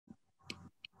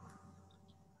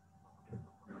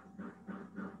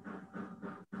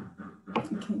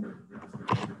Okay.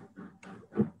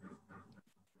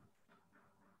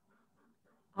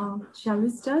 Shall we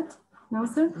start now,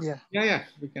 sir? Yeah,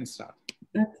 we can start.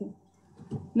 Okay.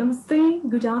 Namaste,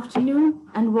 good afternoon,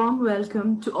 and warm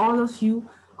welcome to all of you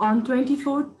on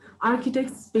 24th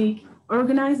Architects Speak,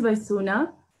 organized by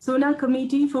Sona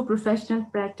Committee for Professional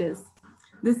Practice.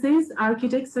 This is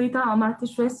Architect Sweta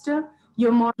Amatya,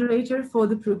 your moderator for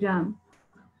the program.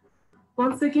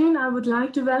 Once again, I would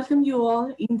like to welcome you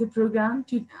all in the program.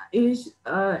 It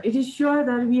is sure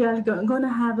that we are going to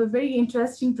have a very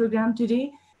interesting program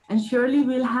today, and surely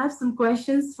we'll have some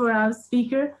questions for our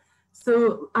speaker.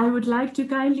 So I would like to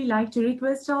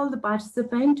request all the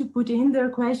participants to put in their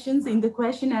questions in the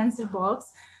question answer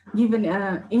box given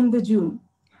in the Zoom.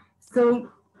 So,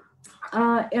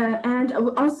 and I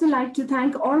would also like to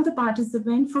thank all the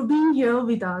participants for being here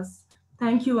with us.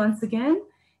 Thank you once again.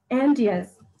 And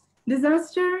yes,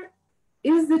 disaster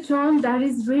is the term that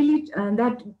is really,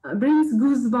 that brings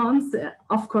goosebumps,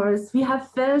 of course. We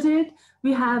have felt it,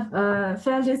 we have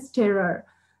felt its terror.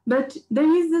 But there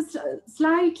is this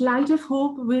slight light of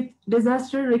hope with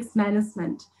disaster risk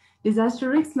management. Disaster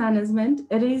risk management,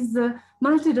 it is a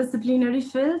multidisciplinary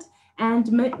field,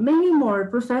 and many more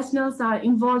professionals are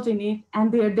involved in it,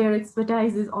 and their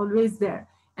expertise is always there.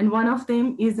 And one of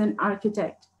them is an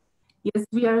architect. Yes,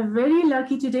 we are very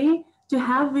lucky today to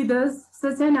have with us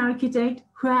such an architect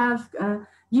who have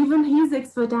given his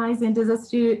expertise in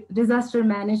disaster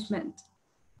management.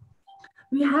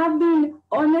 We have been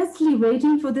honestly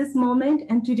waiting for this moment,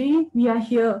 and today we are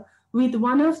here with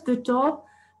one of the top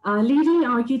leading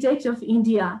architects of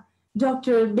India,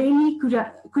 Dr. Beni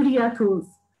Kuriakose.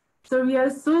 So we are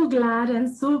so glad and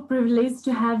so privileged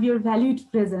to have your valued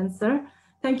presence, sir.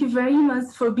 Thank you very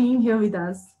much for being here with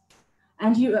us.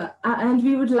 And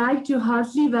we would like to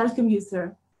heartily welcome you,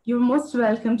 sir. You're most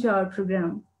welcome to our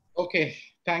program. Okay,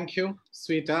 thank you,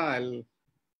 Sweta.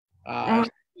 I'll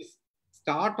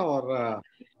start or?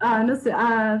 No,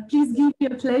 sir. Please give me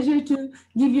a pleasure to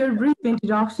give your brief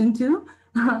introduction to.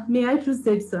 May I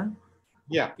proceed, sir?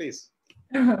 Yeah, please.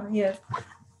 Yes.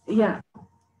 Yeah.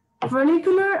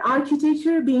 Vernacular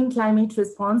architecture, being climate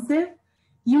responsive,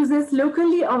 uses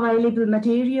locally available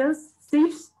materials,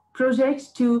 safe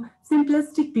project to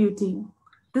simplistic beauty.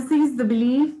 This is the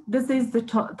belief, this is the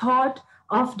thought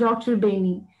of Dr.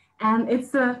 Beni. And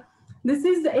this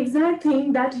is the exact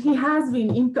thing that he has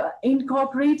been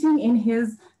incorporating in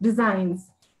his designs.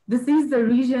 This is the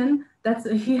region that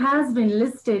he has been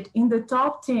listed in the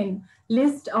top 10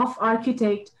 list of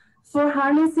architects for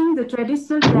harnessing the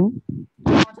traditional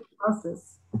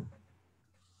process.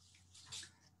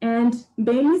 And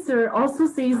Beni sir also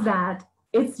says that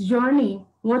it's journey,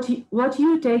 what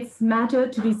you takes matter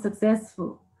to be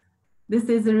successful. This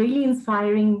is a really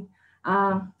inspiring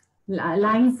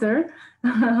line, sir.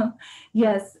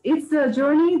 Yes, it's a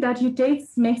journey that you take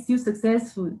makes you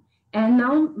successful. And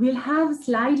now we'll have a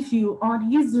slide view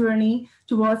on his journey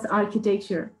towards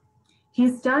architecture. He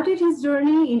started his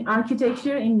journey in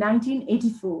architecture in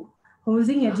 1984.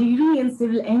 Holding a degree in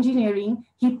civil engineering,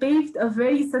 he paved a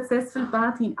very successful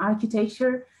path in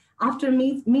architecture after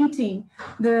meeting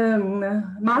the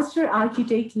master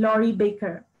architect Laurie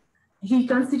Baker. He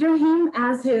considered him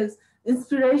as his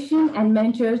inspiration and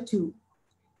mentor too.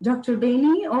 Dr.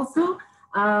 Beni also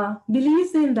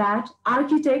believes in that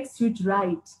architects should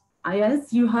write.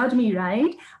 Yes, you heard me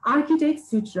right. Architects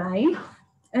should write.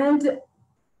 And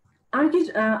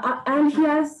he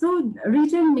has so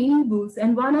written many books,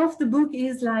 and one of the book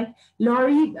is like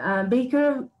Laurie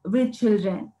Baker with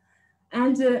Children.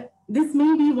 And this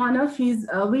may be one of his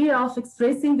way of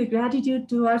expressing the gratitude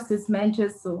towards his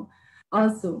mentors. So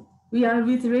also, we are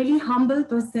with really humble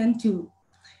person too.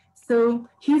 So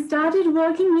he started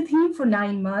working with him for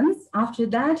 9 months. After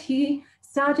that, he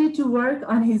started to work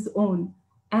on his own.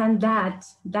 And that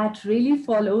really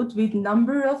followed with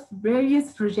number of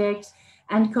various projects,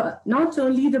 and not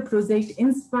only the project,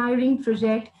 inspiring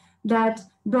project that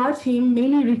brought him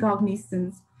many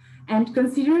recognitions. And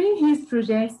considering his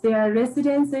projects, there are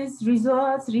residences,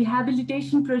 resorts,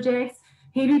 rehabilitation projects,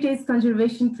 heritage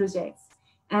conservation projects.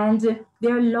 And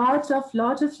there are lot of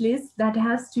lists that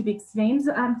has to be explained.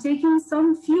 So I'm taking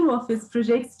some few of his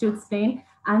projects to explain.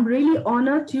 I'm really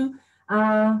honored to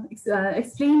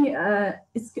explain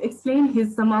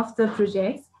some of the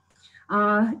projects.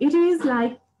 It is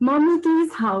like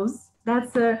Mamuti's house.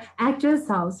 That's an actor's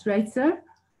house, right, sir?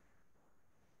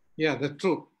 Yeah, that's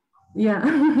true.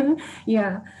 Yeah,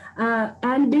 yeah.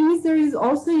 And Beni sir is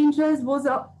also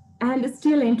and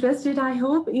still interested, I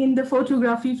hope, in the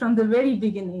photography from the very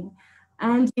beginning.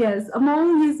 And yes,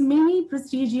 among his many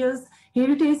prestigious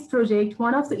heritage project.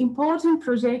 One of the important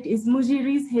project is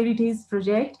Mujiri's heritage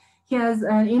project. He has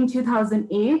in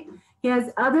 2008. He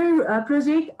has other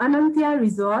project Anantya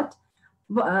Resort,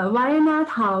 Wayanad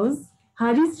House,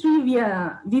 Harisri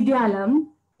Vidyalam,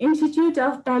 Institute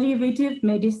of Palliative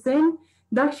Medicine,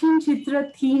 Dakshin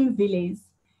Chitra Theme Village.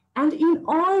 And in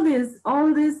all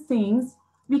these things,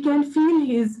 we can feel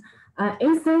his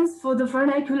essence for the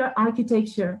vernacular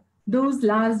architecture. Those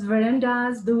large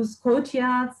verandas, those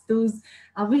courtyards, those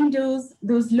windows,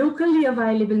 those locally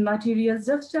available materials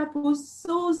juxtaposed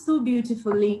so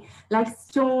beautifully, like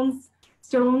stones,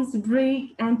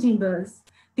 brick, and timbers.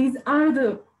 These are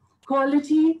the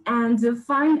quality and the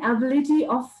fine ability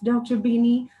of Dr.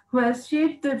 Bini, who has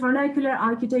shaped the vernacular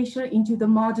architecture into the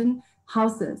modern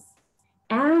houses.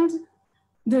 And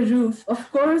the roof,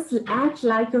 of course, act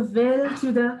like a veil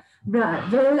to the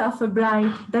veil of a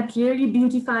bride that really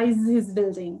beautifies his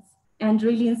buildings and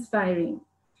really inspiring.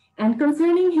 And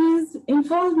concerning his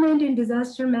involvement in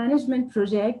disaster management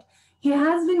project, he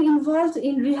has been involved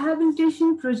in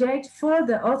rehabilitation project for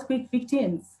the earthquake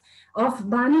victims of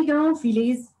Banigaon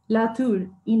village, Latur,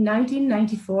 in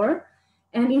 1994.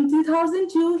 And in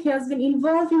 2002, he has been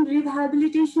involved in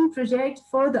rehabilitation project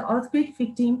for the earthquake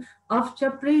victim of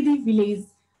Chapredi village,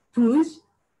 Bhuj.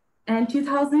 And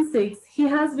 2006, he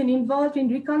has been involved in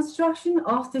reconstruction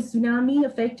of the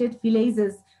tsunami-affected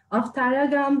villages of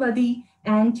Taragambadi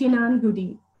and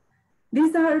Chinangudi.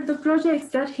 These are the projects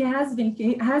that he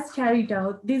has carried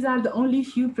out. These are the only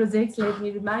few projects, let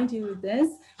me remind you of this.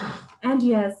 And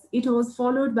yes, it was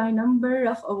followed by a number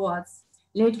of awards.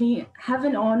 Let me have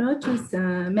an honor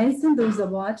to mention those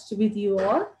awards with you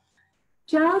all.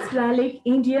 Charles Raleigh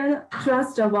Indian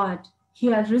Trust Award. He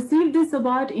had received this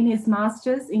award in his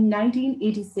master's in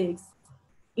 1986.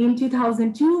 In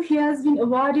 2002, he has been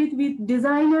awarded with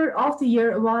Designer of the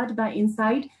Year Award by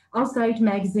Inside Outside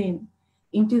magazine.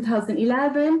 In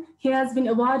 2011, he has been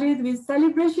awarded with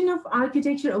Celebration of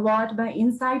Architecture Award by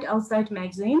Inside Outside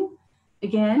magazine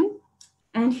again,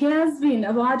 and he has been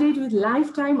awarded with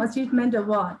Lifetime Achievement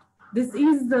Award. This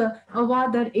is the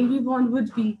award that everyone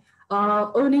would be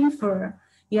owning for.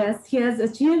 Yes, he has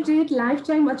achieved it,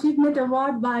 Lifetime Achievement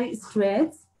Award by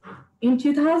Sweta. In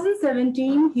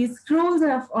 2017, his Scrolls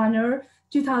of Honor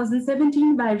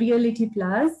 2017 by Reality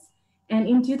Plus. And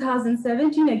in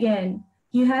 2017 again,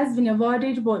 he has been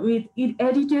awarded with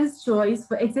Editor's Choice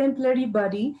for Exemplary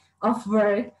Body of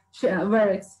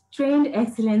Works, Trained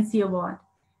Excellency Award.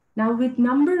 Now, with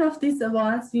number of these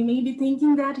awards, we may be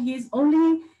thinking that he is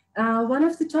only one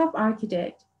of the top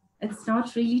architects. It's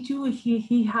not really true.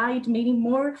 He had many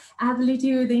more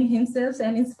ability within himself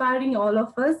and inspiring all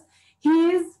of us. He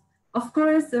is, of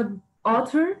course, an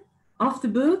author of the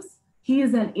books. He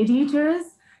is an editor.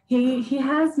 He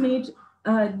has made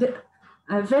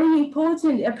a very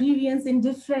important appearance in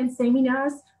different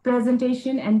seminars,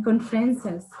 presentation, and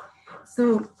conferences.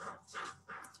 So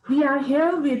we are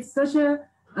here with such a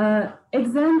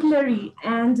exemplary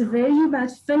and very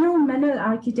much phenomenal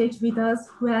architect with us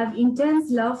who have intense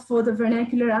love for the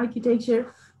vernacular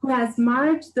architecture, who has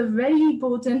marked the very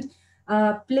important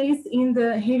place in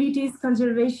the heritage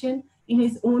conservation in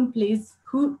his own place,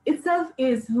 who himself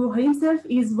is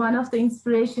one of the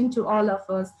inspiration to all of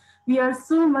us. We are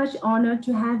so much honored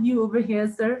to have you over here,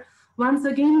 sir. Once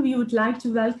again, we would like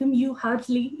to welcome you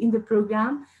heartily in the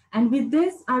program. And with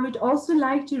this, I would also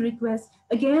like to request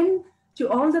again to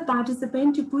all the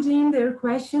participants to put in their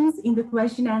questions in the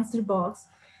question answer box.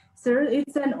 Sir,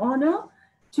 it's an honor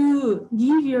to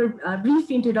give your brief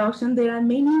introduction. There are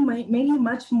many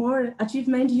much more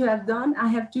achievements you have done. I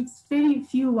have took a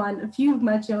few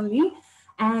much only.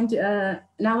 And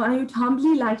now I would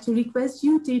humbly like to request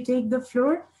you to take the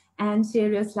floor and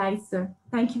share your slides, sir.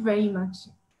 Thank you very much.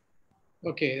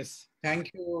 Okay, yes.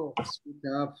 Thank you,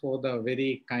 Sweta, for the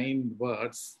very kind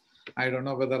words. I don't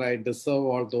know whether I deserve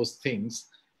all those things,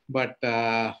 but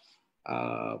I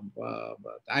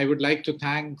would like to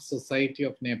thank Society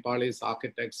of Nepalese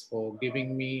Architects for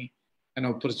giving me an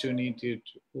opportunity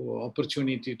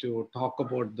to talk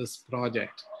about this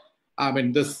project. I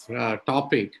mean, this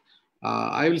topic.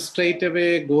 I will straight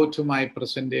away go to my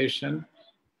presentation.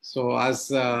 So as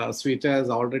Sweta has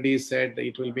already said,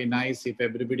 it will be nice if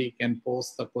everybody can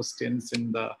post the questions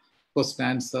in the question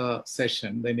answer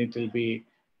session, then it will be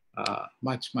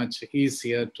much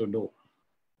easier to do.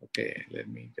 Okay, let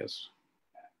me just.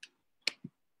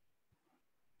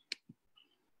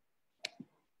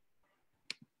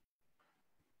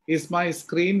 Is my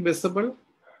screen visible?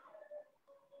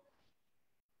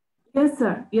 Yes,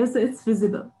 sir. Yes, it's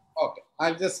visible. Okay,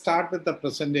 I'll just start with the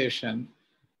presentation.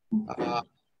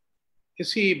 You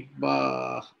see,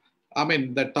 I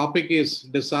mean, the topic is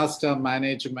disaster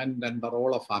management and the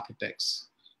role of architects.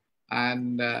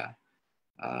 And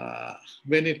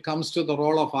when it comes to the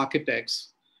role of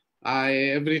architects,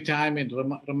 every time it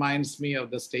reminds me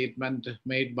of the statement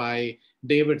made by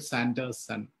David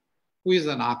Sanderson, who is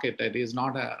an architect. He's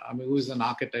not a, I mean, who is an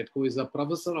architect, who is a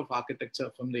professor of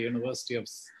architecture from the University of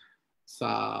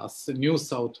New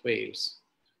South Wales.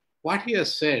 What he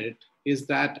has said is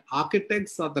that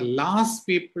architects are the last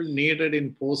people needed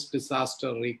in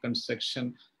post-disaster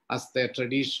reconstruction, as their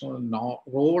traditional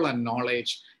role and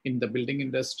knowledge in the building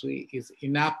industry is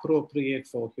inappropriate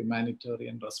for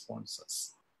humanitarian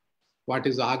responses. What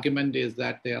his argument is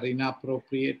that they are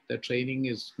inappropriate, the training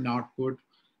is not good,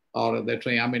 or the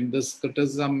training, I mean, this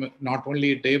criticism, not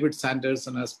only David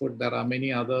Sanderson has put, there are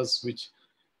many others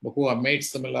who have made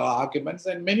similar arguments,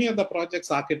 and many of the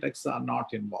projects architects are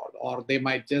not involved, or they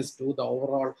might just do the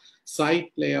overall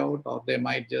site layout, or they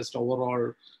might just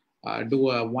overall do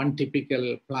one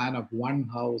typical plan of one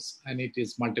house, and it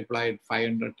is multiplied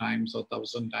 500 times or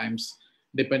 1,000 times,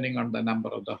 depending on the number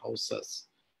of the houses.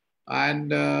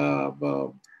 And I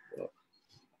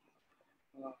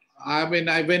mean,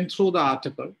 I went through the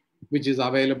article, which is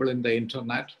available in the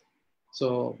internet.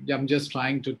 So I'm just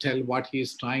trying to tell what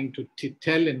he's trying to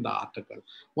tell in the article.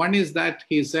 One is that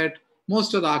he said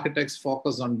most of the architects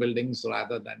focus on buildings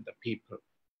rather than the people,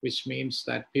 which means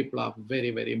that people are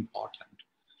very, very important.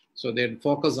 So they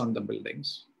focus on the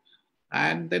buildings.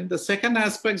 And then the second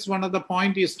aspect, one of the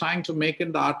point he's trying to make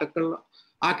in the article,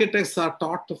 architects are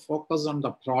taught to focus on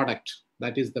the product,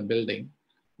 that is the building,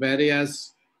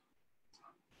 whereas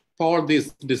for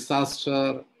this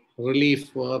disaster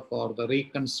relief work or the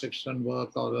reconstruction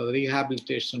work or the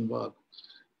rehabilitation work,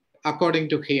 according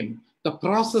to him, the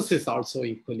process is also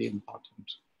equally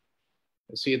important.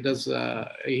 See,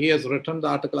 he has written the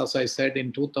article, as I said,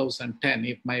 in 2010,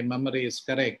 if my memory is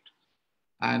correct.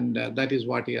 And that is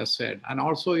what he has said. And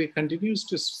also he continues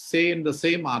to say in the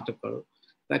same article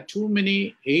that too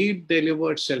many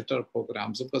aid-delivered shelter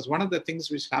programs, because one of the things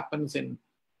which happens in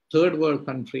third world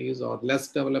countries or less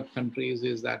developed countries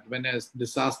is that when a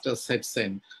disaster sets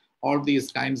in, all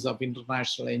these kinds of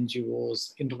international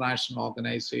NGOs, international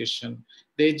organization,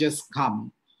 they just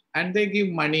come and they give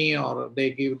money or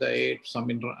they give the aid.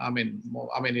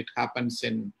 It happens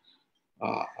in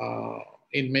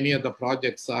many of the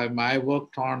projects. I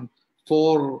worked on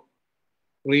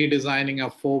redesigning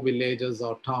of 4 villages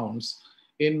or towns,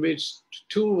 in which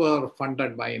 2 were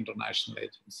funded by international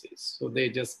agencies. So they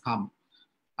just come.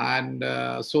 And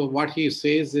so what he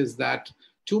says is that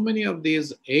too many of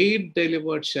these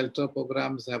aid-delivered shelter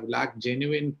programs have lacked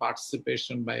genuine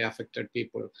participation by affected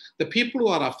people. The people who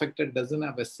are affected doesn't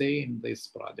have a say in these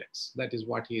projects. That is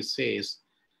what he says.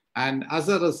 And as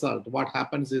a result, what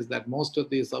happens is that most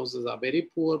of these houses are very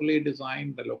poorly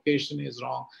designed. The location is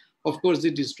wrong. Of course,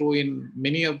 it is true in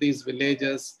many of these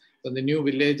villages. When the new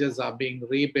villages are being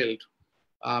rebuilt,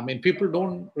 people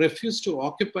don't refuse to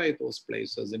occupy those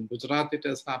places. In Gujarat, it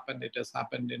has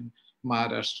happened in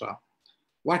Maharashtra.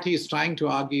 What he is trying to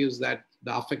argue is that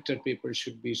the affected people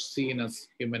should be seen as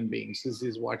human beings. This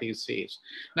is what he says.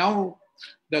 Now,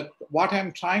 what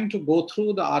I'm trying to go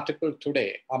through the article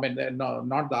today, no,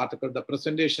 not the article, the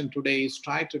presentation today is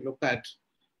try to look at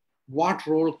what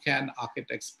role can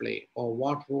architects play or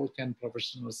what role can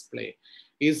professionals play?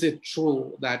 Is it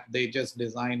true that they just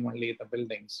design only the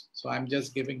buildings? So I'm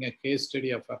just giving a case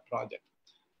study of a project.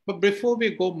 But before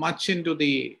we go much into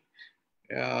the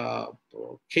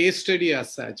case study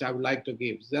as such, I would like to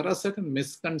give, there are certain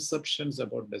misconceptions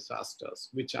about disasters,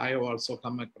 which I have also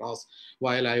come across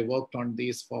while I worked on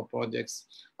these 4 projects.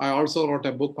 I also wrote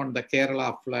a book on the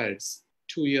Kerala floods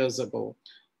 2 years ago,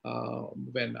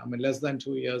 less than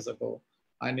 2 years ago,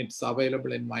 and it's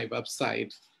available in my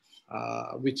website,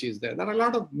 which is there. There are a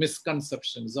lot of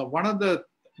misconceptions. So one of the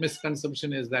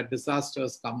misconceptions is that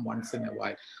disasters come once in a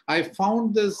while. I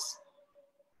found this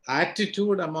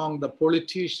attitude among the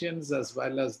politicians as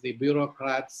well as the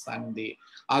bureaucrats and the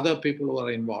other people who are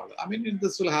involved.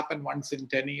 This will happen once in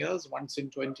 10 years, once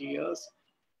in 20 years,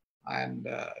 and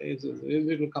it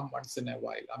will come once in a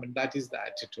while. That is the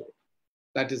attitude.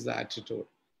 That is the attitude.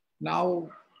 Now,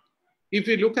 if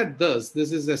you look at this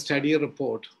is a study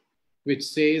report which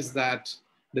says that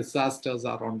disasters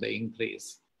are on the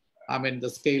increase. The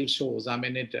scale shows,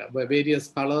 various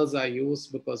colors are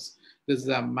used because this is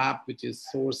a map which is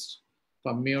sourced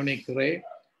from Munich Re,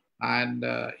 and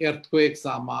earthquakes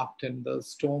are marked in this,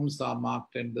 storms are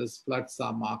marked in this, floods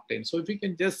are marked in. So if you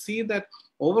can just see that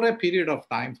over a period of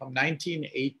time from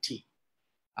 1980,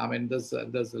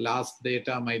 this last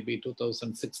data might be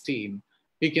 2016,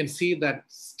 we can see that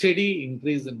steady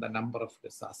increase in the number of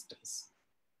disasters.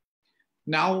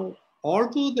 Now,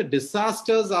 although the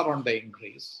disasters are on the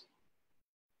increase,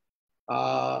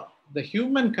 the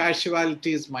human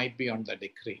casualties might be on the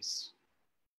decrease.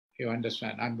 You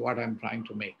understand what I'm trying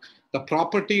to make. The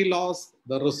property loss,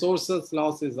 the resources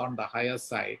loss is on the higher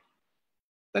side.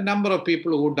 The number of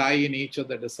people who die in each of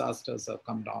the disasters have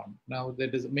come down. Now, there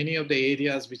is many of the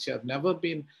areas which have never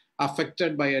been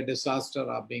affected by a disaster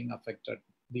are being affected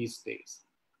these days.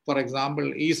 For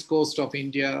example, east coast of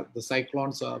India, the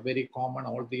cyclones are very common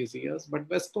all these years, but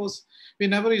west coast, we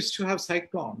never used to have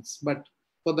cyclones. But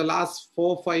for the last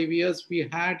 4 or 5 years, we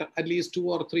had at least 2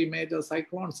 or 3 major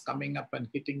cyclones coming up and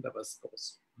hitting the west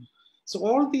coast. So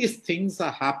all these things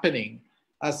are happening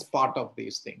as part of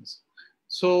these things.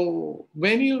 So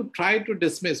when you try to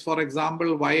dismiss, for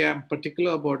example, why I'm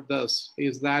particular about this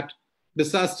is that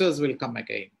disasters will come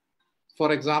again.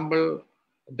 For example,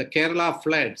 the Kerala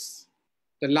floods,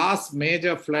 the last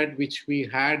major flood which we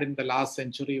had in the last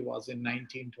century was in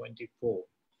 1924.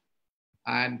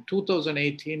 And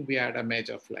 2018, we had a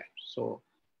major flood. So,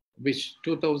 which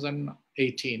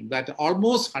 2018, that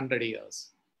almost 100 years,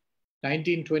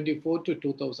 1924 to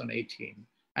 2018.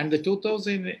 And the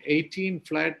 2018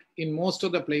 flood in most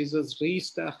of the places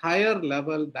reached a higher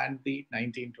level than the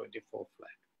 1924 flood.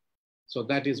 So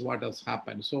that is what has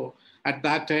happened. So at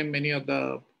that time, many of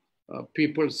the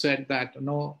people said that,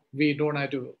 no, we don't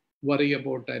have to worry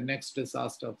about the next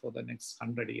disaster for the next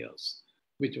 100 years,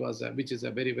 which is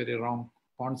a very, very wrong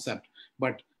concept.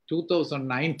 But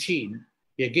 2019,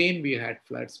 again, we had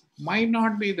floods. Might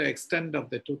not be the extent of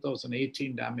the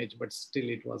 2018 damage, but still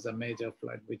it was a major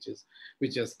flood,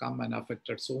 which has come and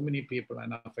affected so many people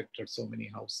and affected so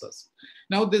many houses.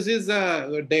 Now, this is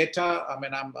data,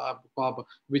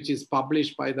 which is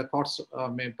published by the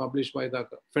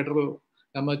Federal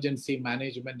Emergency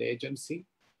Management Agency,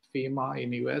 FEMA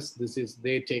in US.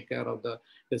 They take care of the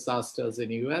disasters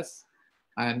in US.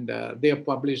 And they have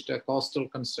published a coastal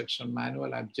construction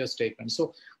manual I've just taken.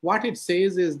 So what it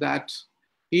says is that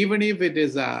even if it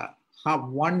is a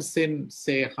once in,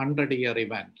 say, 100-year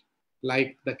event,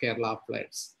 like the Kerala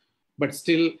floods, but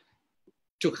still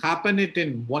to happen it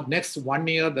in next 1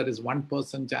 year, there is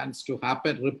 1% chance. To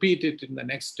repeat it in the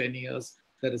next 10 years,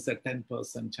 there is a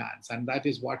 10% chance. And that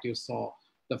is what you saw,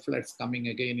 the floods coming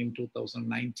again in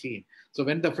 2019. So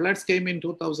when the floods came in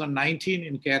 2019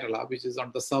 in Kerala, which is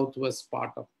on the southwest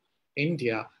part of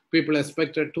India, people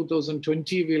expected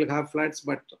 2020 we'll have floods,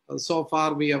 but so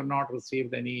far we have not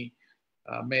received any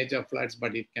major floods,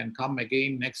 but it can come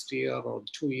again next year or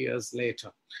 2 years later.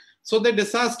 So the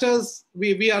disasters,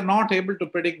 we are not able to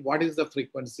predict what is the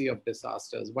frequency of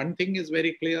disasters. One thing is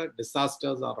very clear,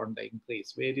 disasters are on the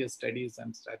increase, various studies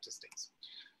and statistics.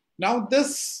 Now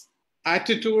this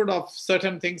attitude of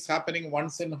certain things happening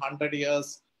once in 100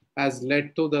 years has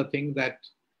led to the thing that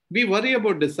we worry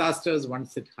about disasters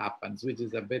once it happens, which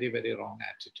is a very, very wrong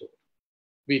attitude.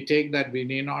 We take that we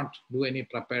need not do any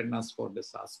preparedness for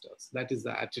disasters. That is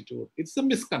the attitude. It's a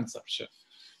misconception.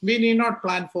 We need not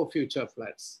plan for future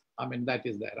floods. That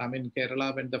is there.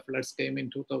 Kerala, when the floods came in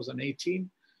 2018,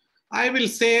 I will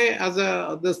say as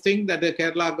this thing that the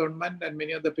Kerala government and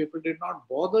many other people did not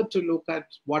bother to look at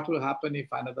what will happen if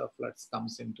another floods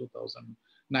comes in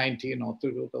 2019 or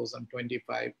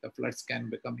 2025. The floods can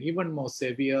become even more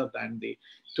severe than the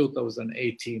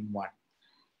 2018 one.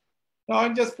 Now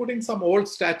I'm just putting some old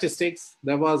statistics.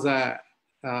 There was a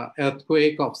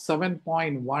earthquake of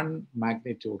 7.1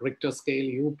 magnitude, Richter scale.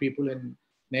 You people in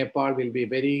Nepal will be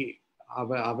very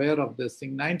aware of this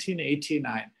thing.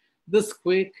 1989. This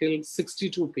quake killed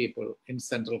 62 people in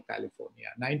Central California,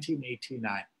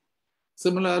 1989.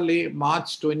 Similarly,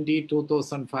 March 20,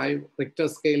 2005, Richter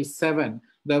scale 7,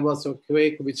 there was a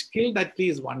quake which killed at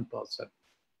least one person.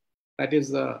 That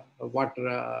is what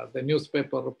the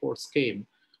newspaper reports came,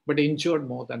 but injured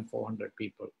more than 400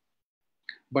 people.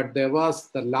 But there was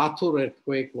the Latur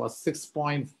earthquake was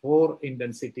 6.4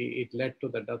 intensity. It led to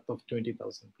the death of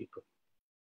 20,000 people.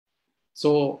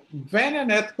 So when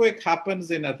an earthquake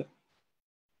happens in a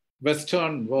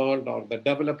Western world or the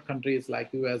developed countries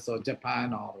like US or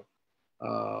Japan or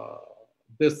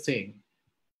this thing,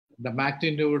 the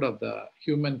magnitude of the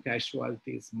human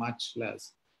casualty is much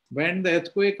less. When the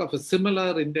earthquake of a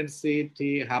similar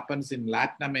intensity happens in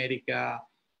Latin America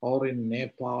or in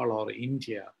Nepal or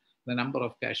India, the number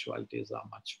of casualties are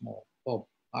much more.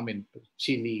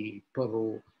 Chile,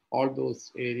 Peru, all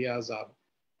those areas are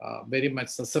very much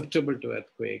susceptible to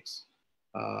earthquakes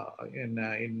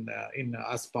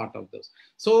as part of this.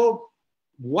 So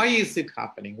why is it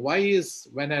happening? Why is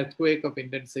when an earthquake of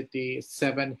intensity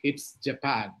 7 hits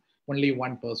Japan, only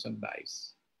one person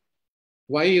dies?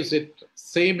 Why is it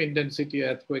same intensity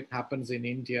earthquake happens in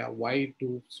India? Why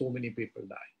do so many people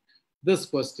die? This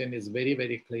question is very,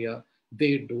 very clear.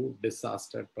 They do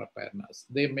disaster preparedness.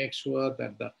 They make sure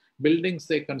that the buildings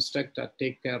they construct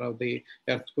take care of the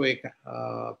earthquake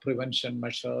prevention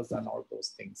measures and all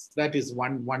those things. That is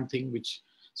one thing which,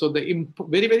 so the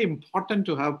very, very important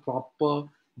to have proper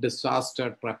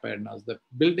disaster preparedness. The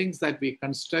buildings that we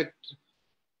construct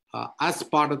as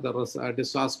part of the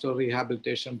disaster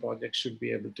rehabilitation project should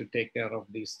be able to take care of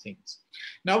these things.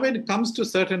 Now, when it comes to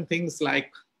certain things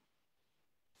like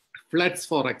floods,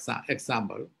 for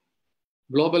example,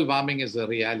 global warming is a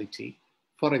reality.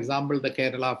 For example, the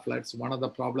Kerala floods, one of the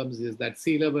problems is that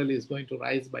sea level is going to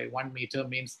rise by 1 meter,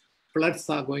 means floods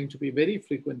are going to be very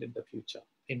frequent in the future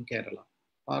in Kerala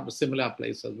or similar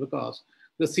places, because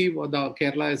the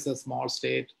Kerala is a small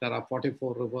state. There are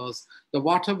 44 rivers. The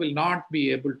water will not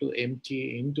be able to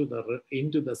empty into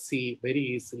the sea very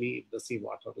easily if the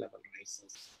seawater level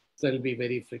rises. So there will be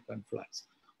very frequent floods.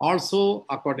 Also,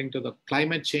 according to the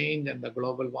climate change and the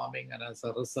global warming, and as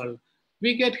a result,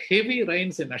 we get heavy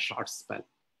rains in a short spell.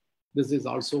 This is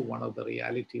also one of the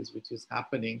realities which is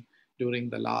happening during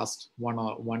the last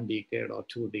one decade or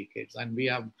 2 decades. And we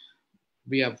have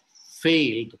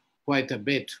failed quite a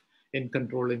bit in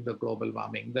controlling the global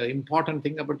warming. The important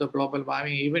thing about the global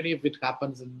warming, even if it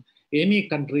happens in any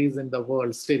countries in the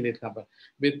world, still it happens.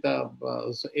 With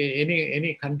so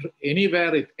any country,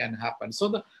 anywhere it can happen. So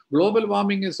the global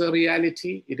warming is a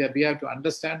reality. We have to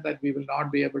understand that we will not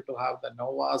be able to have the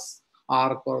Noah's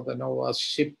Ark or the Noah's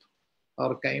ship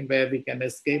or kind where we can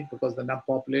escape, because the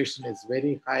population is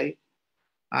very high.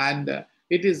 And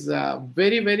it is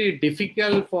very, very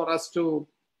difficult for us to,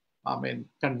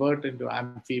 convert into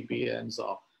amphibians.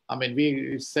 Or,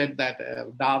 we said that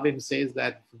Darwin says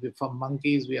that from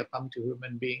monkeys we have come to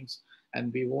human beings,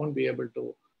 and we won't be able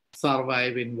to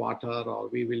survive in water, or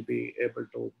we will be able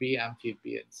to be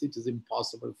amphibians. It is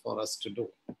impossible for us to do.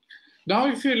 Now,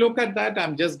 if you look at that,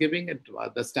 I'm just giving it,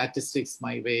 the statistics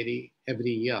might vary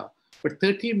every year, but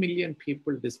 30 million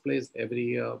people displaced every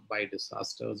year by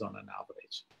disasters on an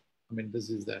average. This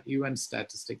is the UN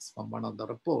statistics from one of the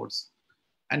reports.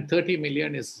 And 30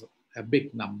 million is a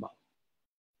big number.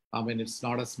 It's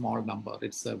not a small number.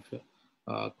 It's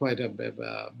quite a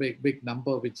big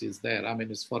number which is there.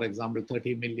 It's, for example,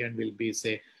 30 million will be,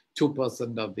 say,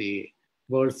 2% of the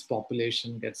world's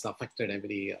population gets affected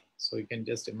every year. So you can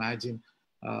just imagine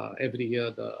every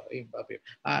year the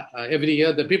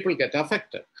people get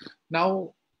affected.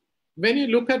 Now, when you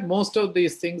look at most of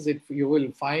these things, you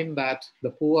will find that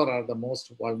the poor are the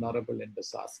most vulnerable in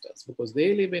disasters, because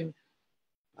they live in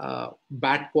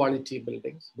bad quality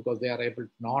buildings, because they are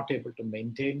not able to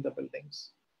maintain the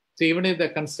buildings. So even if they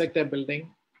construct a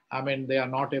building, they are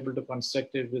not able to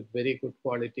construct it with very good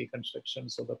quality construction.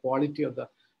 So the quality of the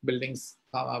buildings,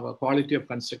 quality of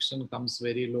construction comes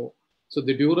very low. So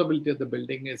the durability of the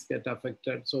building is get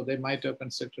affected. So they might have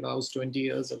constructed a house 20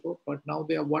 years ago, but now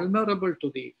they are vulnerable to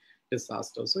the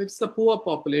disaster. So it's the poor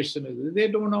population. They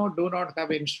do not have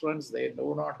insurance. They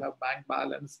do not have bank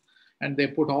balance, and they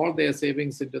put all their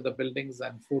savings into the buildings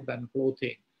and food and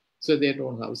clothing. So they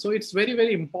don't have. So it's very,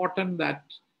 very important that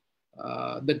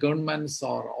the governments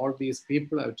or all these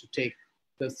people have to take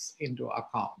this into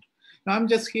account. Now I'm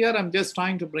just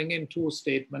trying to bring in 2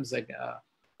 statements.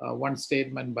 One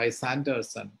statement by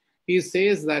Sanderson. He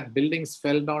says that buildings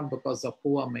fell down because of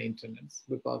poor maintenance,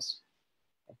 because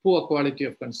poor quality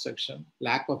of construction,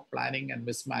 lack of planning, and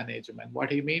mismanagement.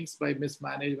 What he means by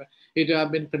mismanagement, it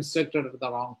have been constructed at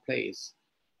the wrong place.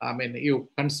 You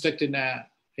construct in an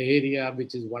area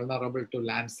which is vulnerable to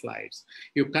landslides.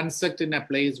 You construct in a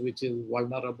place which is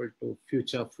vulnerable to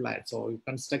future floods, or you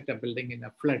construct a building in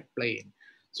a floodplain.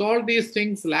 So all these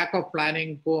things, lack of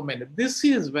planning, poor maintenance, this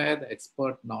is where the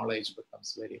expert knowledge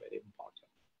becomes very, very important.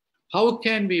 How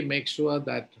can we make sure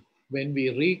that when we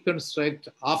reconstruct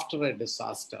after a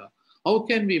disaster, how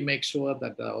can we make sure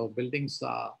that our buildings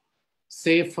are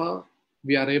safer?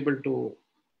 We are able to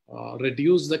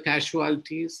reduce the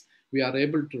casualties. We are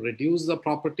able to reduce the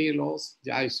property loss.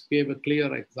 I gave a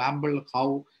clear example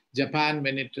how Japan,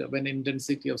 when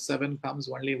intensity of 7 comes,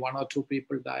 only 1 or 2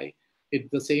 people die. It's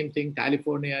the same thing.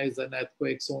 California is an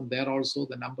earthquake zone. There also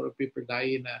the number of people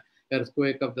die in an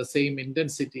earthquake of the same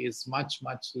intensity is much,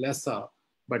 much lesser.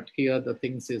 But here the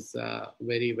things is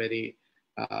very, very,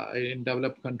 in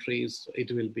developed countries,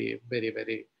 it will be very,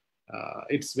 very,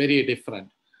 it's very different.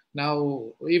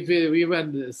 Now, if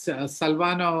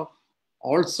Salvano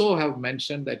also have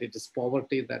mentioned that it is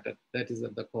poverty that is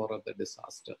at the core of the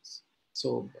disasters.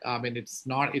 So, it's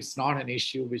not an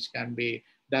issue which can be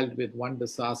dealt with one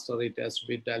disaster. It has to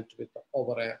be dealt with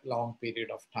over a long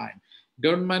period of time.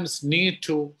 Governments need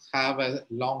to have a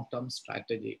long-term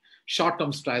strategy.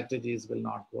 Short-term strategies will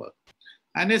not work.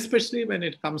 And especially when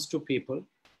it comes to people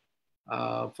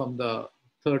from the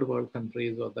third world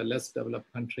countries or the less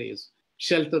developed countries,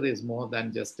 shelter is more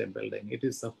than just a building. It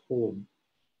is a home.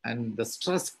 And the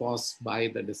stress caused by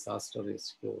the disaster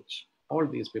is huge. All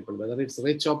these people, whether it's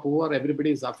rich or poor,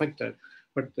 everybody is affected.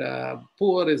 But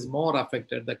poor is more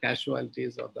affected. The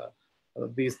casualties or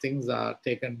these things are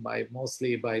taken by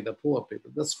mostly by the poor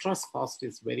people. The stress cost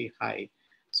is very high.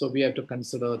 So we have to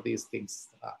consider these things.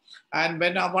 And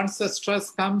when once the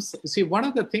stress comes, see, one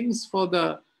of the things for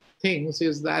the things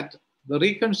is that the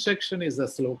reconstruction is a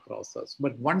slow process.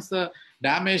 But once the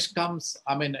damage comes,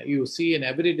 I mean, you see in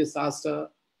every disaster,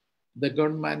 the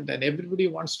government and everybody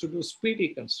wants to do speedy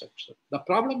construction. The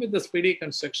problem with the speedy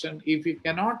construction, if you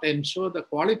cannot ensure the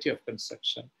quality of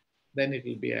construction, then it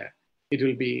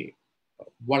will be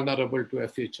vulnerable to a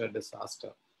future disaster.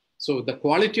 So the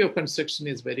quality of construction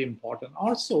is very important.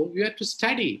 Also, you have to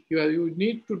study. You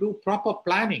need to do proper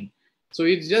planning. So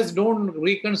you just don't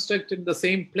reconstruct in the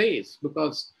same place,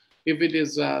 because if it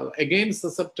is again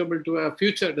susceptible to a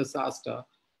future disaster,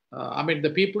 I mean, the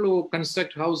people who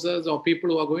construct houses or people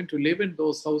who are going to live in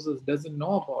those houses doesn't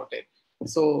know about it.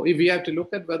 So if we have to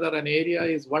look at whether an area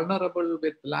is vulnerable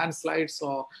with landslides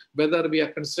or whether we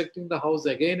are constructing the house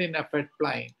again in a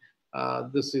floodplain,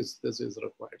 this is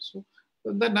required. So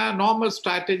the normal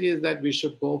strategy is that we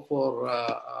should go for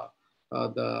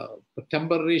the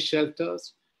temporary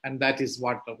shelters, and that is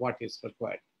what is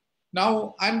required.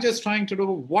 Now, I'm just trying to do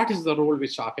what is the role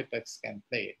which architects can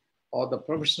play or the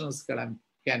professionals can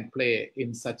play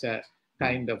in such a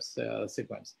kind of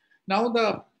sequence. Now,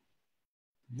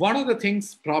 one of the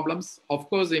problems, of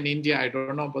course, in India, I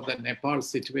don't know about the Nepal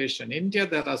situation. In India,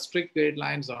 there are strict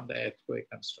guidelines on the earthquake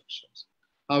constructions.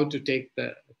 How to take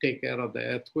care of the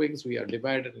earthquakes. We are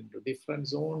divided into different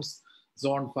zones,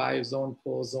 zone 5, zone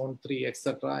 4, zone 3,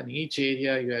 etc. In each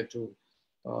area, you have to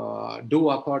do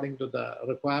according to the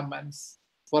requirements.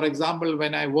 For example,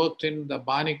 when I worked in the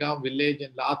Banigaon village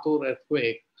in Latur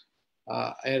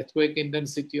earthquake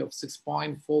intensity of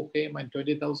 6.4 came and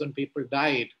 20,000 people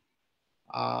died.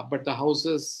 But the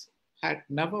houses had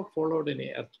never followed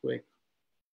any earthquake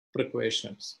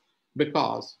precautions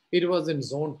because it was in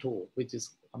zone 2, which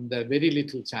is there very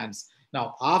little chance.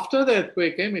 Now, after the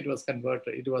earthquake came, it was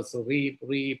converted. It was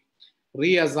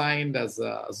reassigned as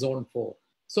zone 4.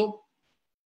 So,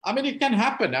 I mean, it can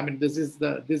happen. I mean, this is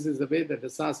the way the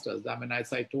disasters. I mean,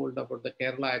 as I told about the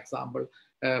Kerala example,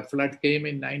 flood came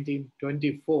in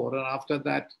 1924, and after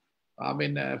that, I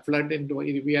mean,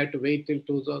 we had to wait till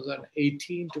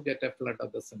 2018 to get a flood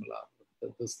of the similar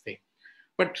this thing.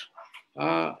 But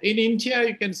in India,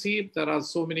 you can see there are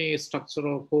so many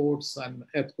structural codes and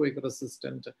earthquake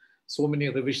resistant. So many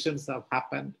revisions have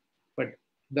happened, but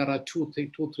there are two,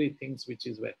 three things which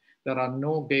is where there are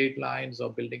no guidelines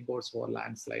or building codes for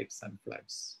landslides and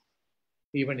floods,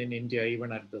 even in India,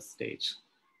 even at this stage.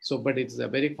 So, but it's a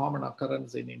very common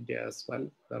occurrence in India as well.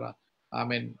 There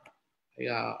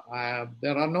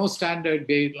are no standard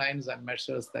guidelines and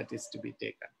measures that is to be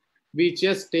taken. We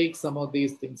just take some of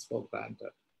these things for granted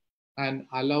and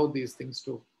allow these things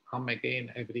to come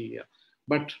again every year.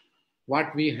 But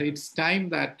it's time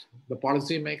that the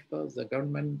policymakers, the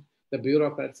government, the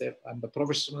bureaucrats, and the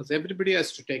professionals, everybody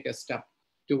has to take a step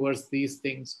towards these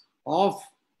things of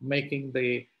making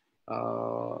the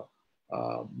guidelines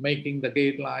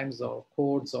or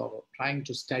codes or trying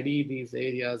to study these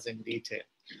areas in detail.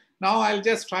 Now, I'll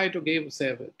just try to give,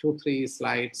 say, 2-3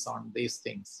 slides on these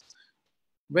things.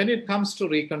 When it comes to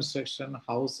reconstruction,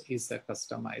 house is a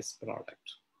customized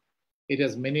product. It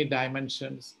has many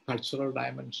dimensions, cultural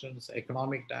dimensions,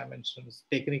 economic dimensions,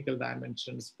 technical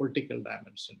dimensions, political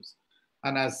dimensions.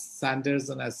 And as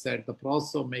Sanderson has said, the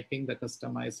process of making the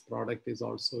customized product is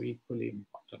also equally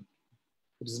important.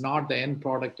 It is not the end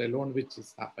product alone which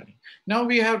is happening. Now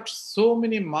we have so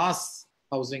many mass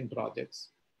housing projects.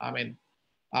 I mean,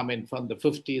 from the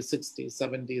 50s, 60s,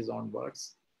 70s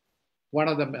onwards. One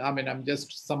of them, I'm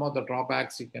just some of the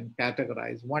drawbacks you can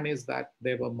categorize. One is that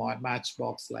they were more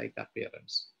matchbox-like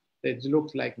appearance. They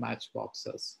looked like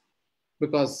matchboxes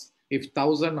because if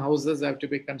 1,000 houses have to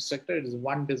be constructed, it is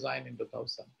one design into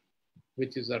 1,000,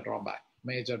 which is a drawback,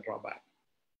 major drawback.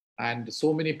 And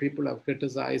so many people have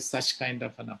criticized such kind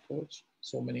of an approach.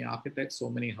 So many architects, so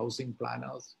many housing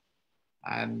planners.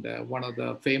 And one of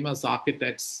the famous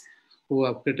architects who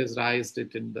have criticized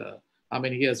it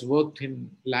he has worked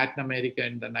in Latin America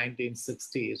in the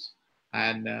 1960s.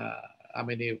 And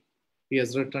he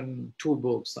has written 2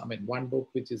 books. One book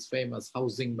which is famous,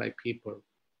 Housing by People.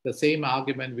 The same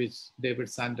argument which David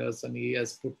Sanderson he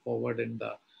has put forward in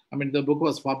the I mean, the book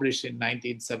was published in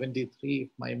 1973, if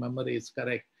my memory is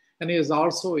correct. And he has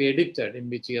also edited, in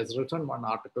which he has written one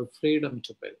article, Freedom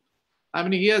to Build. I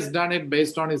mean, he has done it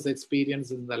based on his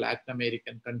experience in the Latin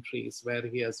American countries where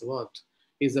he has worked.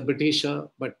 He's a Britisher,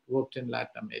 but worked in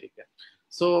Latin America.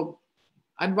 So,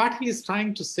 and what he is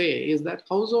trying to say is that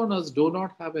house owners do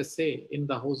not have a say in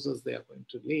the houses they are going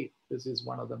to live. This is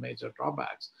one of the major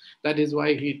drawbacks. That is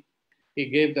why he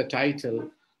gave the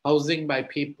title Housing by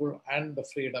People and the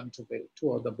Freedom to Build,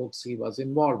 two of the books he was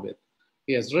involved with,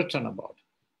 he has written about.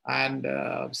 And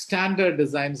standard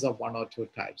designs of one or two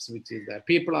types, which is that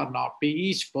people are not,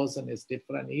 each person is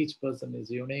different, each person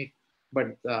is unique,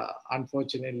 but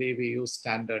unfortunately we use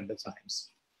standard designs.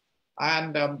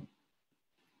 And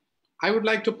I would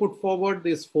like to put forward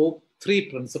these three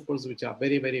principles, which are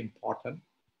very, very important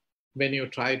when you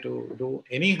try to do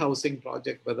any housing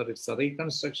project, whether it's a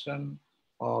reconstruction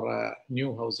or a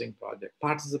new housing project.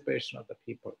 Participation of the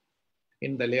people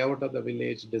in the layout of the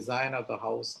village, design of the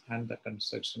house, and the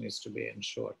construction is to be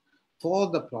ensured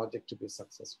for the project to be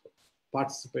successful.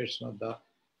 Participation of the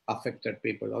affected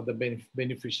people or the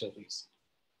beneficiaries.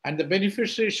 And the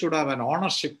beneficiaries should have an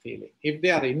ownership feeling. If they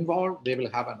are involved, they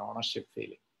will have an ownership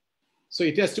feeling. So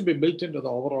it has to be built into the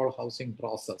overall housing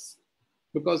process,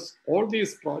 because all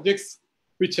these projects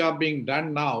which are being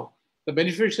done now, the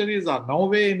beneficiaries are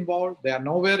nowhere involved. They are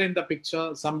nowhere in the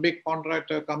picture. Some big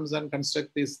contractor comes and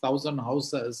constructs these 1,000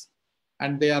 houses,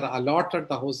 and they are allotted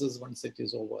the houses once it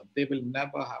is over. They will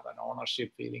never have an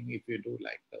ownership feeling if you do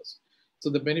like this. So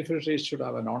the beneficiaries should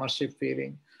have an ownership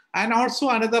feeling. And also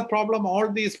another problem,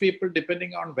 all these people,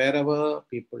 depending on wherever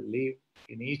people live,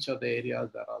 in each of the areas,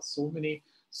 there are so many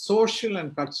social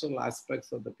and cultural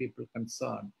aspects of the people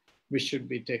concerned, which should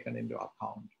be taken into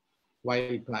account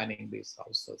while planning these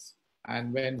houses.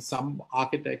 And when some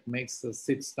architect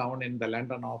sits down in the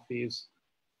London office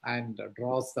and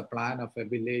draws the plan of a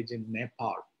village in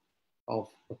Nepal of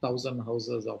 1,000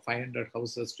 houses or 500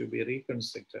 houses to be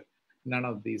reconstructed, none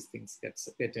of these things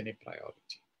get any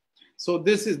priority. So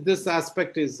this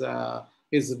aspect is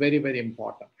very, very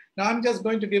important. Now I'm just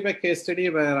going to give a case study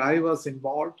where I was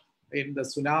involved in the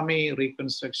tsunami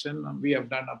reconstruction. We have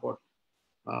done about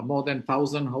more than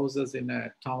 1,000 houses in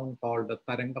a town called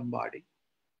Tarangambadi.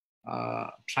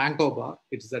 Trankobar,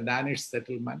 it is a Danish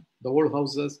settlement. The old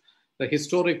houses, the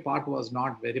historic part was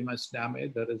not very much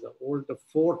damaged. There is an old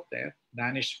fort there,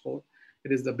 Danish fort.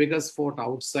 It is the biggest fort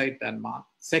outside Denmark,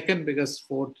 second biggest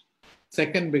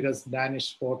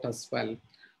Danish fort as well.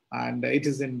 And it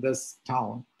is in this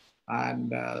town.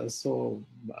 And so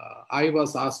I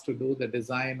was asked to do the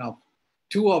design of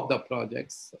two of the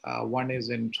projects. One is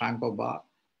in Trankobar,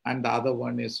 and the other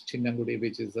one is Chinnangudi,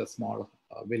 which is a small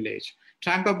village.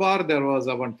 Trankobar, there was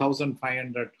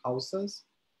 1,500 houses.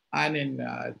 And in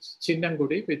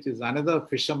Chinnangudi, which is another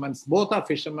fisherman's, both are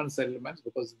fishermen's settlements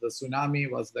because the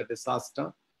tsunami was the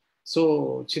disaster.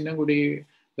 So Chinnangudi,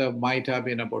 there might have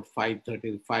been about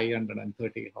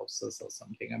 530 houses or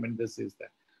something. I mean, this is that.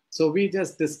 So we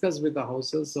just discussed with the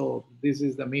houses. So this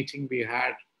is the meeting we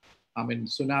had. I mean,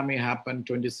 tsunami happened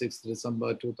 26th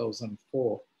December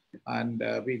 2004. And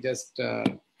we just, so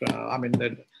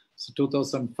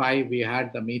 2005, we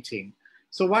had the meeting.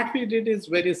 So what we did is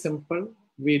very simple.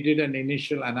 We did an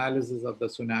initial analysis of the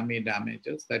tsunami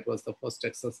damages. That was the first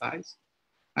exercise.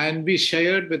 And we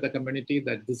shared with the community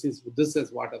that this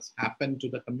is what has happened to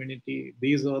the community.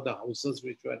 These are the houses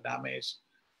which were damaged.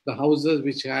 The houses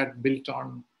which had built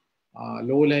on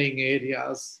low-lying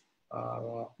areas,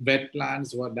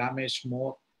 wetlands were damaged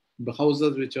more. The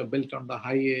houses which were built on the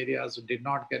high areas did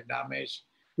not get damaged.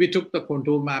 We took the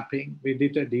contour mapping. We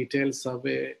did a detailed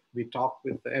survey. We talked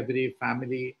with every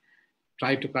family,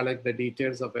 tried to collect the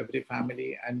details of every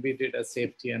family, and we did a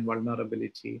safety and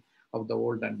vulnerability of the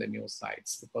old and the new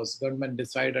sites, because government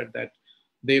decided that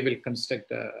they will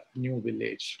construct a new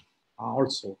village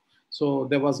also. So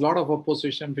there was a lot of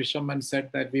opposition. Fishermen said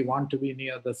that we want to be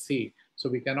near the sea, so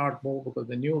we cannot move because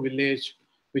the new village,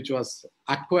 which was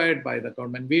acquired by the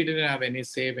government, we didn't have any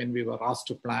say when we were asked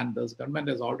to plan this. Government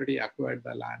has already acquired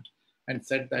the land and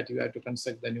said that you have to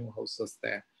construct the new houses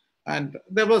there. And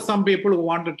there were some people who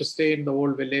wanted to stay in the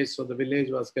old village, so the village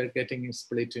was getting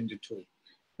split into two.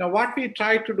 Now, what we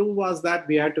tried to do was that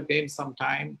we had to gain some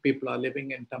time. People are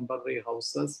living in temporary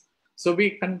houses. So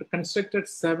we constructed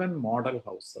 7 model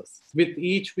houses,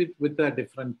 each with a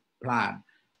different plan.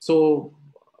 So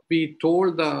we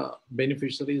told the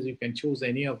beneficiaries, you can choose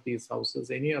any of these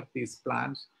houses, any of these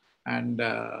plans, and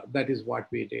that is what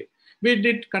we did. We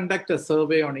did conduct a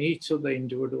survey on each of the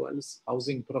individuals,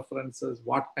 housing preferences,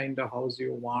 what kind of house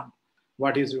you want,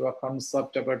 what is your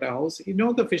concept about a house. You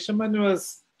know, the fisherman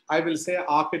was I will say,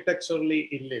 architecturally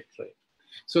illiterate.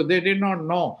 So they did not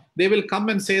know. They will come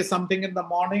and say something in the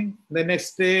morning. The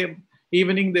next day,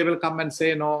 evening, they will come and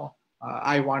say, no,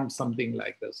 I want something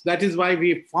like this. That is why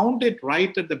we found it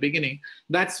right at the beginning.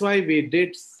 That's why we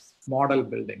did model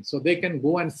buildings. So they can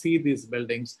go and see these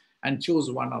buildings and choose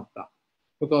one of them.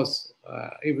 Because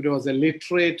if it was a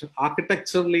literate,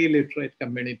 architecturally literate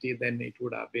community, then it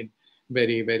would have been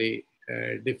very, very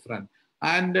different.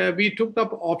 And we took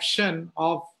up option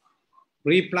of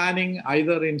replanning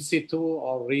either in situ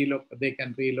or they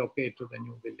can relocate to the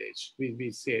new village.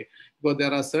 We say, because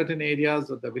there are certain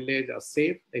areas of the village are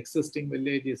safe, existing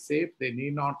village is safe, they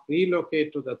need not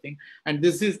relocate to the thing. And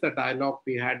this is the dialogue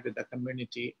we had with the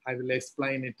community. I will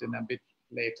explain it in a bit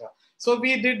later. So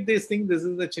we did this thing. This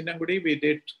is the Chinnangudi. We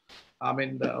did,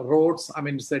 the roads.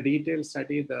 It's a detailed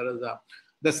study.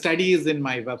 The study is in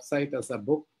my website as a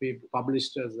book. We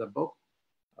published as a book.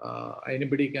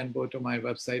 Anybody can go to my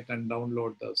website and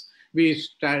download those. We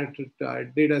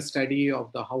did a study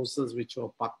of the houses which were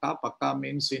pakka. Pakka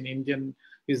means in Indian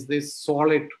is this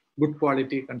solid, good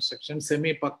quality construction.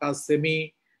 Semi-pakka,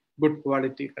 semi-good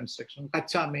quality construction.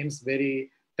 Kacha means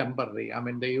very temporary.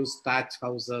 They use thatch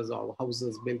houses or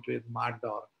houses built with mud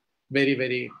or very,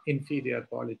 very inferior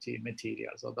quality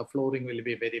materials, or the flooring will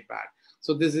be very bad.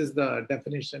 So this is the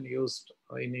definition used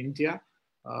in India.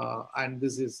 And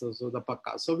this is also the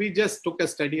pakka. So we just took a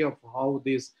study of how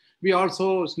this, we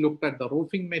also looked at the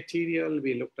roofing material,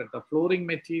 we looked at the flooring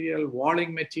material,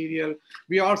 walling material.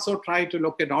 We also tried to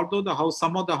look at, although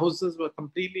some of the houses were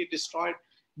completely destroyed,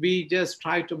 we just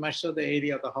tried to measure the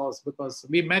area of the house, because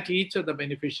we met each of the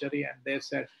beneficiary and they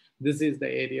said, this is the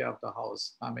area of the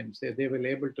house. They were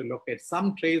able to look at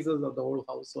some traces of the old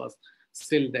house was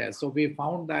still there. So we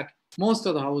found that most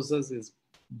of the houses is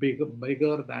bigger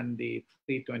than the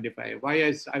 325.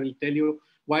 Why I will tell you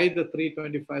why the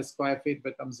 325 square feet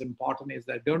becomes important is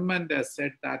that government has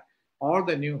said that all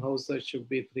the new houses should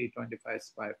be 325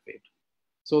 square feet.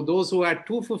 So those who had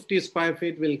 250 square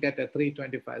feet will get a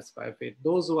 325 square feet.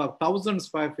 Those who have 1,000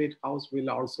 square feet house will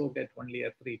also get only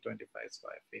a 325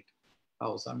 square feet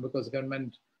house. And because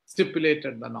government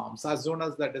stipulated the norms. As soon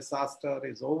as the disaster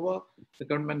is over, the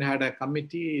government had a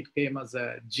committee, it came as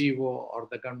a GO or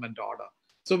the government order.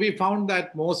 So we found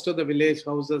that most of the village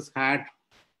houses had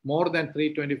more than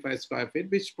 325 square feet,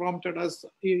 which prompted us,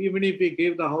 even if we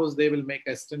give the house, they will make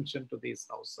extension to these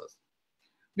houses.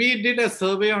 We did a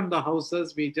survey on the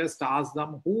houses. We just asked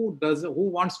them who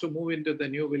wants to move into the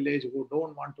new village, who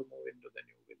don't want to move into the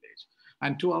new village.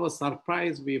 And to our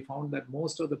surprise, we found that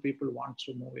most of the people want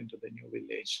to move into the new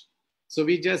village. So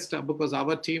we just, because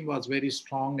our team was very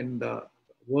strong in the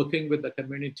working with the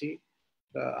community,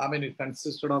 it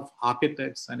consisted of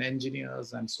architects and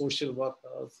engineers and social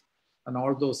workers and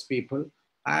all those people.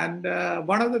 And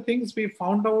one of the things we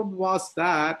found out was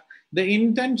that the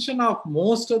intention of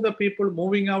most of the people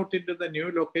moving out into the new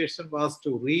location was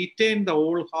to retain the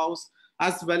old house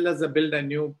as well as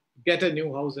get a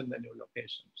new house in the new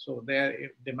location. So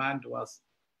their demand was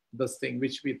this thing,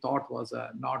 which we thought was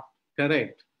not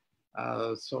correct.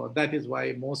 So that is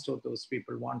why most of those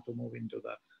people want to move into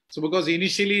the. So because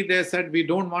initially they said, we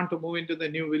don't want to move into the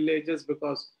new villages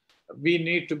because we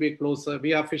need to be closer.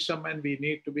 We are fishermen, we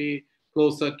need to be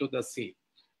closer to the sea.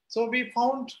 So we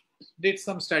did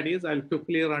some studies. I'll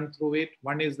quickly run through it.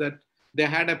 One is that they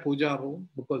had a puja room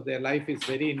because their life is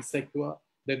very insecure.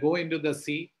 They go into the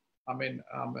sea. Even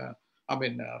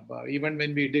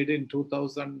when we did in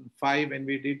 2005, when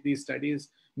we did these studies,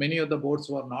 many of the boats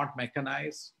were not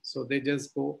mechanized. So they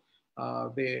just go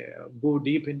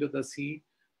deep into the sea.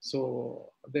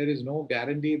 So there is no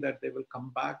guarantee that they will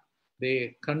come back.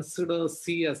 They consider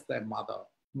sea as their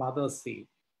mother sea.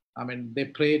 They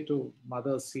pray to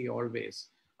Mother Sea always.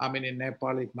 In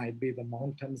Nepal, it might be the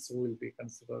mountains who will be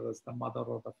considered as the mother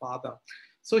or the father.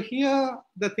 So here,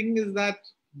 the thing is that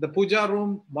the puja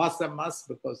room was a must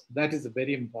because that is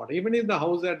very important. Even if the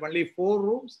house had only 4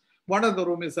 rooms, one of the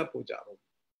room is a puja room.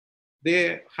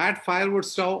 They had firewood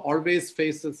stove, always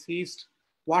faces east.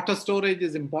 Water storage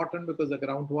is important because the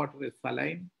groundwater is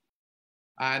saline.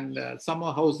 And some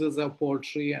houses have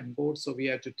poultry and goats, so we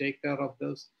have to take care of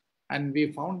this. And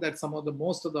we found that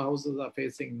most of the houses are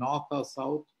facing north or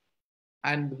south.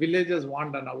 And villagers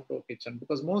want an outdoor kitchen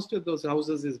because most of those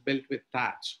houses is built with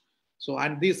thatch. So,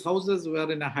 and these houses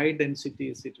were in a high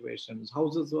density situation.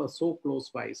 Houses were so close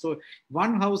by. So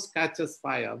one house catches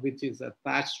fire, which is a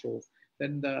thatched roof,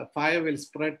 then the fire will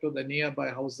spread to the nearby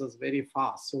houses very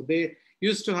fast. So they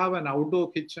used to have an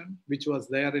outdoor kitchen, which was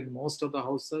there in most of the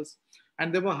houses.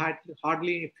 And there were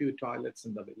hardly a few toilets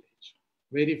in the village,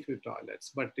 very few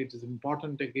toilets. But it is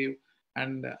important to give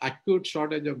an acute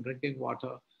shortage of drinking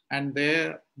water. And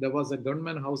there was a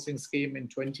government housing scheme in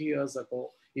 20 years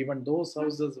ago. Even those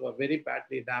houses were very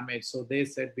badly damaged. So they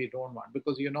said, we don't want,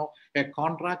 because, you know, a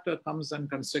contractor comes and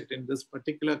construct. In this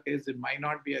particular case, it might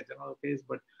not be a general case,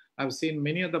 but I've seen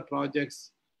many of the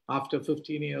projects after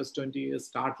 15 years, 20 years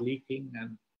start leaking,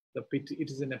 and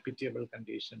it is in a pitiable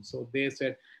condition. So they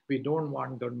said, we don't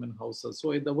want government houses.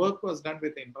 So the work was done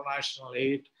with international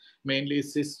aid, mainly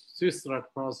Swiss Red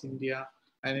Cross India,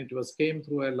 and it came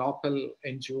through a local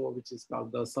NGO, which is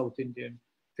called the South Indian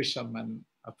Fishermen,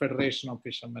 Federation of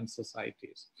Fishermen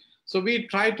Societies. So we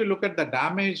tried to look at the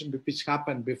damage which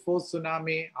happened before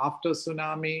tsunami, after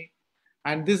tsunami,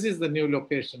 and this is the new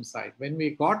location site. When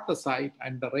we got the site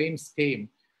and the rains came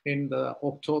in the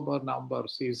October-November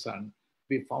season,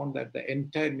 we found that the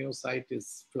entire new site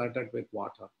is flooded with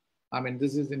water. I mean,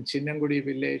 this is in Chinnangudi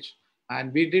village,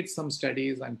 and we did some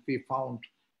studies and we found,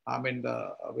 I mean,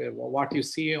 what you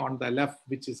see on the left,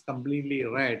 which is completely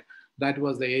red, that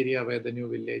was the area where the new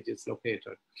village is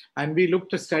located. And we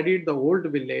studied the old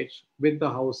village with the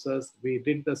houses. We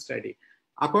did the study.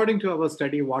 According to our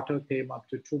study, water came up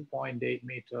to 2.8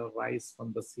 meter rise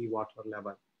from the seawater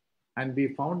level. And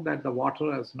we found that the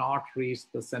water has not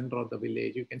reached the center of the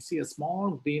village. You can see a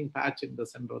small green patch in the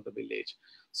center of the village.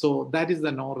 So that is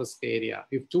the no risk area.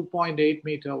 If 2.8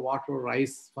 meter water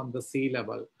rise from the sea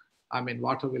level, I mean,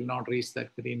 water will not reach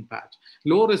that green patch.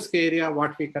 Low risk area,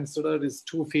 what we consider is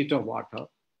 2 feet of water,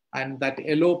 and that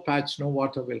yellow patch, no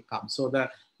water will come. So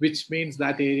which means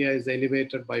that area is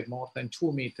elevated by more than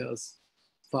 2 meters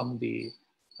from the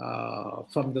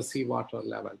seawater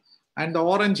level. And the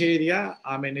orange area,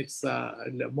 I mean, it's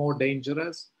more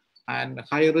dangerous. And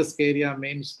high risk area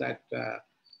means that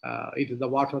the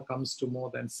water comes to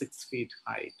more than 6 feet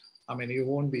height. I mean, you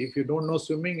won't be, if you don't know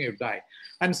swimming, you die.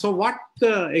 And so what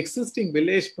the existing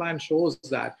village plan shows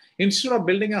that instead of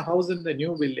building a house in the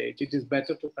new village, it is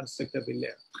better to construct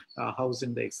a house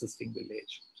in the existing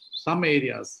village. Some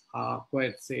areas are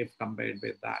quite safe compared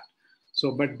with that.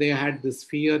 So, but they had this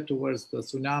fear towards the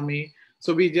tsunami.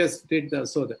 So we just did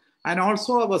and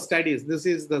also our studies, this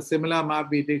is the similar map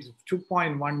we did,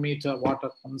 2.1 meter water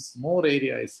comes, more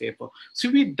area is safer. So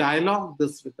we dialogue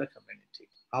this with the community.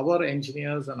 Our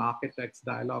engineers and architects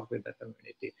dialogue with the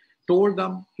community, told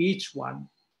them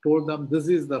this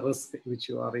is the risk which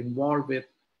you are involved with.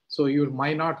 So you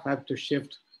might not have to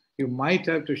shift. You might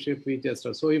have to shift.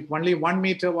 So if only 1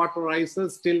 meter water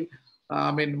rises, still,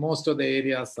 I mean, most of the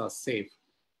areas are safe.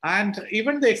 And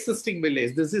even the existing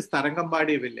village, this is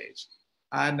Tarangambadi village.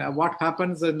 And what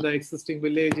happens in the existing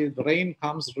village is rain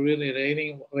comes, really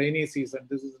rainy season.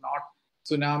 This is not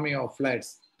tsunami or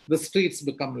floods. The streets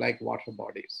become like water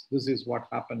bodies. This is what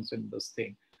happens in this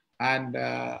thing. And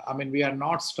I mean, we have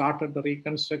not started the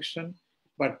reconstruction,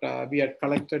 but we had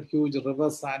collected huge river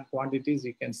sand quantities.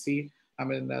 You can see, I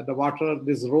mean, the water,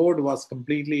 this road was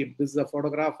completely, this is a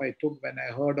photograph I took when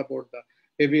I heard about the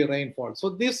heavy rainfall. So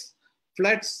this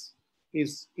floods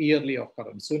is yearly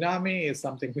occurrence. Tsunami is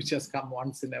something which has come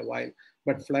once in a while,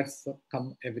 but floods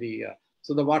come every year.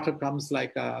 So the water comes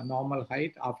like a normal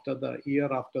height after the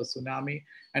year after tsunami,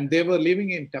 and they were living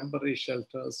in temporary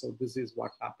shelters. So this is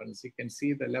what happens. You can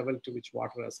see the level to which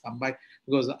water has come by,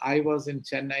 because I was in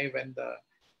Chennai when the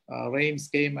rains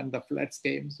came and the floods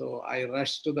came. So I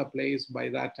rushed to the place. By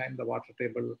that time, the water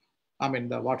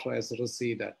has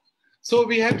receded. So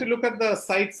we had to look at the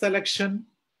site selection,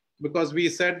 because we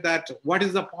said that what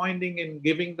is the point in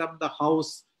giving them the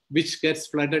house which gets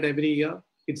flooded every year?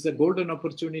 It's a golden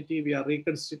opportunity. We are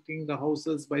reconstructing the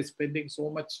houses by spending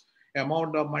so much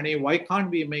amount of money. Why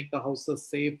can't we make the houses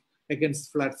safe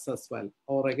against floods as well,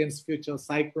 or against future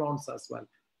cyclones as well?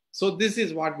 So this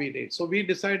is what we did. So we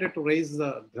decided to raise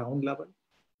the ground level,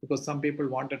 because some people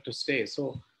wanted to stay.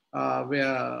 So we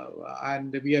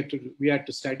had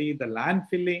to study the land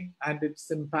filling and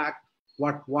its impact.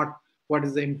 What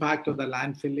is the impact of the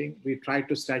land filling? We tried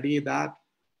to study that.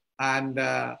 And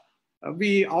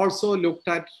we also looked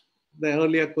at the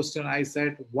earlier question I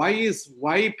said, why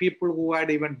people who had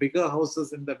even bigger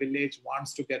houses in the village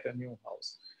wants to get a new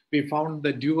house? We found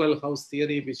the dual house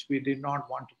theory, which we did not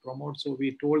want to promote. So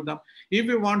we told them, if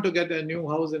you want to get a new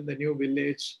house in the new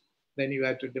village, then you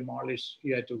have to demolish,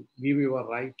 you have to give your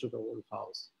right to the old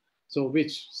house. So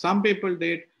which some people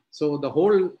did. So the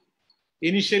whole,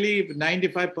 initially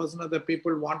 95% of the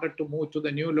people wanted to move to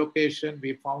the new location.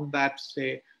 We found that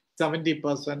say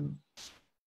 70%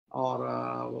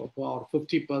 or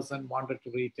 50% wanted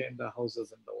to retain the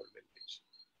houses in the old village.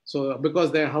 So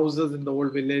because their houses in the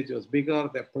old village was bigger,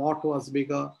 their plot was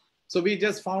bigger. So we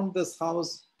just found this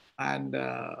house, and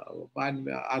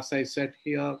as I said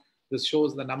here, this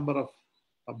shows the number of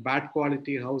bad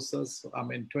quality houses. I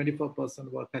mean,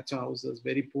 24% were kacha houses,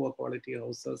 very poor quality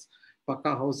houses.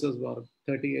 Pakka houses were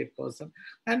 38%.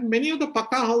 And many of the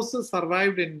Pakka houses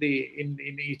survived in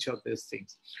each of these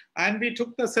things. And we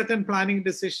took the certain planning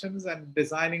decisions and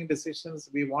designing decisions.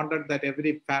 We wanted that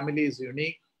every family is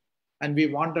unique, and we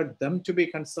wanted them to be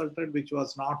consulted, which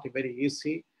was not very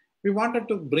easy. We wanted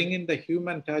to bring in the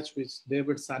human touch, which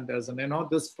David Sanderson,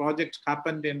 this project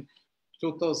happened in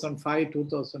 2005,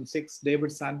 2006.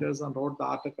 David Sanderson wrote the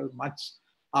article much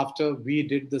after we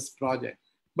did this project.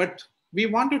 But we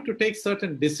wanted to take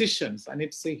certain decisions, and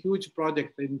it's a huge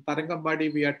project. In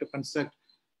Tarangambadi, we had to construct,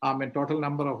 total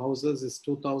number of houses is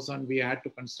 2,000. We had to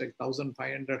construct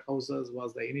 1,500 houses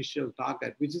was the initial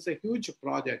target, which is a huge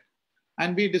project.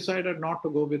 And we decided not to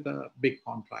go with a big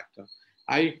contractor.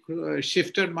 I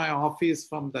shifted my office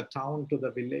from the town to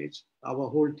the village. Our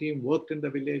whole team worked in the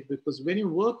village, because when you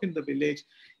work in the village,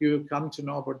 you come to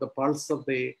know about the pulse of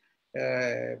the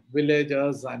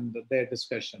villagers and their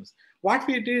discussions. What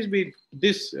we did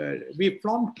is we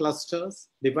formed clusters,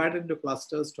 divided into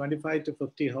clusters. 25 to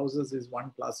 50 houses is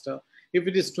one cluster. If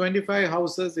it is 25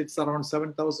 houses, it's around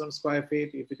 7,000 square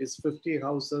feet. If it is 50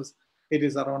 houses, it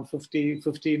is around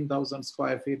 15,000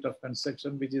 square feet of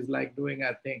construction, which is like doing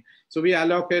a thing. So we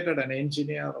allocated an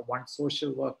engineer, one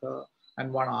social worker,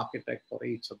 and one architect for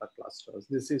each of the clusters.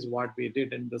 This is what we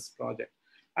did in this project.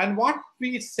 And what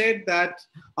we said that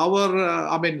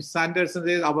Sanderson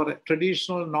says our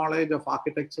traditional knowledge of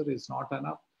architecture is not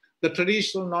enough. The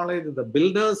traditional knowledge of the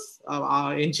builders,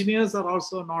 our engineers are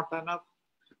also not enough.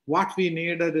 What we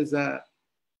needed is a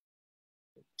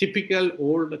typical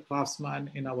old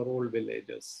craftsman in our old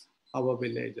villages,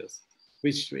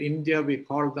 which in India we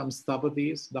call them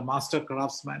stabadis, the master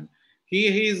craftsman.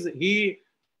 He is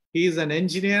an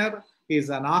engineer, he's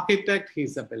an architect,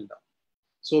 he's a builder.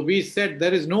 So we said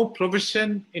there is no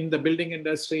profession in the building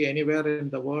industry anywhere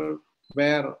in the world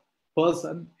where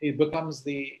person becomes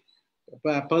the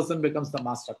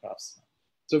master craftsman.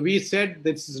 So we said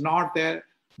this is not there.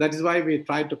 That is why we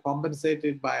tried to compensate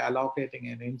it by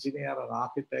allocating an engineer, an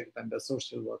architect, and a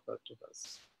social worker to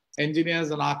this. Engineers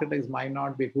and architects might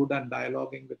not be good at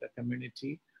dialoguing with the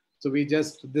community. So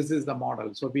this is the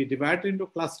model. So we divided into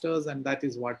clusters, and that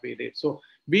is what we did. So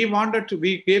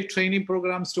we gave training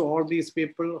programs to all these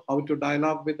people, how to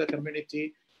dialogue with the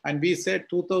community. And we said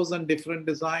 2,000 different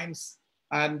designs.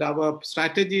 And our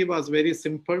strategy was very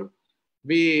simple.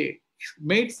 We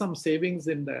made some savings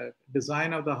in the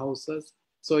design of the houses.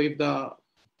 So if the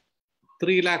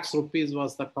 3 lakhs rupees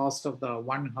was the cost of the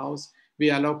one house, we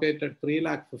allocated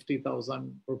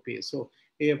 3,50,000 rupees. So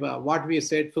if what we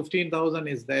said, 15,000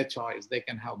 is their choice. They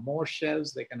can have more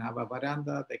shelves, they can have a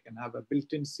veranda, they can have a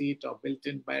built-in seat or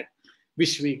built-in bed,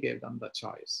 which we gave them the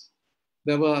choice.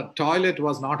 Toilet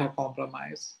was not a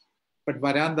compromise, but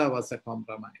veranda was a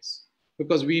compromise.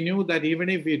 Because we knew that even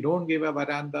if we don't give a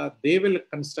veranda, they will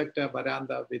construct a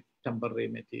veranda with temporary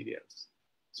materials.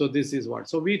 So this is what.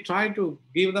 So we try to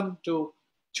give them to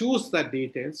choose that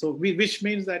detail. So which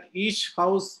means that each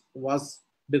house was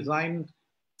designed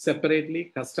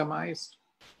separately, customized,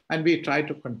 and we try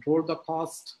to control the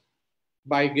cost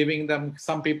by giving them,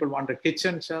 some people want a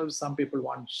kitchen shelves, some people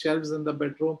want shelves in the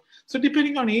bedroom. So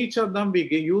depending on each of them, we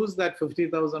use that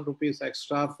 50,000 rupees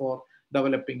extra for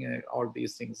developing all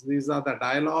these things. These are the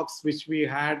dialogues which we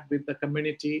had with the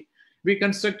community. We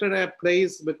constructed a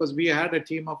place because we had a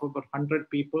team of about 100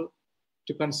 people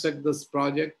to construct this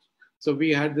project. So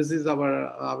this is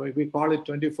our, we call it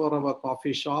 24-hour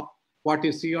coffee shop. What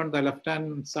you see on the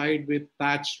left-hand side with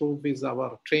thatched roof is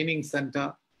our training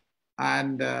center.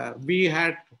 And we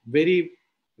had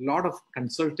lot of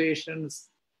consultations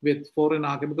with foreign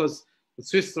architects, because the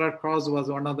Swiss Red Cross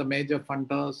was one of the major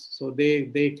funders. So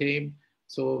they came.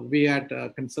 So we had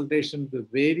consultation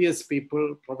with various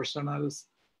people, professionals,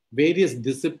 various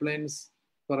disciplines.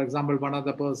 For example, one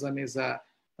other person is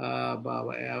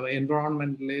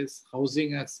environmentalists,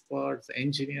 housing experts,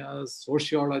 engineers,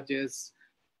 sociologists.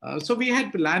 So we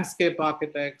had landscape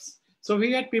architects. So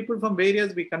we had people from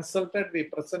various, we consulted, we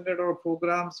presented our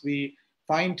programs, we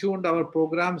fine-tuned our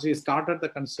programs, we started the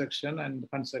construction.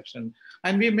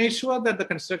 And we made sure that the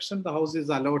construction, the house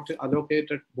is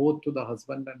allocated both to the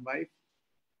husband and wife.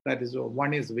 That is,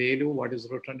 one is Velu, what is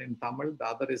written in Tamil, the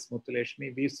other is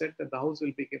Muthuleshmi. We said that the house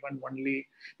will be given only,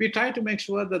 we try to make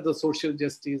sure that the social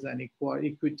justice and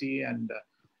equity and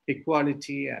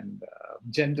equality and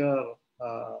gender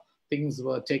things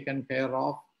were taken care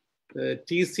of.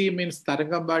 TC means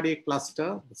Tarangambadi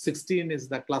cluster, 16 is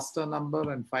the cluster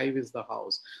number and 5 is the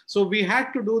house. So we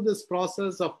had to do this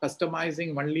process of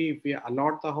customizing only if we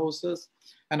allot the houses.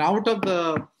 And out of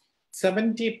the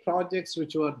 70 projects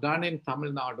which were done in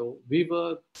Tamil Nadu.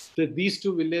 These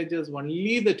two villages,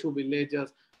 only the two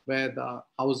villages where the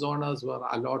house owners were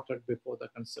allotted before the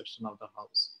construction of the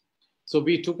house. So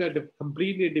we took a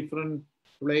completely different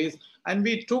place, and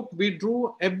we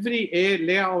drew every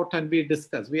layout, and we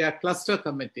discussed. We had cluster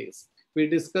committees. We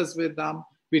discussed with them.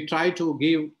 We try to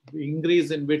give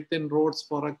increase in width in roads,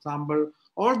 for example.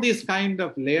 All these kind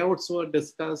of layouts were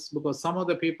discussed because some of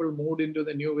the people moved into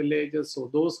the new villages. So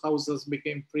those houses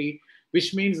became free,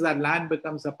 which means that land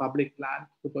becomes a public land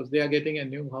because they are getting a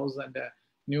new house and a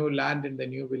new land in the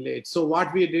new village. So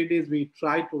what we did is we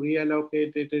tried to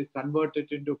reallocate it, convert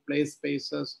it into play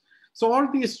spaces. So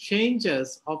all these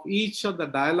changes of each of the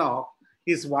dialogue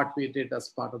is what we did as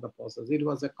part of the process. It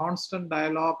was a constant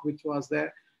dialogue which was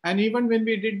there. And even when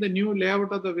we did the new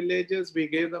layout of the villages, we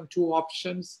gave them two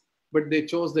options, but they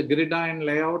chose the gridiron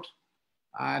layout.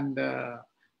 And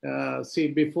see,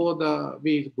 before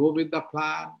we go with the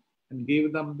plan and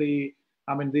give them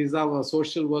these are our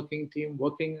social working team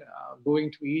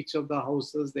going to each of the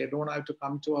houses. They don't have to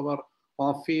come to our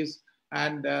office,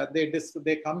 and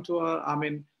they come to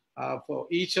our, for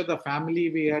each of the family,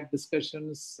 we had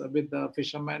discussions with the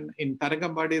fishermen. In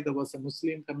Taragambadi, there was a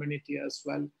Muslim community as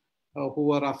well who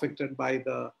were affected by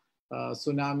the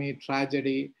tsunami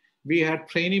tragedy. We had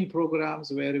training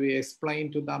programs where we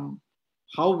explained to them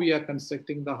how we are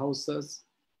constructing the houses.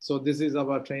 So this is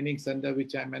our training center,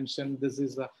 which I mentioned. This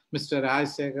is Mr.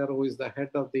 Rajsekhar, who is the head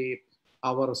of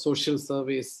our social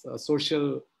service,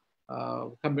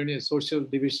 community, social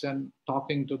division,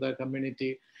 talking to the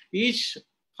community. Each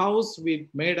house, we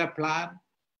made a plan.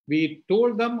 We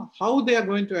told them how they are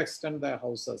going to extend their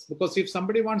houses. Because if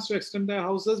somebody wants to extend their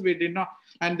houses, we did not,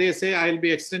 and they say, I'll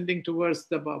be extending towards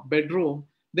the bedroom.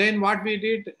 Then what we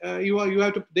did,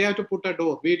 they have to put a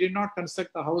door. We did not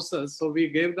construct the houses. So we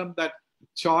gave them that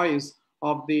choice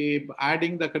of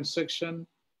adding the construction.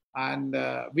 And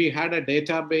we had a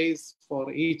database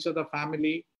for each of the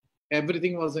family.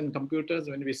 Everything was in computers.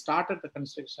 When we started the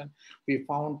construction, we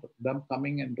found them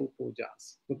coming and do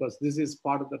pujas because this is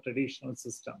part of the traditional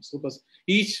systems because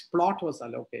each plot was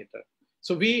allocated.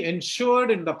 So we ensured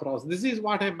in the process. This is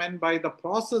what I meant by the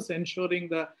process ensuring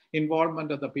the involvement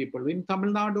of the people. In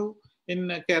Tamil Nadu, in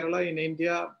Kerala, in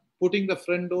India, putting the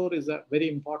front door is a very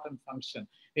important function.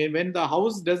 And when the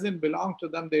house doesn't belong to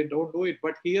them, they don't do it.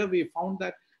 But here we found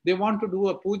that they want to do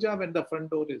a puja when the front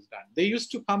door is done. They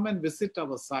used to come and visit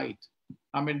our site.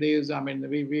 So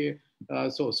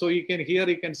you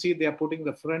can see they are putting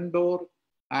the front door,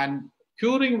 and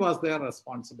curing was their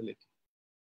responsibility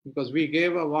because we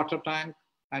gave a water tank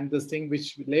and this thing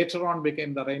which later on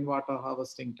became the rainwater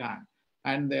harvesting tank.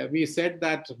 And we said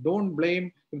that don't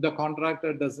blame if the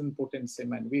contractor doesn't put in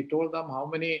cement. We told them how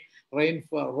many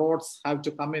roads have to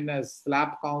come in as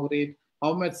slab concrete,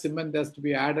 how much cement has to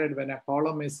be added when a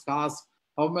column is cast,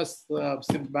 how much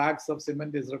bags of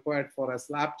cement is required for a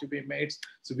slab to be made.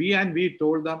 So we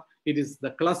told them it is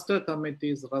the cluster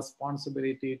committee's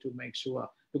responsibility to make sure,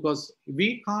 because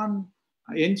we can't,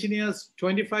 engineers,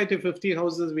 25 to 50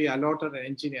 houses we allotted an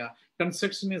engineer.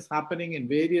 Construction is happening in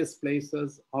various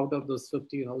places out of those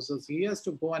 50 houses. He has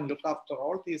to go and look after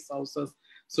all these houses.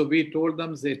 So we told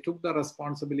them, they took the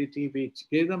responsibility. We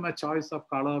gave them a choice of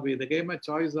color. We gave them a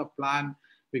choice of plan.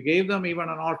 We gave them even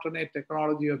an alternate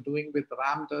technology of doing with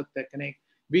rammed earth technique.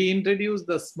 We introduced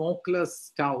the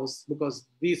smokeless stoves because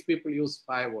these people use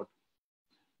firewood.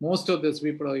 Most of these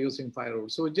people are using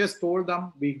firewood. So we just told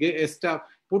them,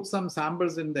 put some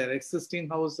samples in their existing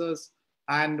houses.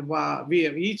 And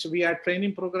we had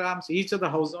training programs. Each of the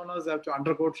house owners have to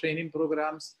undergo training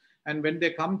programs. And when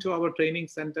they come to our training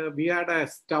center, we had a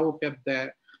stove kept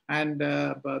there. And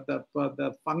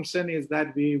the function is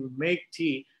that we make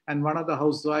tea. And one of the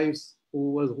housewives,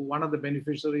 who was one of the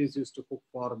beneficiaries, used to cook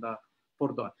for the.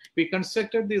 We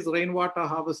constructed these rainwater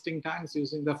harvesting tanks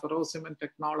using the ferrocement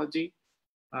technology.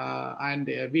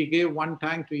 We gave one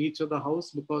tank to each of the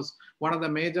house because one of the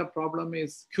major problem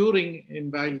is curing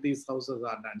while these houses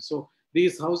are done. So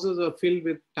these houses are filled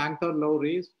with tanker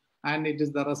lorries, and it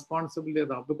is the responsibility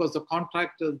because the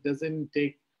contractor doesn't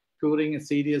take curing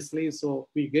seriously. So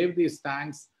we gave these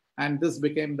tanks, and this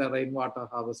became the rainwater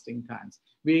harvesting tanks.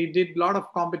 We did a lot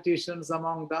of competitions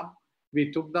among them.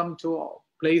 We took them to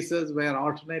places where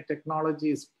alternate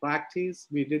technology is practiced.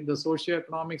 We did the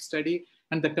socio-economic study,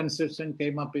 and the construction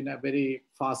came up in a very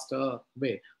faster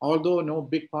way. Although no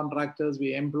big contractors,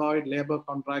 we employed labor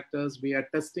contractors, we had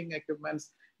testing equipments.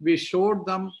 We showed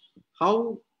them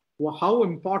how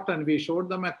important. We showed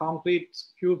them a concrete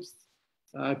cube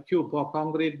or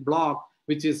concrete block,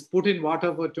 which is put in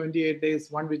water for 28 days,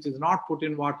 one which is not put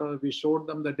in water. We showed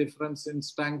them the difference in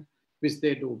strength. which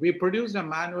they do. We produced a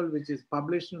manual which is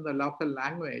published in the local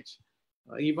language,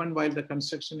 even while the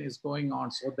construction is going on,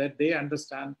 so that they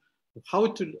understand how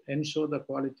to ensure the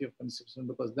quality of construction,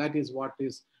 because that is what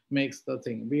makes the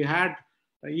thing. We had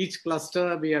each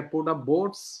cluster, we have put up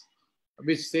boards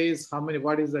which says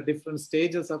what is the different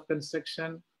stages of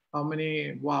construction, how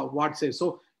many, what says.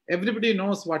 So everybody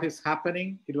knows what is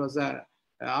happening. It was a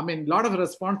lot of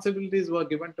responsibilities were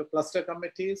given to cluster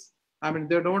committees.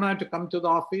 They don't have to come to the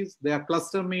office. They are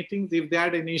cluster meetings. If they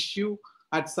had an issue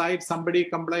at site, somebody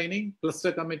complaining,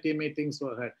 cluster committee meetings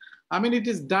were held. It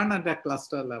is done at a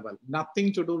cluster level.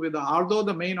 Nothing to do with although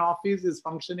the main office is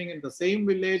functioning in the same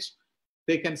village,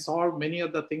 they can solve many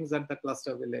of the things at the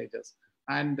cluster villages.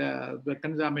 And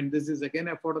this is again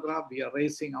a photograph. We are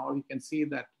raising all. You can see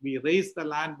that we raised the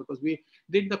land because we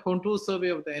did the contour survey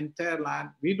of the entire land.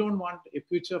 We don't want a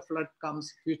future flood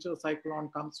comes, future cyclone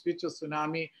comes, future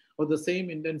tsunami or the same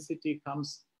intensity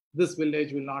comes, this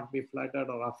village will not be flooded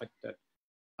or affected.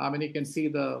 You can see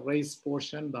the raised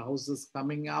portion, the houses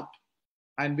coming up.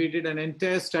 And we did an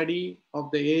entire study of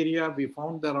the area. We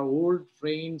found there are old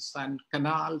drains and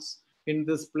canals in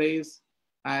this place,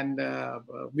 and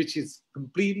which is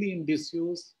completely in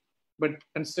disuse, but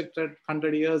constructed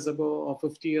 100 years ago or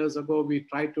 50 years ago. We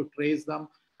tried to trace them,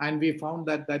 and we found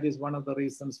that that is one of the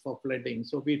reasons for flooding.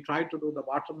 So we tried to do the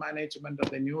water management of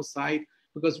the new site,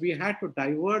 because we had to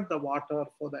divert the water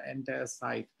for the entire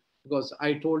site. Because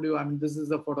I told you, this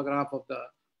is a photograph of the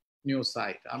new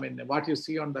site. What you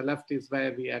see on the left is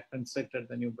where we have constructed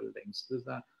the new buildings.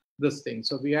 This thing.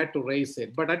 So we had to raise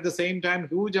it. But at the same time,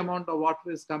 huge amount of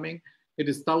water is coming. It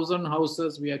is 1,000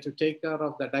 houses. We had to take care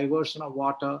of the diversion of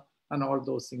water and all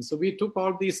those things. So we took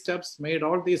all these steps, made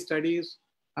all these studies.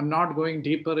 I'm not going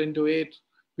deeper into it.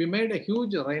 We made a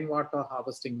huge rainwater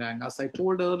harvesting dam. As I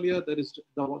told earlier, the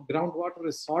groundwater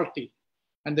is salty.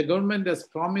 And the government has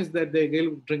promised that they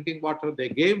gave drinking water. They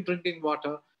gave drinking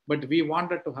water, but we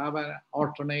wanted to have an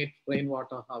alternate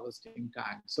rainwater harvesting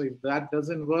tank. So if that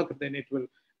doesn't work, then it will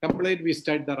complete. We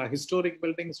studied, there are historic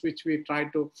buildings, which we try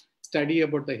to study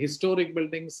about the historic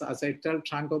buildings. As I tell,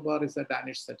 Tranquebar is a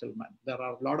Danish settlement. There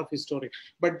are a lot of historic,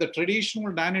 but the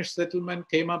traditional Danish settlement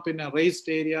came up in a raised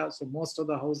area. So most of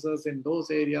the houses in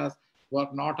those areas were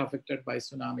not affected by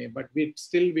tsunami, but we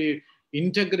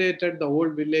integrated the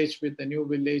old village with the new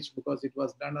village because it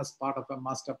was done as part of a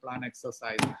master plan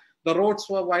exercise. The roads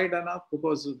were wide enough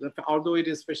because although it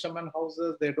is fishermen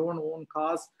houses, they don't own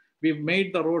cars. We've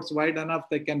made the roads wide enough.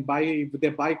 They can buy, if they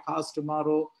buy cars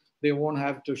tomorrow, they won't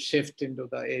have to shift into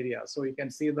the area. So you can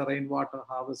see the rainwater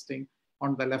harvesting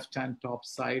on the left-hand top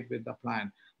side with the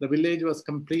plan. The village was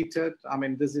completed.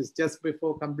 This is just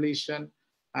before completion.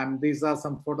 And these are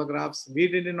some photographs. We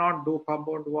did not do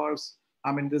compound walls.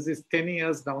 This is 10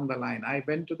 years down the line. I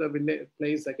went to the village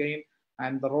place again,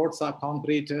 and the roads are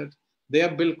concreted. They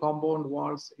have built compound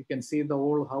walls. You can see the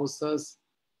old houses.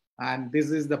 And this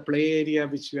is the play area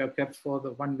which we have kept for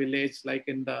the one village, like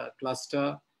in the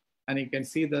cluster. And you can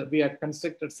see that we had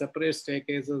constructed separate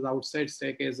staircases, outside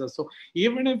staircases. So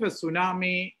even if a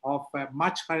tsunami of a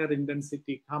much higher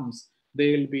intensity comes,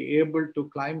 they will be able to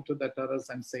climb to the terrace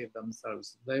and save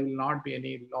themselves. There will not be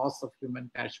any loss of human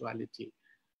casualty.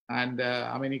 And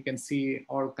you can see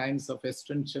all kinds of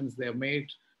extensions they have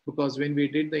made, because when we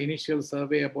did the initial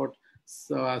survey, about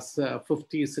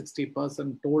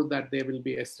 50-60% told that they will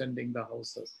be extending the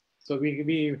houses. So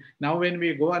we now when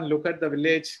we go and look at the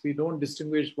village, we don't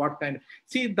distinguish what kind.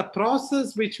 See, the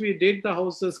process which we did the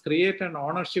houses create an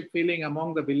ownership feeling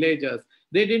among the villagers.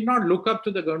 They did not look up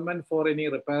to the government for any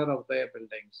repair of their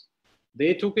buildings.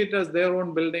 They took it as their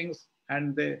own buildings,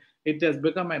 and it has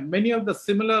become many of the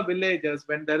similar villages,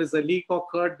 when there is a leak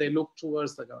occurred, they look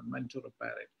towards the government to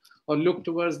repair it, or look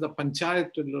towards the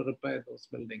panchayat to repair those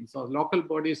buildings, or local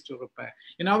bodies to repair.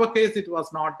 In our case, it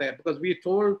was not there, because we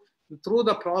told through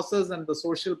the process and the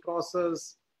social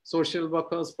process, social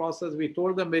workers process, we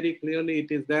told them very clearly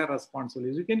it is their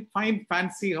responsibility. You can find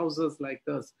fancy houses like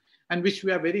this, and which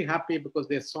we are very happy because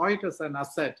they saw it as an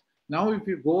asset. Now, if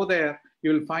you go there,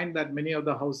 you will find that many of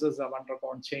the houses have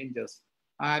undergone changes.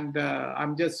 And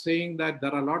I'm just saying that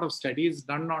there are a lot of studies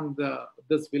done on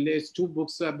this village. 2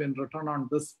 books have been written on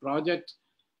this project.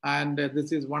 And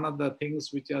this is one of the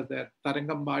things which is there.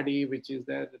 Tarangambadi, which is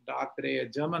there, the dark gray. A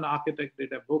German architect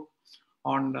did a book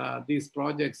on these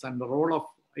projects and the role of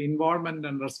involvement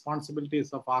and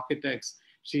responsibilities of architects.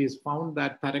 She has found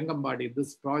that Tarangambadi,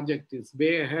 this project, is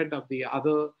way ahead of the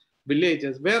other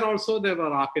villages, where also there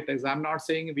were architects. I'm not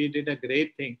saying we did a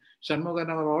great thing.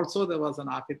 Shanmuganagar also, there was an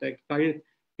architect. Karakudi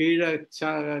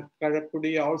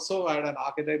also had an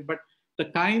architect, but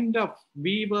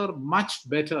we were much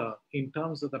better in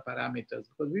terms of the parameters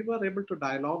because we were able to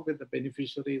dialogue with the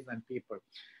beneficiaries and people.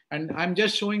 And I'm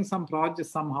just showing some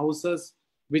projects, some houses,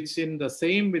 which in the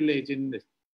same village in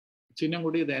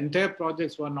Chinnangudi, the entire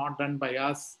projects were not done by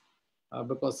us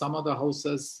because some of the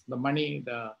houses, the money,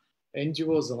 the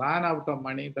NGOs ran out of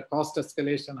money. The cost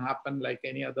escalation happened like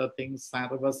any other things.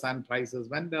 River sand prices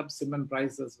went up, cement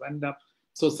prices went up.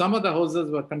 So some of the houses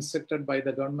were constructed by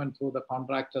the government through the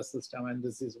contractor system, and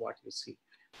this is what you see.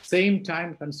 Same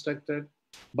time constructed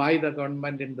by the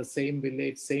government in the same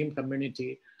village, same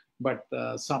community, but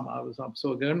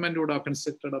so government would have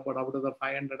constructed about out of the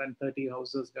 530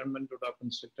 houses, government would have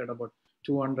constructed about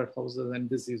 200 houses, and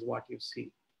this is what you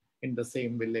see in the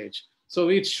same village. So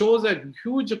it shows a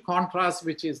huge contrast,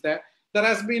 which is that there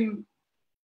has been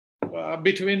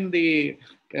between the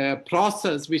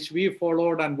process which we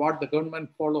followed and what the government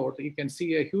followed. You can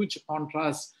see a huge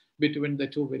contrast between the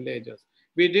two villages.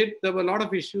 There were a lot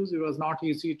of issues. It was not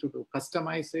easy to do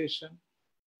customization.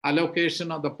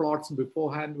 Allocation of the plots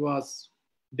beforehand was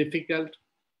difficult.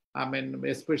 I mean,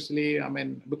 especially,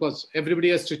 because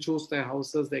everybody has to choose their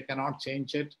houses. They cannot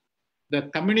change it. The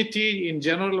community in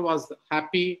general was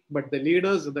happy, but the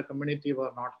leaders of the community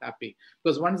were not happy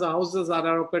because once the houses are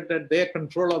allocated, their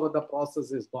control over the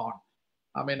process is gone.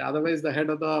 Otherwise the head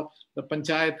of the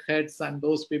panchayat heads and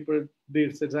those people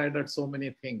decided so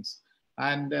many things.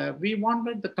 And we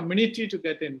wanted the community to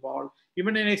get involved.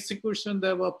 Even in execution,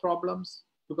 there were problems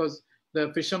because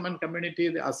the fishermen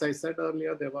community, as I said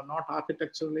earlier, they were not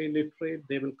architecturally literate.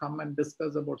 They will come and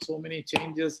discuss about so many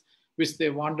changes which they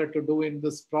wanted to do in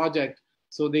this project.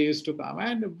 So they used to come.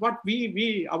 And what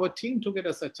our team took it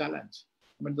as a challenge.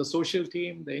 The social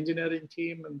team, the engineering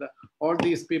team, and all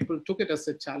these people took it as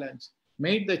a challenge,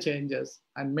 made the changes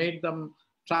and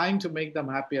trying to make them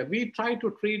happier. We try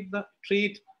to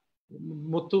treat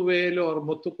Muthuvel or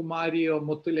Muthukumari or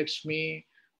Muthulakshmi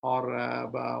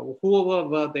or whoever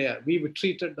were there. We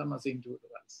treated them as individuals.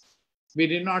 We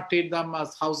did not treat them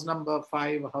as house number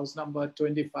 5, house number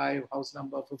 25, house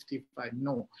number 55.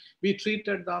 No, we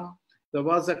treated them. There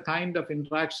was a kind of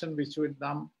interaction with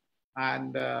them.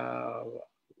 And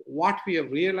what we have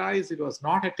realized, it was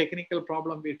not a technical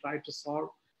problem we tried to solve.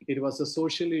 It was a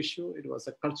social issue. It was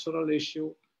a cultural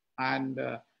issue. And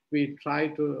we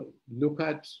tried to look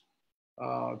at,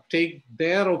 take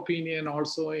their opinion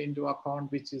also into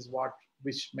account,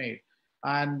 which made.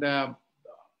 And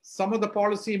some of the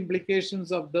policy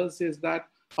implications of this is that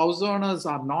house owners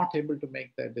are not able to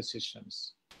make their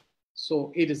decisions.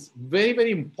 So it is very, very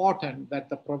important that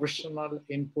the professional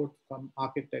input from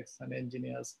architects and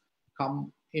engineers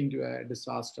come into a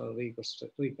disaster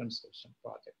reconstruction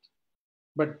project.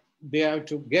 But they have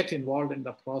to get involved in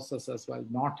the process as well,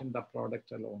 not in the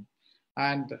product alone.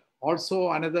 And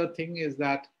also another thing is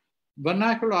that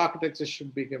vernacular architecture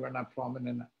should be given a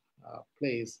prominent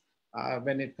place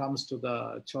when it comes to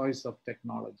the choice of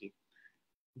technology.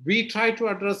 We try to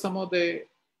address some of the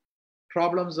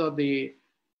problems of the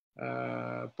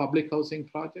public housing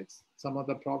projects, some of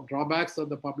the drawbacks of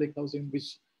the public housing,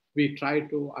 which we try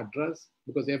to address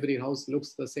because every house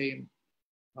looks the same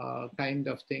kind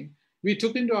of thing. We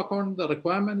took into account the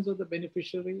requirements of the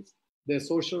beneficiaries, their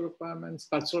social requirements,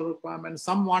 cultural requirements.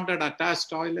 Some wanted attached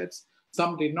toilets,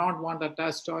 some did not want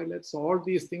attached toilets. So all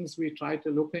these things we try to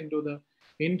look into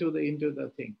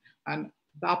the thing. And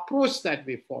the approach that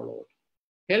we followed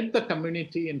helped the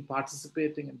community in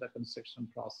participating in the construction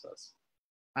process.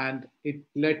 And it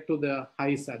led to the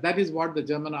high side. That is what the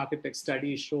German architect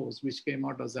study shows, which came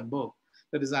out as a book.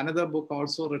 There is another book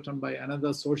also written by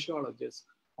another sociologist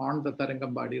on the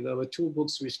Tarangambadi. There were 2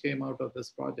 books which came out of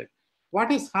this project.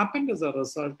 What has happened as a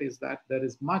result is that there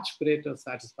is much greater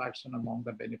satisfaction among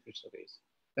the beneficiaries.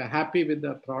 They're happy with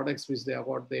the products which they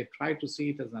award. They try to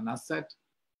see it as an asset.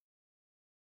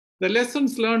 The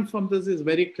lessons learned from this is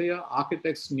very clear.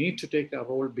 Architects need to take a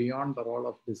role beyond the role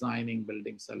of designing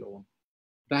buildings alone.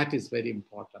 That is very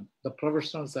important. The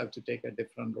professionals have to take a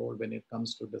different role when it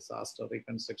comes to disaster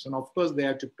reconstruction. Of course, they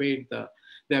have to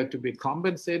they have to be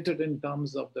compensated in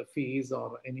terms of the fees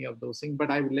or any of those things. But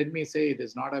let me say, it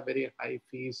is not a very high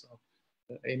fees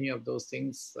or any of those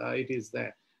things. It is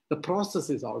there. The process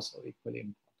is also equally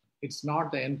important. It's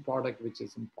not the end product which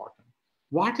is important.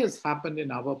 What has happened in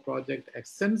our project, a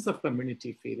sense of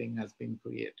community feeling has been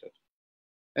created.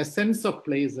 A sense of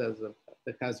place that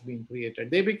has been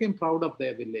created. They became proud of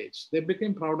their village. They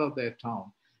became proud of their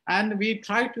town. And we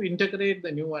try to integrate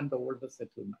the new and the older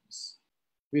settlements.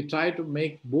 We try to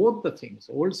make both the things,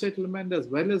 old settlement as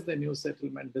well as the new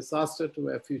settlement, disaster to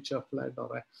a future flood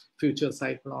or a future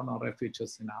cyclone or a future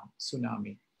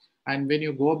tsunami. And when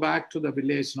you go back to the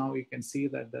village now, you can see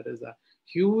that there is a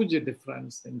huge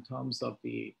difference in terms of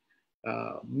the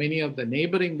many of the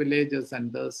neighboring villages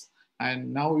and this.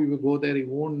 And now you will go there, you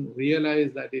won't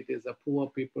realize that it is a poor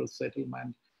people's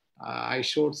settlement. I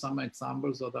showed some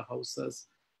examples of the houses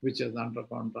which has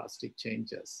undergone drastic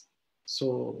changes.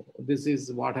 So this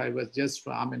is what I was just,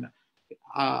 I mean,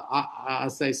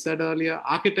 as I said earlier,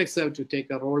 architects have to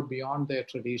take a role beyond their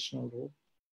traditional role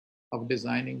of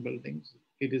designing buildings.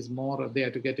 It is more, they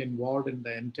have to get involved in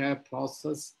the entire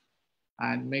process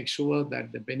and make sure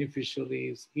that the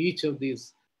beneficiaries, each of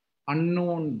these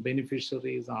unknown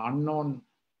beneficiaries or unknown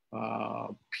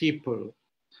people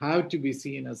have to be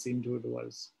seen as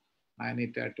individuals, and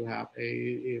it had to have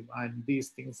and these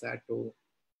things had to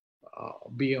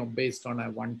be based on a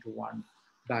one-to-one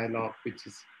dialogue, which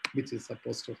is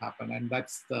supposed to happen. And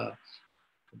that's the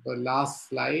last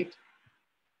slide.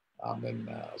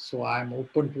 So I'm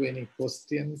open to any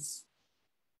questions.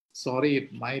 Sorry,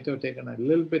 it might have taken a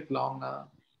little bit longer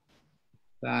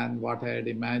than what I had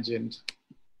imagined.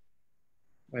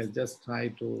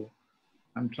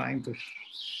 I'm trying to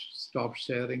stop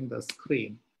sharing the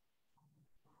screen.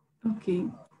 Okay.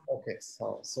 Okay,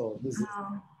 so this is.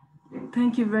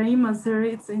 Thank you very much, sir.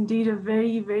 It's indeed a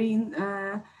very, very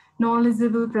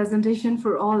knowledgeable presentation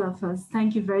for all of us.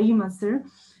 Thank you very much, sir.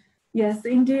 Yes,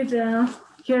 indeed,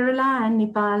 Kerala and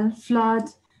Nepal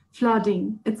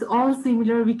flooding. It's all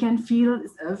similar. We can feel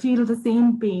the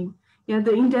same pain. Yeah,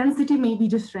 the intensity may be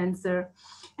different, sir.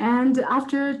 And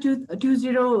after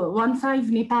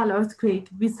 2015 Nepal earthquake,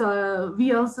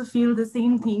 we also feel the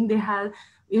same thing.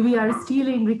 We are still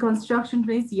in reconstruction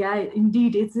phase. Yeah,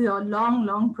 indeed, it's a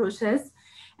long process,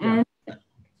 and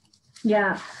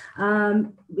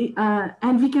and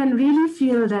we can really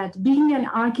feel that being an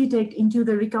architect into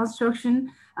the reconstruction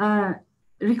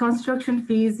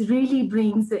phase really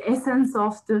brings the essence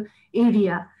of the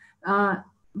area.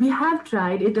 We have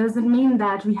tried. It doesn't mean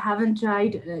that we haven't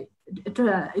tried.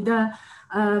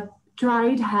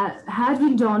 Tried had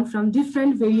been done from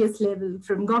different various levels,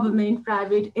 from government,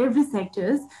 private, every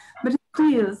sectors, but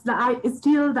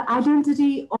still the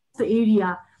identity of the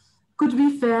area could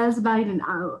be felt by an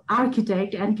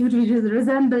architect and could be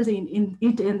resembled in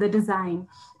the design.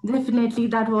 Definitely,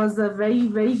 that was a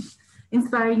very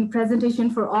inspiring presentation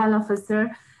for all of us,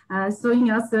 sir, showing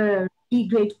us a really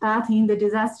great path in the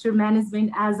disaster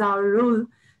management as our role.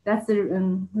 That's a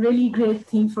really great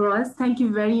thing for us. Thank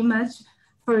you very much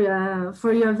for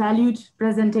your valued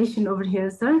presentation over here,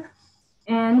 sir.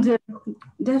 And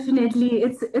definitely,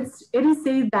 it is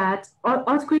said that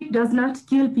earthquake does not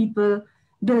kill people,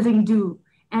 building do.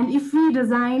 And if we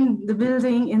design the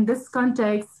building in this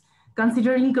context,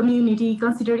 considering community,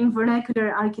 considering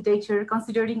vernacular architecture,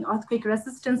 considering earthquake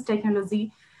resistance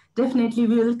technology, definitely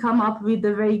we will come up with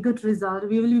a very good result.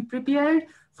 We will be prepared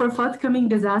for forthcoming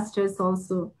disasters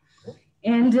also.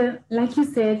 And like you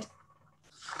said,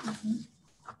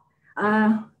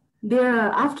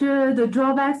 after the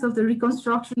drawbacks of the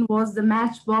reconstruction was the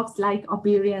matchbox-like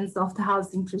appearance of the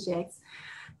housing projects.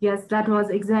 Yes, that was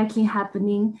exactly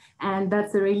happening, and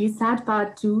that's a really sad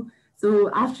part too.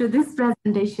 So after this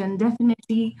presentation,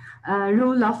 definitely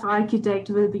role of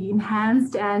architect will be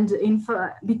enhanced, and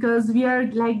because we are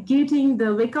like getting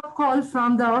the wake-up call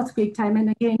from the earthquake time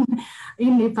and again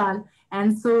in Nepal.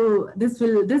 And so this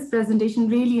presentation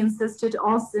really insisted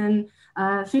us in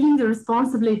feeling the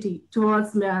responsibility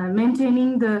towards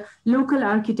maintaining the local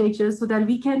architecture so that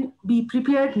we can be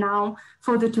prepared now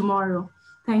for the tomorrow.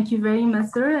 Thank you very much,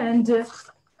 sir. And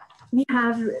we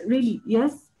have really,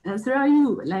 yes, sir, are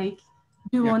you like,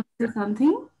 do you want to say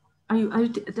something? Are you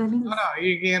telling us? No,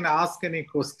 you can ask any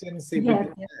questions. Yes.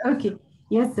 Okay.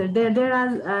 Yes, sir. There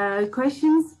are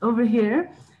questions over here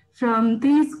from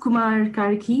Tej Kumar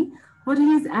Karki. What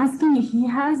he is asking, he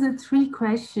has a 3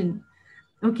 question.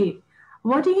 Okay.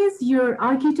 What is your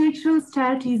architectural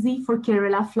strategy for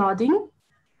Kerala flooding?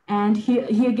 And he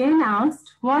again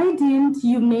asked, why didn't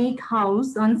you make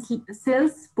house on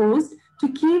sales post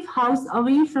to keep house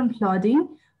away from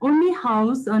flooding, only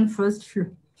house on first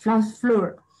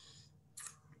floor?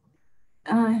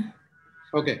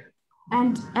 Okay.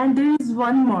 And there is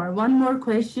one more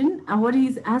question. What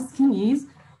he's asking is,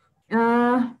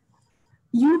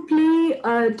 you play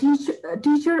a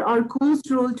teacher or coach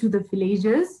role to the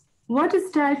villagers. What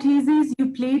strategies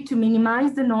you play to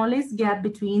minimize the knowledge gap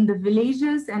between the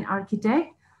villagers and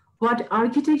architect? What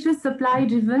architecture supply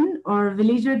driven or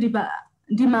villager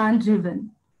demand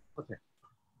driven? Okay.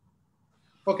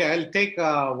 Okay, I'll take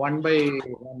one by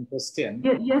one question.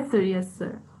 Yes, sir. Yes,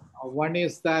 sir. One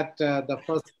is that the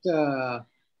first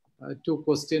 2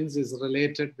 questions is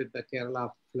related with the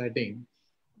Kerala flooding.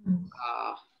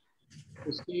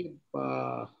 You see,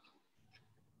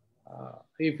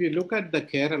 if you look at the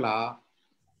Kerala,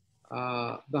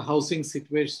 the housing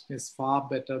situation is far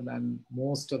better than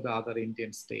most of the other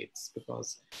Indian states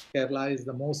because Kerala is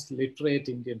the most literate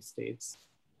Indian states.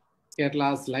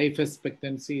 Kerala's life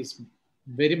expectancy is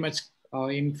very much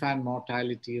infant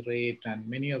mortality rate and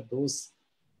many of those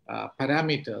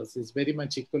parameters is very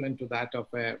much equivalent to that of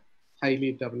a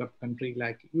highly developed country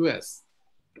like US.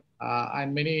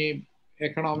 And many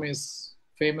economists,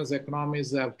 famous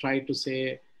economists have tried to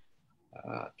say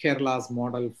Kerala's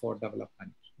model for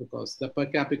development because the per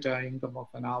capita income of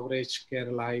an average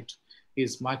Keralite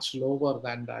is much lower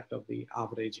than that of the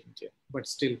average Indian. But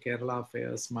still, Kerala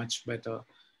fares much better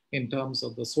in terms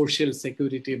of the social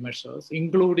security measures,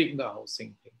 including the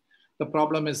housing thing. The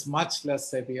problem is much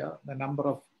less severe. The number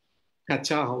of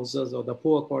kacha houses or the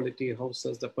poor quality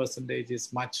houses, the percentage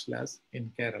is much less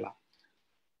in Kerala.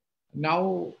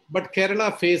 Now, but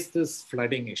Kerala faced this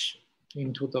flooding issue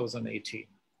in 2018.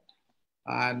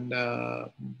 And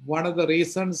one of the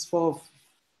reasons for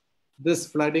this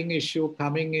flooding issue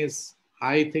coming is,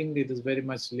 I think it is very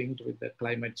much linked with the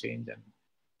climate change and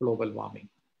global warming.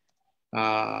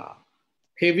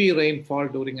 Heavy rainfall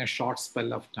during a short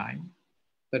spell of time.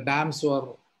 The dams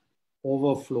were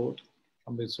overflowed.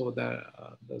 So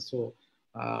the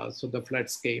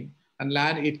floods came. And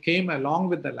it came along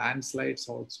with the landslides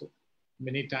also.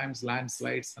 Many times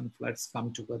landslides and floods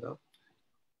come together.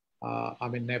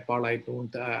 Nepal,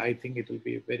 I think it will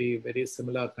be very, very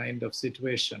similar kind of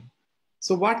situation.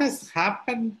 So what has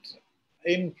happened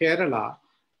in Kerala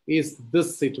is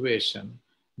this situation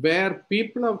where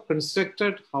people have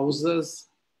constructed houses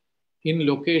in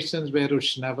locations where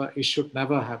it should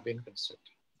never have been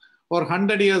constructed. Or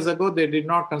 100 years ago, they did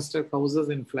not construct houses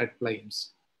in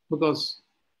floodplains because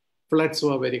floods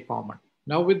were very common.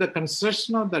 Now, with the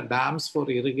construction of the dams for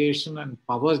irrigation and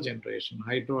power generation,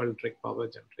 hydroelectric power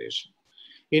generation,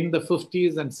 in the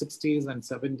 50s and 60s and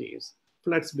 70s,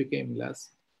 floods became less.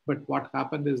 But what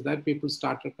happened is that people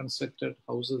started constructed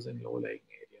houses in low-lying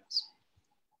areas.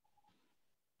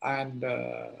 And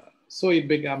so it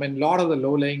became, a lot of the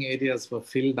low-lying areas were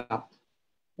filled up.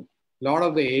 A lot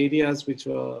of the areas which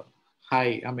were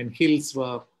high, hills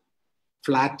were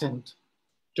flattened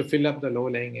to fill up the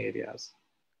low-lying areas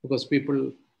because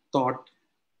people thought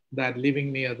that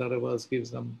living near the rivers gives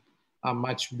them a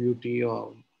much beauty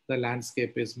or the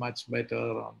landscape is much better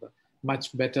or the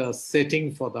much better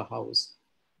setting for the house.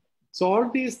 So all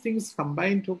these things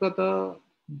combined together,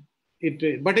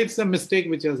 but it's a mistake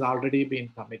which has already been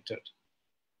committed.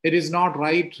 It is not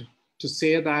right to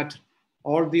say that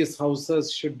all these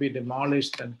houses should be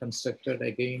demolished and constructed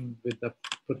again with the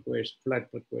flood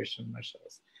precaution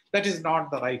measures. That is not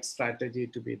the right strategy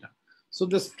to be done. So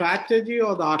the strategy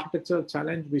or the architectural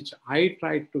challenge which I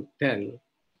tried to tell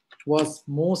was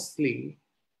mostly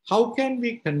how can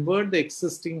we convert the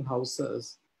existing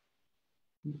houses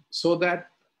so that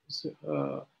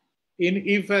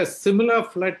if a similar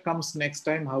flood comes next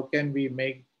time, how can we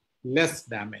make less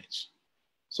damage?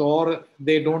 So, or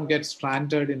they don't get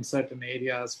stranded in certain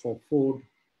areas for food,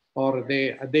 or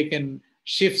they can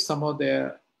shift some of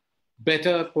their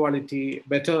better quality,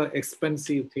 better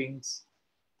expensive things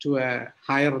to a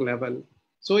higher level.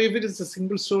 So if it is a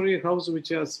single-story house which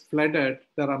has flooded,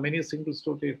 there are many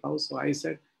single-story houses. So I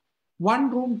said,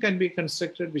 one room can be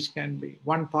constructed, which can be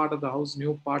one part of the house,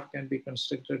 new part can be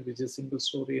constructed, which is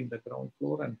single-story in the ground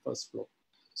floor and first floor.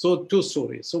 So 2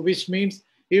 stories. So which means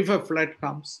if a flood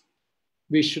comes,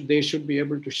 they should be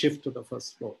able to shift to the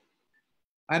first floor.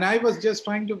 And I was just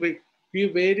trying to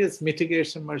give various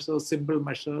mitigation measures, simple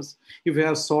measures. If you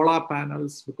have solar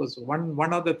panels, because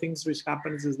one of the things which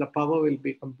happens is the power will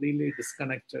be completely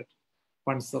disconnected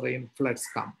once the rain floods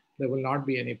come. There will not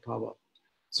be any power.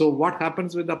 So what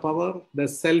happens with the power? The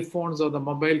cell phones or the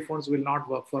mobile phones will not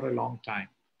work for a long time.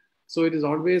 So it is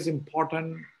always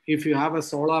important if you have a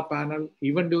solar panel,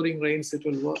 even during rains, it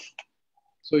will work.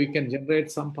 So you can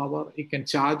generate some power, you can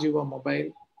charge your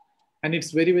mobile. And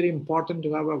it's very, very important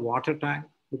to have a water tank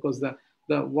because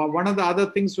one of the other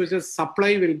things which is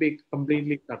supply will be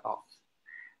completely cut off.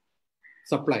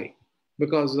 Supply,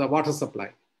 because the water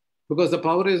supply. Because the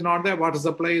power is not there, water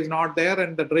supply is not there,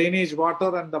 and the drainage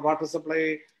water and the water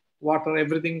supply water,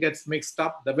 everything gets mixed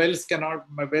up. The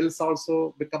wells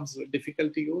also becomes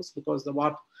difficult to use because the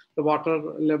water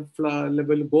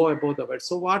level go above the well.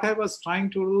 So what I was trying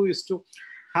to do is to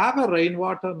have a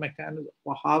rainwater mechanism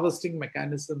or harvesting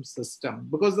mechanism system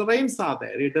because the rains are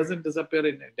there. It doesn't disappear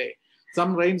in a day.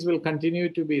 Some rains will continue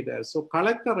to be there. So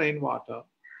collect the rainwater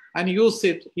and use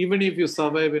it even if you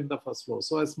survive in the first floor.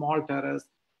 So a small terrace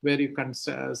where you can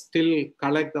still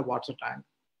collect the water tank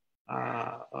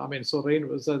I mean, so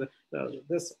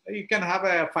this, you can have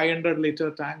a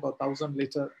 500-liter tank or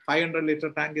 1,000-liter.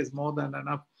 500-liter tank is more than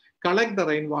enough. Collect the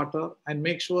rainwater and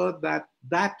make sure that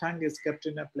that tank is kept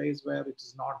in a place where it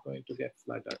is not going to get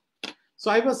flooded. So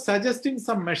I was suggesting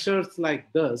some measures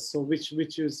like this, so which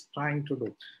is trying to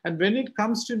do. And when it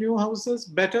comes to new houses,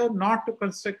 better not to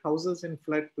construct houses in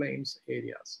floodplains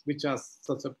areas, which are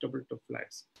susceptible to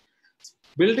floods.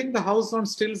 Building the house on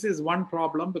stilts is one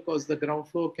problem because the ground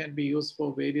floor can be used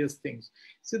for various things.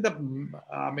 See,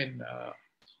 I mean,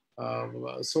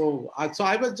 so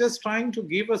I was just trying to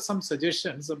give us some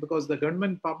suggestions because the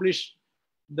government published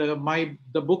the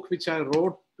book which I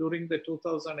wrote during the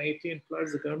 2018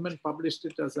 floods. The government published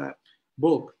it as a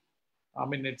book. I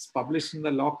mean, it's published in the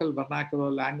local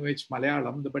vernacular language,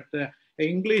 Malayalam, but the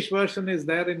English version is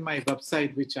there in my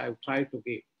website, which I've tried to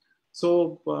give.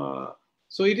 So,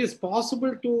 so it is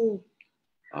possible to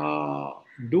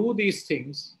do these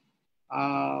things,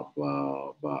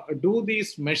 do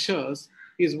these measures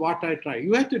is what I try.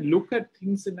 You have to look at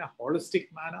things in a holistic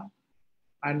manner,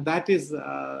 and that is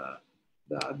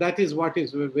what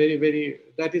is very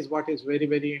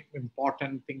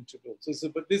important thing to do. So,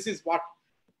 but this is what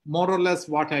more or less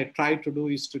what I try to do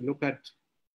is to look at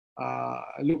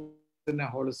in a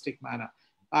holistic manner.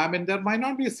 I mean, there might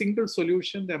not be a single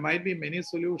solution. There might be many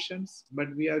solutions,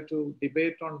 but we have to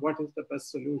debate on what is the best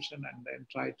solution and then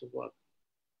try to work.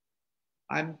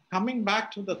 And coming back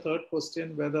to the third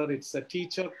question, whether it's a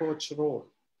teacher-coach role,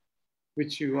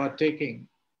 which you are taking,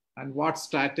 and what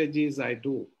strategies I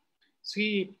do.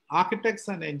 See, architects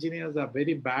and engineers are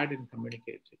very bad in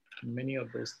communicating in many of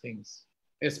those things,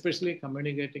 especially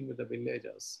communicating with the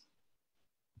villagers.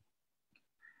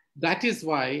 That is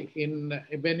why when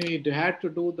we had to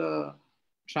do the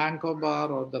Trancobar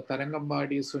or the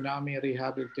Tarangambadi tsunami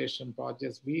rehabilitation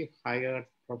projects, we hired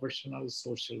professional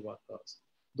social workers,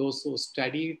 those who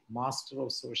studied Master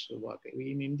of Social Work.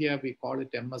 In India, we call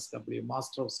it MSW,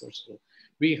 Master of Social Work.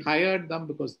 We hired them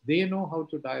because they know how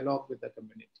to dialogue with the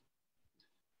community.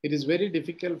 It is very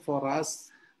difficult for us.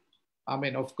 I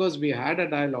mean, of course, we had a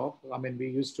dialogue. I mean, we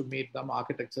used to meet them.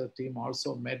 Architecture team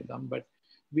also met them, but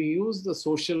we use the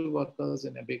social workers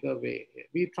in a bigger way.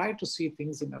 We try to see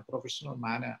things in a professional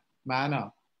manner.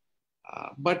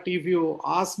 But if you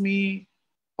ask me,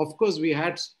 of course, we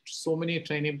had so many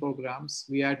training programs.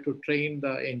 We had to train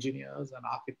the engineers and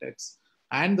architects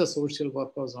and the social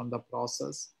workers on the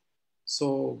process.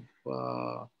 So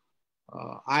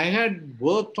I had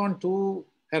worked on 2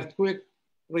 earthquake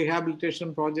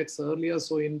rehabilitation projects earlier.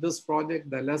 So in this project,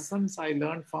 the lessons I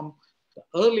learned from the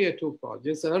earlier 2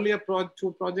 projects, 2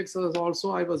 projects was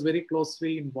also, I was very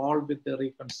closely involved with the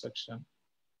reconstruction.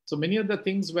 So many of the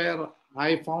things where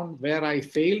I found where I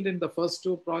failed in the first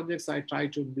 2 projects, I try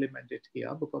to implement it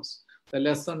here because the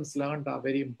lessons learned are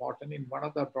very important. In one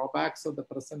of the drawbacks of the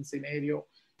present scenario,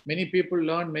 many people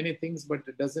learn many things, but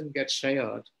it doesn't get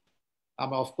shared.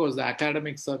 Of course, the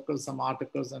academic circles, some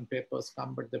articles and papers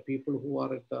come, but the people who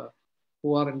are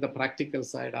in the practical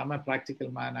side, I'm a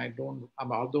practical man.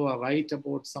 Although I write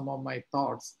about some of my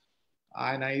thoughts,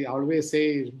 and I always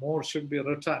say more should be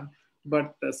written,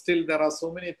 but still there are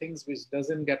so many things which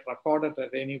doesn't get recorded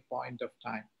at any point of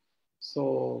time.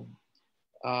 So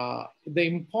the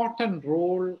important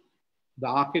role the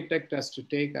architect has to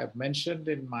take, I've mentioned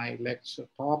in my lecture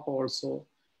talk also,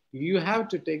 you have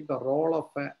to take the role of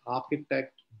an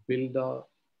architect, builder,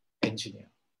 engineer,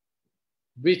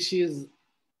 which is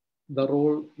the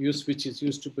role which is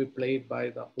used to be played by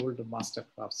the old master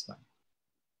craftsman.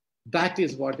 That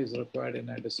is what is required in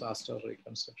a disaster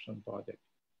reconstruction project.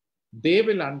 They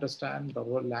will understand the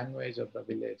whole language of the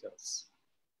villagers.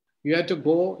 You have to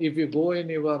go, if you go in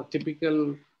your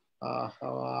typical,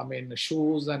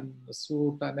 shoes and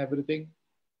suit and everything,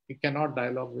 you cannot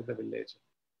dialogue with the villager.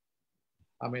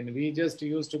 I mean, we just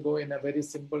used to go in a very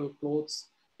simple clothes.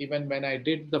 Even when I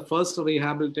did the first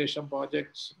rehabilitation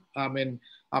project,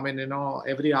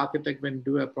 every architect when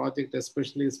do a project,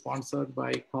 especially sponsored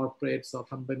by corporates or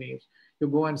companies, you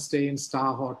go and stay in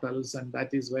star hotels, and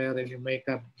that is where you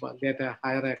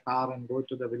hire a car and go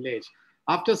to the village.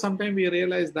 After some time, we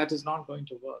realized that is not going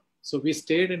to work. So we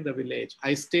stayed in the village.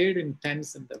 I stayed in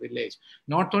tents in the village.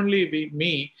 Not only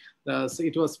me,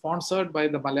 it was sponsored by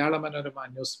the Malayalam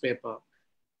Manorama newspaper.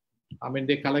 I mean,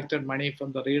 they collected money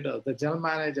from the reader. The general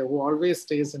manager, who always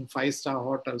stays in 5-star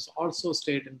hotels, also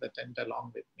stayed in the tent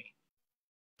along with me.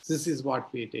 This is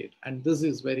what we did. And this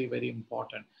is very, very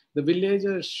important. The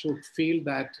villagers should feel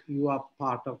that you are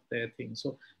part of their thing.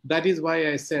 So that is why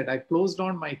I said I closed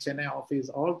down my Chennai office.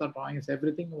 All the drawings,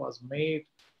 everything was made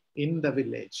in the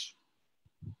village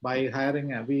by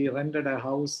we rented a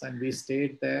house and we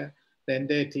stayed there. the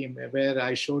entire team, where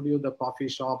I showed you the coffee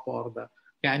shop or the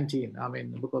canteen. I mean,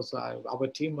 because our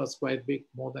team was quite big,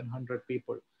 more than 100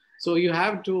 people. So you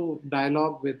have to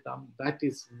dialogue with them. That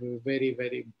is very,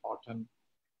 very important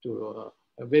to,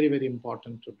 very, very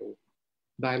important to do.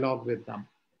 Dialogue with them.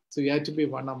 So you have to be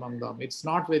one among them. It's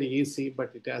not very easy,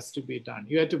 but it has to be done.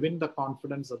 You have to win the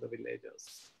confidence of the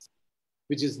villagers,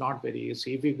 which is not very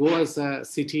easy. If you go as a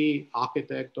city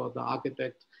architect or the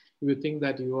architect, if you think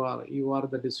that you are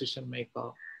the decision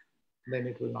maker, then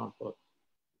it will not work.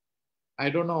 I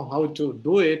don't know how to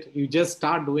do it. You just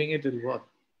start doing it, it'll work.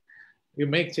 You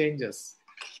make changes.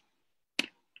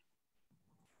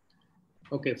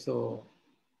 Okay, so.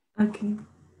 Okay.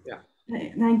 Yeah.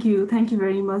 Thank you. Thank you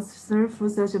very much, sir, for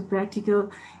such a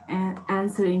practical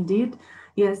answer indeed.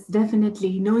 Yes,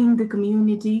 definitely. Knowing the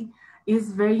community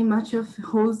is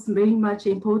holds very much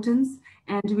importance,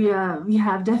 and we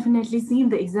have definitely seen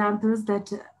the examples that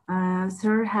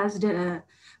sir has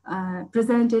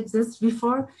presented just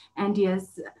before. And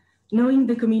yes, knowing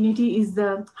the community is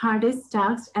the hardest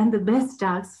task and the best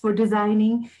task for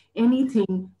designing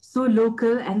anything so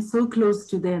local and so close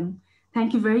to them.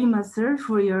 Thank you very much, sir,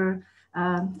 for your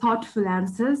thoughtful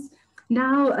answers.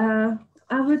 Now,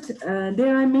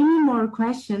 there are many more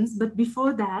questions, but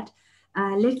before that,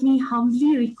 let me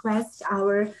humbly request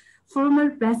our former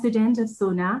president of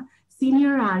SONA,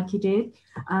 senior architect,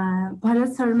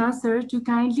 Bharat Sharma, sir, to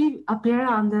kindly appear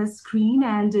on the screen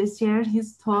and share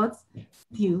his thoughts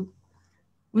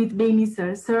with Beni,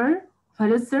 sir. Sir,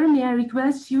 Bharat, sir, may I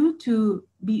request you to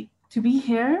be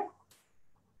here?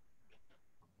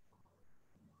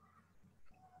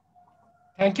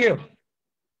 Thank you.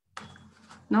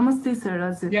 Namaste, sir.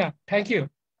 Azir. Yeah, thank you.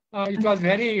 It was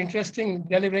very interesting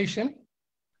deliberation,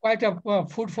 quite a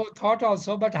food for thought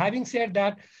also. But having said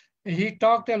that, he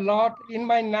talked a lot in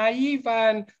my naive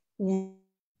and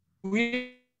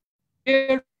weird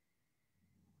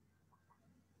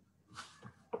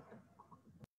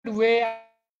way.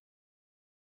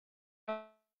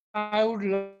 I would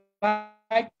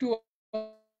like to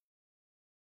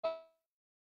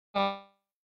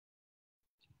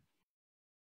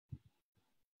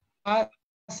ask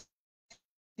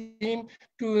him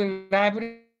to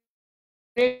elaborate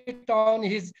on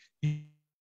his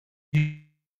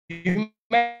human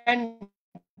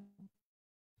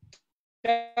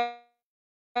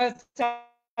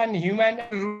and human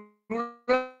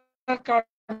rural.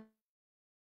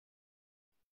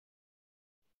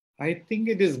 I think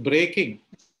it is breaking.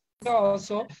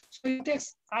 Also, so it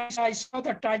takes, I saw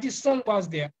the traditional was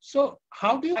there. So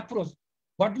how do you approach?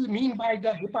 What do you mean by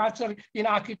the departure in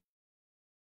architecture?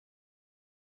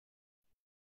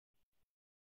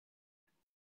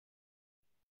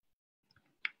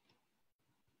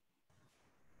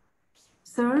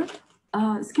 Sir,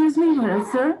 excuse me,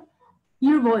 Bharat, sir.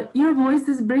 Your voice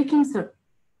is breaking, sir.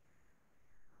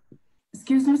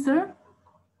 Excuse me, sir.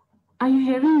 Are you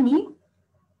hearing me?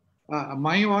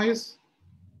 My voice?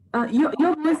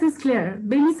 Your voice is clear.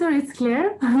 Beni, sir, it's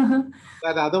clear.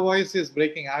 That other voice is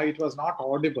breaking. It was not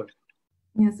audible.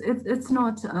 Yes, it's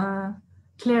not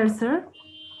clear, sir.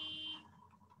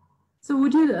 So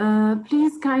would you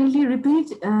please kindly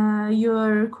repeat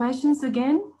your questions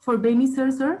again for Beni,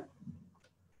 sir?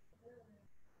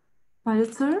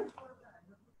 Bharat, sir?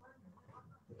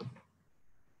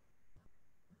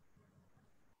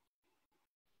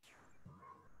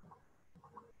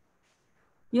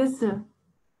 Yes, sir.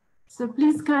 So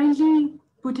please kindly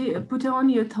put on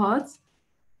your thoughts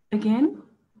again.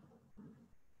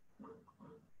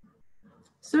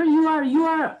 Sir, you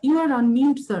are on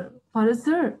mute, sir. Bharat,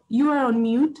 sir, you are on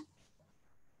mute.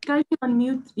 Kindly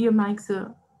unmute your mic,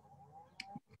 sir.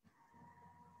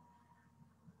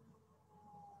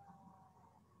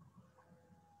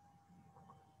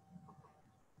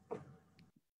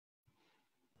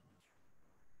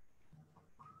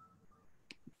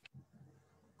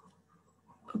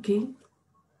 Okay.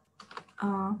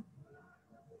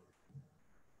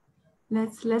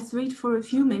 Let's wait for a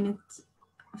few minutes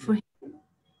for him.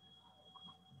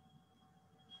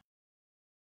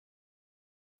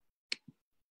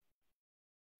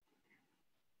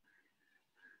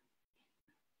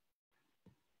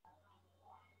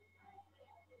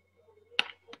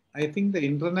 I think the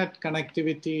internet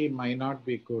connectivity might not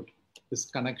be good. This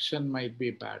connection might be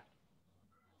bad.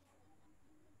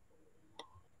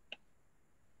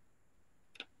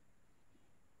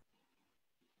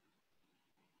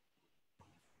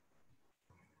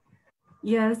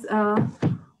 Yes.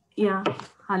 Yeah.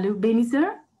 Hello, Beni,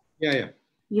 sir. Yeah.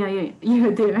 Yeah.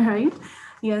 You're there, right?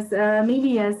 Yes. Maybe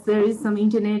yes. There is some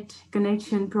internet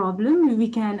connection problem. We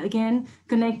can again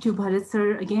connect to Bharat,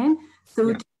 sir again. So.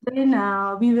 Yeah. Then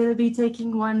we will be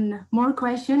taking one more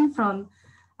question from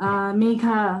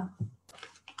Megha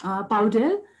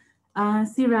Paudel.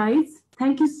 She writes,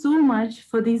 "Thank you so much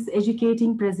for this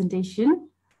educating presentation.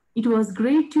 It was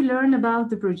great to learn about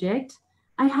the project.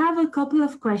 I have a couple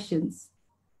of questions.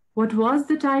 What was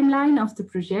the timeline of the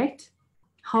project?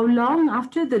 How long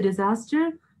after the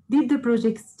disaster did the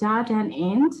project start and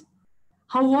end?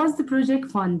 How was the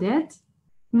project funded?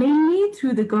 Mainly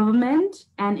through the government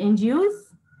and NGOs?"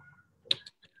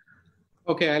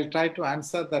 Okay, I'll try to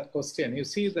answer that question. You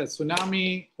see, the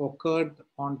tsunami occurred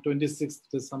on 26th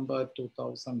December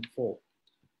 2004.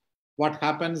 What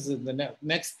happens in the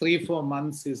next 3-4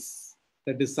 months is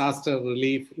the disaster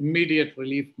relief, immediate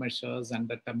relief measures, and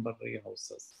the temporary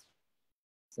houses.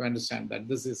 You understand that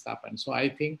this has happened. So I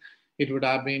think it would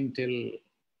have been till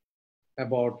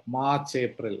about March,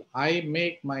 April. I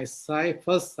make my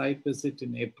first site visit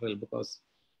in April because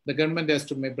the government has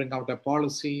to bring out a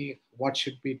policy, what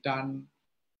should be done,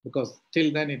 because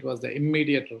till then it was the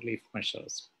immediate relief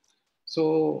measures.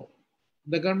 So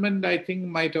the government, I think,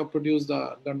 might have produced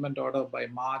the government order by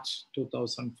March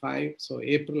 2005. So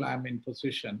April, I'm in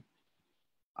position.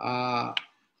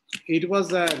 It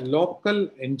was a local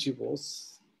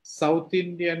NGOs, South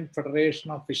Indian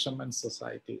Federation of Fishermen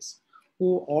Societies,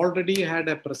 who already had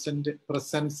a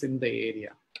presence in the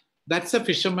area. That's a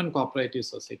fisherman cooperative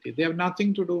society. They have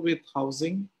nothing to do with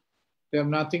housing. They have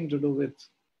nothing to do with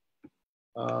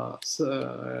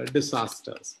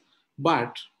disasters.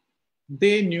 But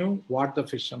they knew what the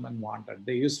fishermen wanted.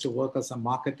 They used to work as a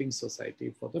marketing society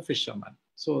for the fishermen.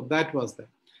 So that was there.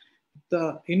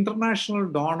 The international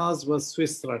donors were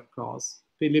Swiss Red Cross.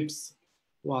 Philips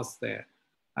was there.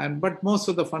 But most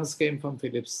of the funds came from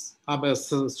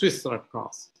Swiss Red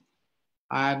Cross.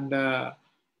 And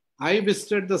I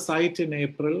visited the site in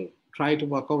April, tried to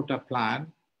work out a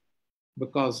plan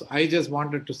because I just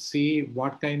wanted to see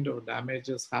what kind of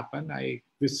damages happen. I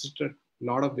visited a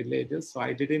lot of villages, so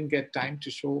I didn't get time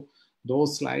to show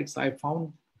those slides. I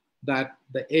found that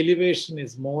the elevation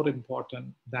is more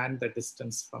important than the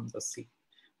distance from the sea,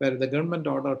 where the government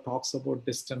order talks about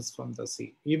distance from the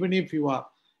sea. Even if you are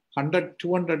 100,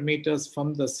 200 meters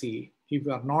from the sea, if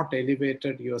you are not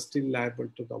elevated, you are still liable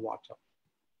to the water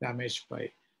damaged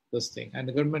by this thing. And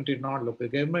the government did not look. The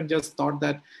government just thought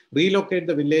that relocate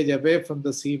the village away from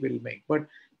the sea will make. But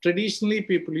traditionally,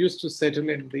 people used to settle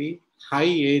in the high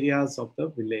areas of the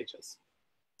villages,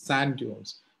 sand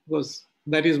dunes, because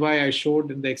that is why I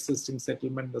showed in the existing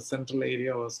settlement, the central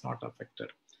area was not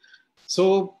affected.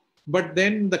 So, but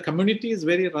then the community is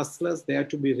very restless. They had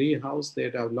to be rehoused. They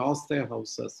have lost their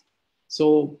houses.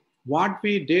 So what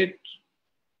we did,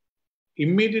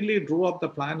 immediately drew up the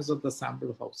plans of the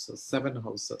sample houses, 7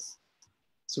 houses.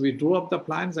 So we drew up the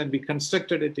plans and we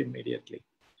constructed it immediately.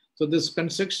 So this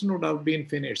construction would have been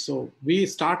finished. So we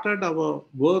started our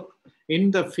work in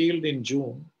the field in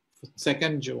June,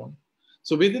 2nd June.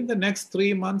 So within the next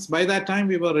 3 months, by that time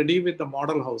we were ready with the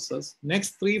model houses.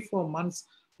 Next 3-4 months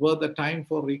were the time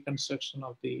for reconstruction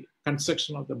of the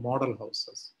construction of the model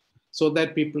houses so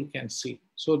that people can see.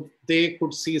 So they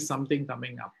could see something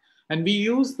coming up. And we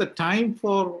used the time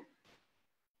for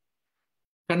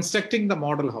constructing the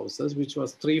model houses, which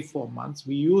was 3-4 months.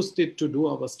 We used it to do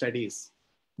our studies.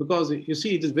 Because you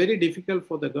see, it is very difficult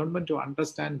for the government to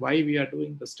understand why we are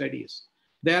doing the studies.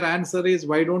 Their answer is,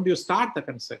 why don't you start the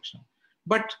construction?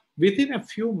 But within a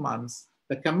few months,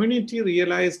 the community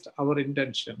realized our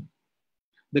intention.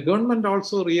 The government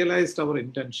also realized our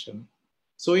intention.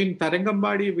 So in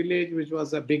Tarangambadi village, which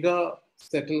was a bigger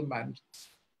settlement,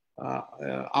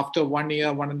 after 1 year,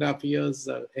 1.5 years,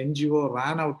 NGO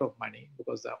ran out of money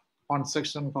because the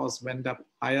construction costs went up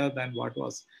higher than what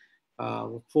was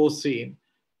foreseen.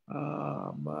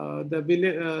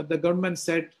 The government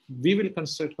said, we will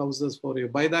construct houses for you.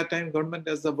 By that time, government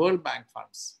has the World Bank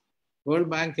funds.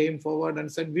 World Bank came forward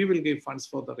and said, we will give funds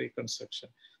for the reconstruction.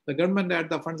 The government had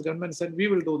the funds, government said, we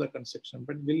will do the construction.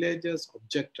 But villagers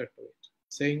objected to it,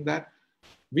 saying that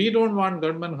we don't want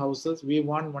government houses, we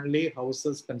want only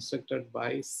houses constructed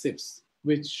by SIPs,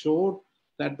 which showed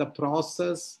that the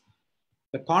process,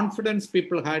 the confidence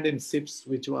people had in SIPs,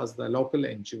 which was the local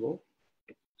NGO,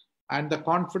 and the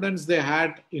confidence they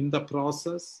had in the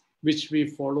process, which we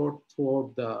followed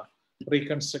throughout the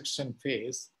reconstruction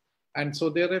phase. And so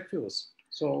they refused.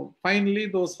 So finally,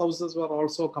 those houses were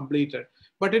also completed.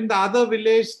 But in the other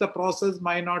village, the process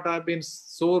might not have been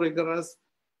so rigorous,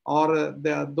 or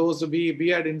those we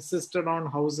had insisted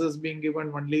on houses being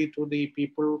given only to the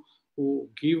people who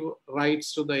give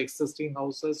rights to the existing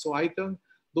houses. So I think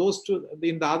Those two,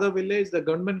 in the other village, the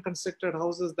government constructed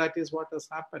houses, that is what has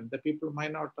happened. The people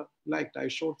might not have liked. I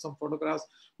showed some photographs.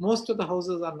 Most of the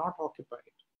houses are not occupied.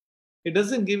 It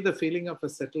doesn't give the feeling of a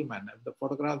settlement. The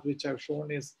photograph which I've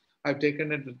shown is, I've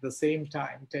taken it at the same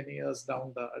time, 10 years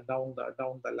down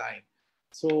the line.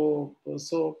 So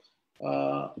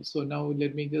now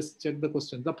let me just check the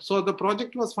question. So the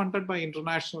project was funded by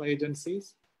international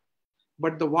agencies,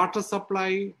 but the water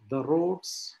supply, the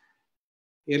roads,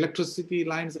 electricity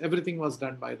lines, everything was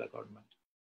done by the government.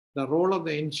 The role of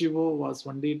the NGO was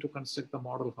only to construct the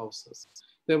model houses.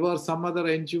 There were some other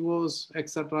NGOs,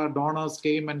 etc. Donors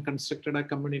came and constructed a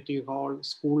community hall,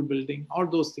 school building, all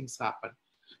those things happened.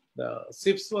 The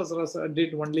SIFs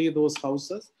did only those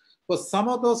houses. For some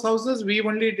of those houses, we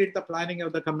only did the planning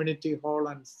of the community hall,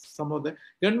 and some of the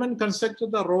government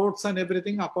constructed the roads and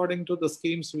everything according to the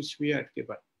schemes which we had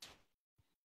given.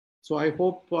 So I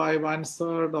hope I've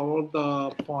answered all the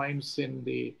points in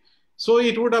the, so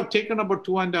it would have taken about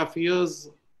 2.5 years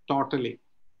totally.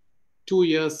 2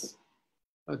 years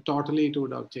totally it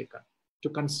would have taken to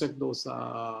construct those,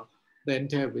 the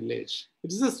entire village.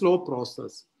 It is a slow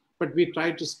process, but we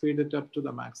try to speed it up to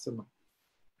the maximum.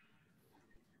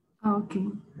 Okay.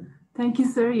 Thank you,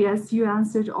 sir. Yes, you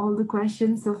answered all the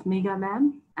questions of Megha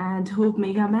ma'am, and hope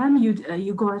Megha ma'am,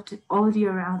 you got all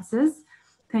your answers.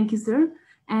 Thank you, sir.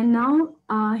 And now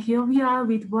here we are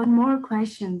with one more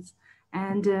question,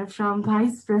 and from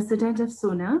Vice President of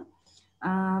SONA,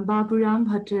 Baburam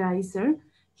Bhattarai, sir.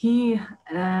 He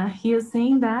is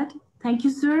saying that, thank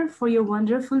you, sir, for your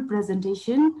wonderful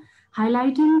presentation,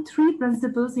 highlighting 3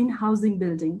 principles in housing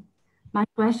building. My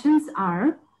questions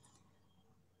are,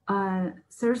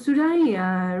 sir, should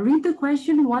I read the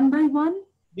question one by one?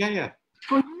 Yeah.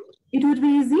 For you, it would be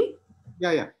easy?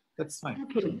 Yeah, that's fine.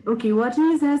 Okay, what he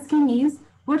is asking is,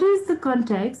 what is the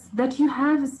context that you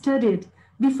have studied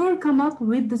before come up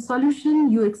with the solution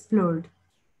you explored?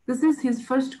 This is his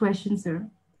first question, sir.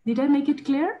 Did I make it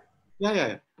clear?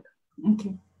 Yeah.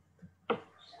 Okay.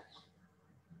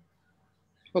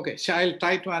 Okay, so I'll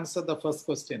try to answer the first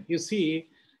question. You see,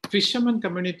 fisherman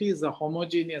community is a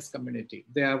homogeneous community.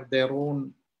 They have their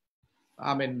own,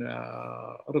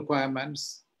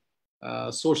 requirements,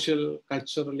 social,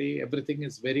 culturally, everything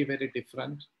is very, very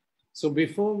different. So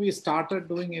before we started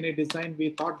doing any design, we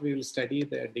thought we will study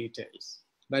their details.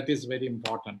 That is very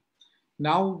important.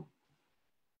 Now,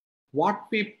 what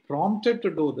we prompted to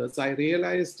do this, I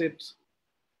realized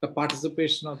the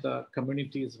participation of the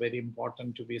community is very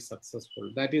important to be successful.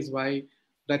 That is why,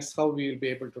 that's how we will be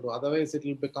able to do. Otherwise, it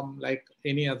will become like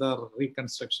any other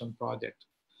reconstruction project.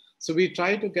 So we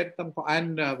try to get them,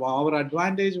 and our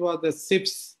advantage was the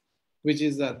SIPs, which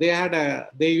is,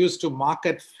 they used to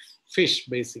market fish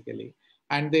basically,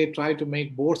 and they try to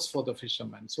make boats for the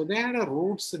fishermen. So they had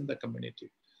roots in the community.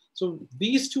 So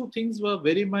these 2 things were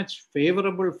very much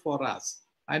favorable for us.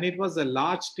 And it was a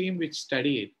large team which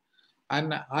studied.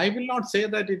 And I will not say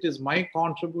that it is my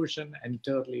contribution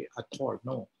entirely at all.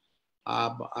 No,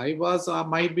 I was,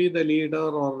 might be the leader,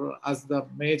 or as the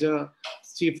major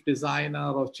chief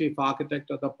designer or chief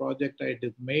architect of the project, I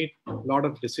made a lot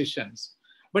of decisions.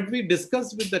 But we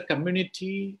discussed with the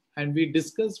community, and we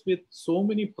discussed with so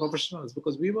many professionals,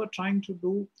 because we were trying to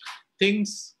do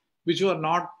things which were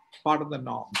not part of the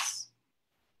norms.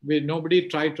 Nobody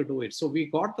tried to do it. So we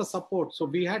got the support. So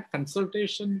we had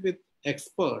consultation with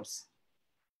experts,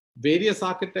 various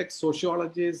architects,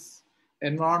 sociologists,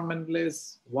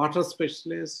 environmentalists, water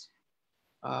specialists,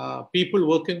 people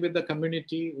working with the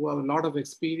community who have a lot of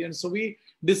experience. So we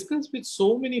discussed with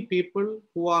so many people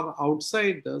who are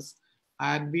outside this.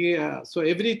 And so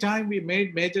every time we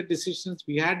made major decisions,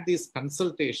 we had these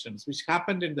consultations, which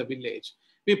happened in the village.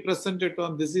 We presented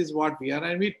on, this is what we are,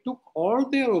 and we took all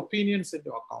their opinions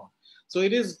into account. So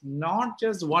it is not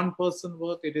just one person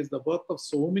work, it is the work of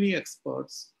so many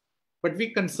experts, but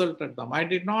we consulted them. I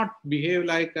did not behave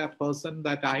like a person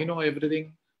that I know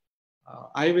everything.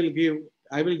 I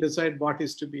will decide what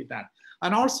is to be done.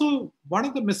 And also, one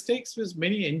of the mistakes which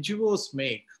many NGOs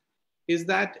make is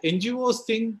that NGOs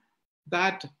think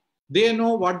that they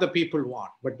know what the people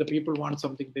want, but the people want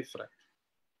something different.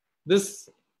 This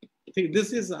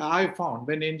is, I found,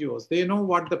 when NGOs, they know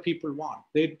what the people want.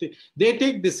 They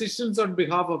take decisions on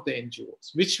behalf of the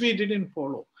NGOs, which we didn't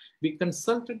follow. We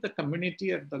consulted the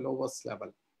community at the lowest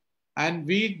level. And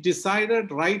we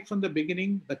decided right from the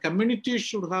beginning, the community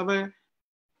should have a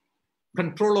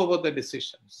control over the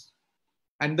decisions.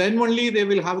 And then only they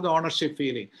will have the ownership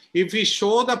feeling. If we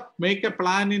make a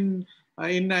plan in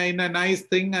a nice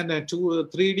thing and a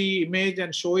 3D image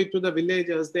and show it to the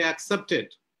villagers, they accept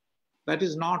it. That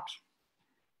is not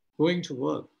going to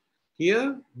work. Here,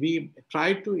 we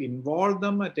try to involve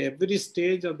them at every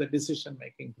stage of the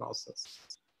decision-making process,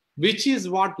 which is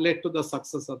what led to the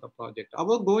success of the project.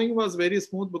 Our going was very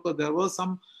smooth because there were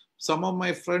some of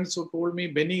my friends who told me,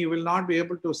 Benny, you will not be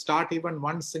able to start even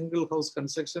one single house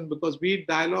construction because we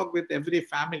dialogue with every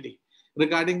family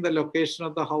regarding the location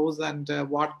of the house and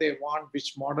what they want,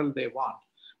 which model they want.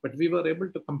 But we were able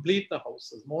to complete the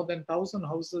houses. More than 1,000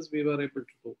 houses we were able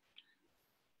to do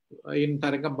in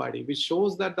Tarangambadi, which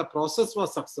shows that the process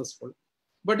was successful.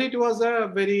 But it was a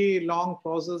very long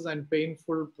process and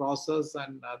painful process,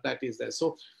 and that is there.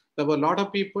 So there were a lot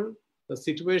of people. The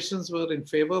situations were in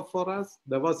favor for us.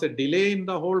 There was a delay in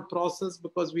the whole process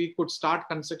because we could start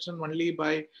construction only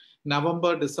by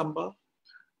November, December.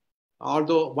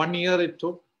 Although 1 year it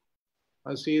took.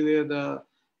 See,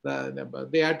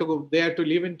 they had to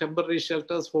live in temporary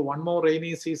shelters for one more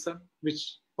rainy season,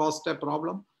 which caused a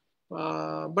problem.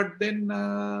 But then,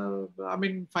 I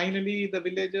mean, finally, the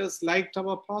villagers liked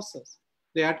our process.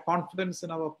 They had confidence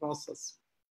in our process.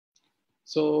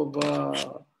 So,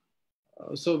 but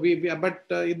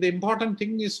the important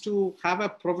thing is to have a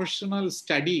professional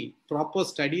study, proper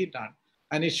study done,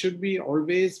 and it should be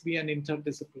always be an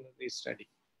interdisciplinary study.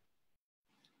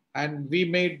 And we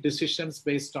made decisions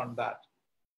based on that.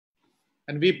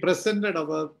 And we presented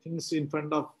our things in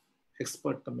front of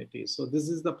expert committees. So this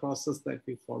is the process that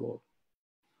we followed.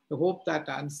 I hope that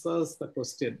answers the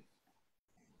question.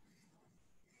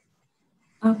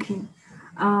 Okay.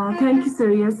 Thank you,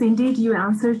 sir. Yes, indeed, you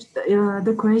answered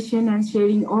the question, and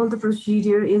sharing all the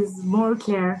procedure is more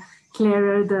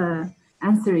clearer the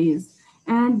answer is.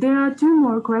 And there are two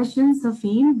more questions,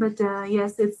 Safin, but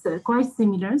yes, it's quite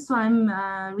similar. So I'm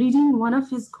reading one of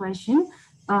his questions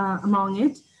among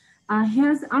it. He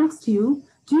has asked you,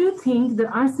 do you think the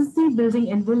RCC building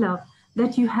envelope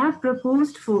that you have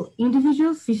proposed for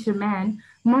individual fishermen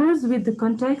merges with the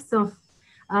context of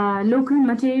local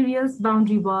materials,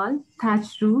 boundary wall,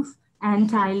 thatch roof, and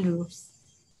tile roofs?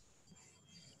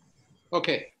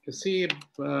 Okay, you see,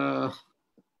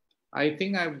 I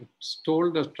think I've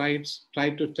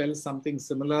tried to tell something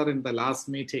similar in the last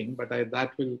meeting, but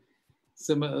that will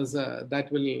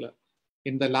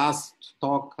in the last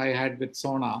talk I had with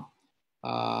Sona.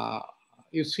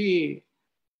 You see,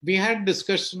 we had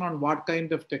discussion on what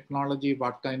kind of technology,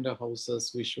 what kind of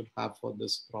houses we should have for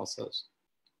this process.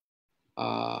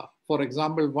 For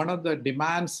example, one of the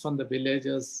demands from the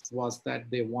villagers was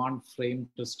that they want framed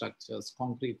structures,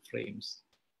 concrete frames,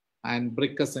 and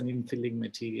brick as an infilling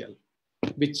material,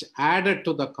 which added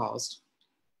to the cost.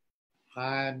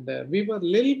 And we were a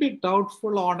little bit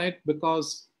doubtful on it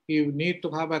because you need to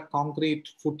have a concrete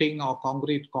footing or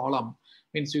concrete column,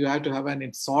 means you have to have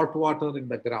salt water in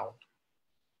the ground.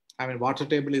 I mean, water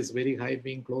table is very high,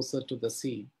 being closer to the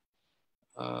sea.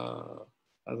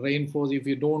 Reinforce, if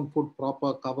you don't put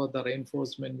proper cover, the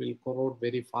reinforcement will corrode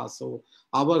very fast. So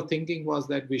our thinking was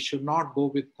that we should not go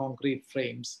with concrete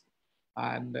frames.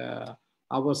 And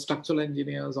our structural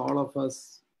engineers, all of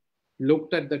us,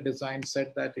 looked at the design,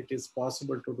 said that it is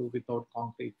possible to do without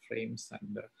concrete frames,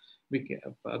 and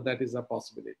that is a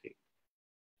possibility.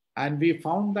 And we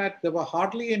found that there were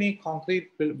hardly any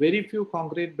very few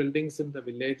concrete buildings in the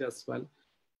village as well.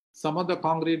 Some of the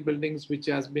concrete buildings which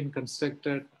has been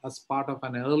constructed as part of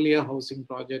an earlier housing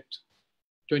project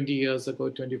 20 years ago,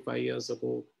 25 years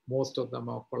ago, most of them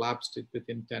have collapsed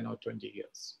within 10 or 20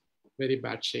 years. Very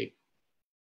bad shape.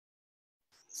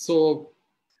 So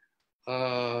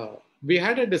we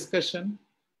had a discussion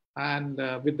and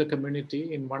with the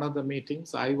community in one of the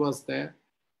meetings. I was there.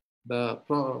 The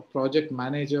project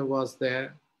manager was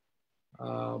there,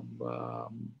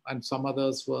 and some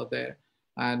others were there.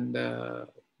 And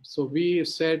so we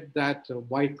said that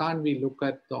why can't we look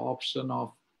at the option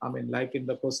of, I mean, like in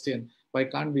the question, why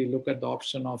can't we look at the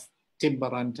option of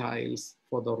timber and tiles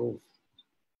for the roof?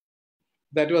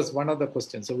 That was one of the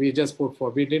questions. So we just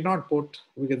we did not put,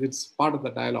 because it's part of the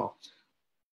dialogue.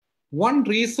 One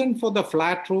reason for the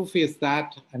flat roof is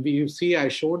that, and you see, I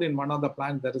showed in one of the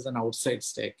plans, there is an outside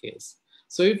staircase.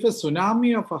 So if a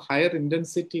tsunami of a higher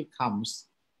intensity comes,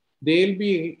 they'll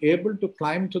be able to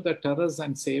climb to the terrace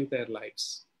and save their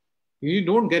lives. You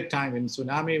don't get time in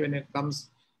tsunami when it comes,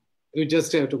 you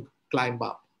just have to climb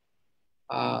up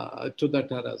to the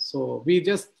terrace. So we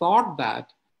just thought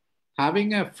that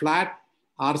having a flat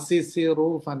RCC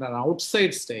roof and an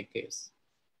outside staircase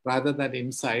rather than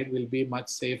inside will be much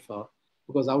safer,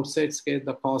 because outside staircase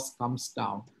the cost comes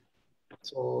down.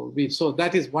 So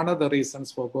that is one of the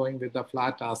reasons for going with the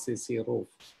flat RCC roof.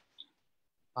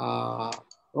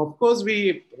 Of course,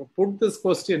 we put this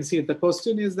question. See, the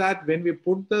question is that when we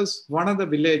put this, one of the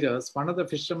villagers, one of the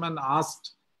fishermen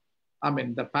asked I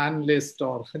mean, the panelists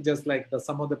or just like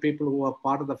some of the people who are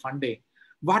part of the funding,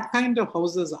 what kind of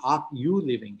houses are you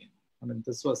living in? I mean,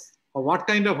 or what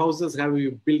kind of houses have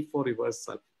you built for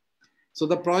yourself? So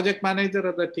the project manager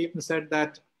of the team said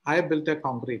that I built a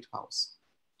concrete house.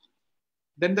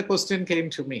 Then the question came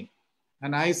to me,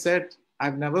 and I said,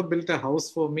 I've never built a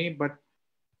house for me, but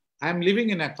I'm living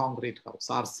in a concrete house,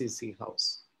 RCC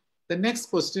house. The next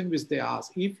question which they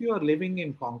ask, if you are living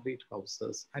in concrete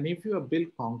houses and if you have built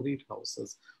concrete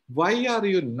houses, why are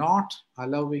you not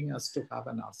allowing us to have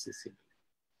an RCC?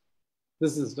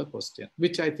 This is the question,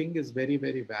 which I think is very,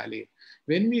 very valid.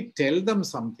 When we tell them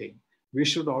something, we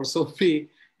should also be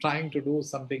trying to do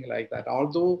something like that.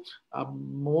 Although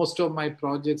most of my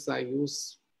projects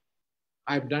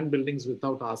I've done buildings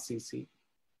without RCC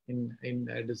in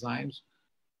designs,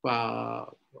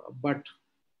 but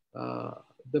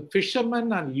the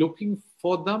fishermen are looking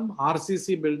for them.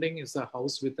 RCC building is a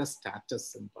house with a status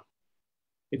symbol.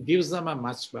 It gives them a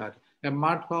much better. A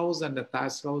mud house and a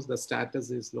thatch house, the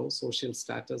status is low, social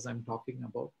status I'm talking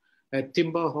about. A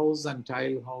timber house and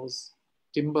tile house,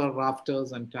 timber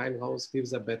rafters and tile house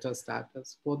gives a better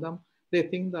status for them. They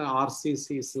think the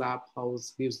RCC slab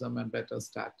house gives them a better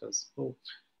status. So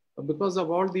because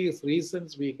of all these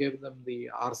reasons, we give them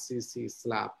the RCC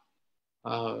slab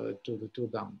to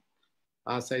them.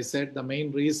 As I said, the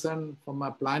main reason from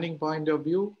a planning point of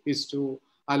view is to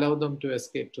allow them to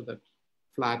escape to the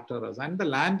flat terrace. And the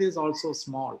land is also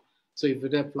small. So if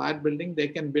it's a flat building, they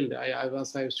can build.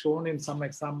 I've shown in some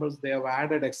examples, they have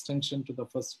added extension to the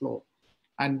first floor.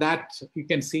 And that you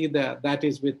can see that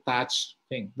is with thatch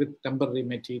thing, with temporary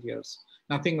materials.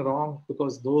 Nothing wrong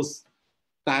because those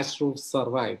thatch roofs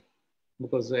survive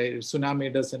because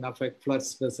tsunami doesn't affect,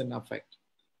 floods doesn't affect.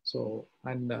 So,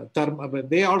 and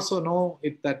they also know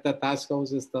that the thatch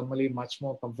house is thermally much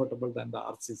more comfortable than the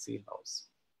RCC house.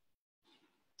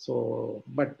 So,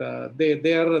 but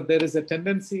there is a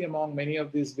tendency among many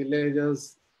of these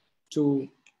villagers to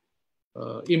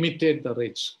imitate the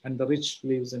rich, and the rich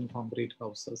lives in concrete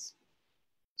houses.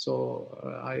 So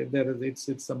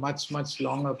it's a much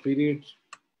longer period.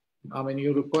 I mean,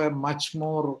 you require much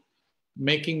more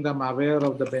making them aware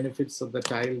of the benefits of the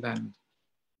tile than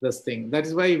this thing. That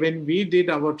is why when we did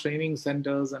our training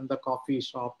centers and the coffee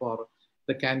shop or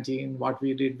the canteen, what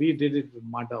we did it with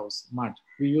mud.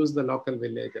 We use the local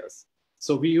villagers.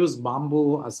 So we use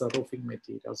bamboo as a roofing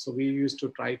material. So we used to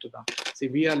try to them, see,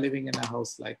 we are living in a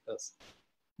house like this.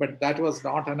 But that was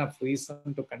not enough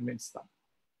reason to convince them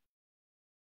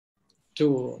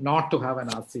to not to have an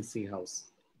RCC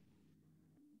house.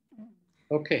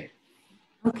 Okay.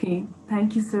 Okay,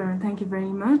 thank you, sir. Thank you very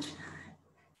much.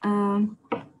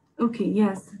 Okay,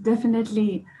 yes,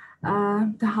 definitely.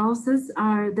 The houses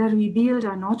that we build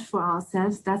are not for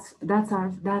ourselves. That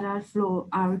are for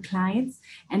our clients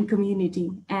and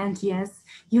community. And yes,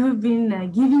 you have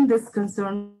been giving this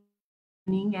concern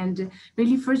and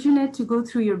really fortunate to go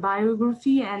through your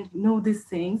biography and know these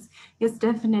things. Yes,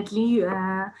 definitely.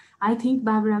 I think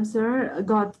Baburam sir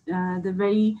got the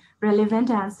very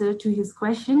relevant answer to his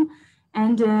question.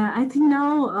 And I think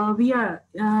now we are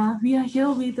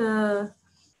here with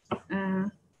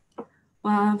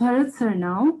Bharat sir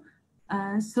now.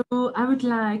 So I would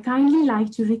kindly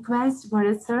like to request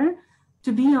Bharat sir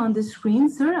to be on the screen.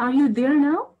 Sir, are you there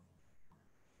now?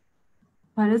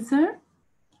 Bharat sir?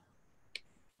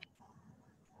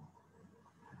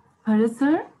 Bharat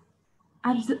sir?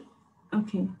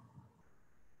 Okay.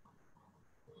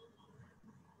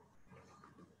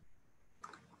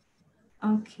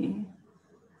 Okay.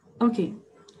 Okay.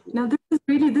 Now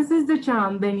this is the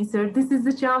charm, Benny sir. This is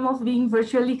the charm of being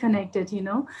virtually connected, you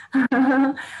know.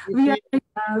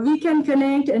 We can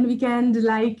connect and we can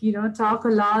talk a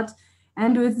lot,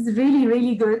 and it's really,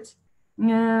 really good.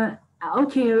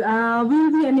 Okay,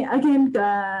 we'll be again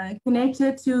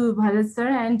connected to Bharat sir,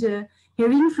 and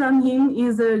hearing from him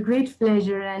is a great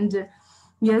pleasure, and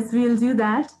yes, we'll do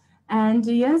that. And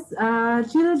yes,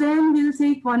 till then, we'll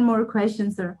take one more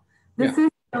question, sir. This is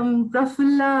from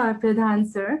Prafulla Pradhan,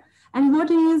 sir. And what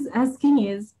he is asking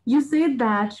is, you said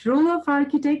that role of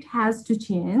architect has to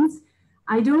change.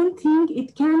 I don't think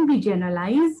it can be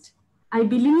generalized. I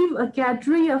believe a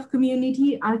cadre of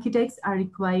community architects are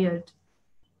required.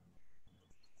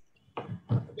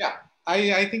 Yeah,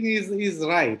 I think he's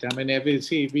right. I mean,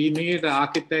 we need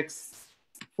architects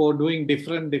for doing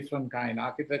different kind.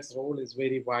 Architect's role is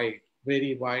very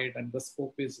wide, and the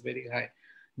scope is very high,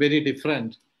 very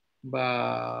different.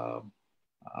 But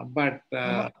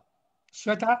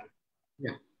Sweta?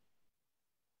 Yeah.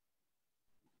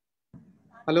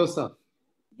 Hello, sir.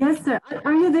 Yes, sir.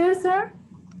 Are you there, sir?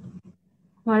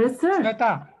 What is, sir?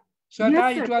 Sweta,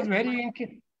 Yes, it was very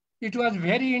It was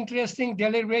very interesting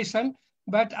deliberation,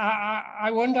 but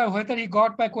I wonder whether he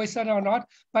got my question or not.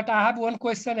 But I have one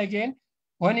question again.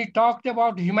 When he talked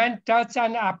about human touch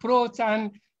and approach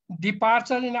and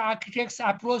departure in architect's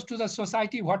approach to the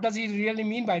society, what does he really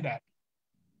mean by that?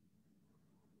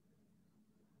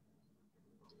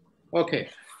 Okay.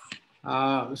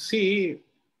 See,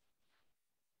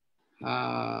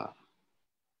 uh,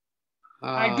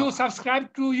 I do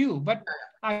subscribe to you, but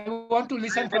I want to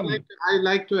listen from you. I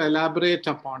like to elaborate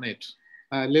upon it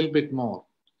a little bit more.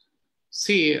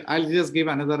 See, I'll just give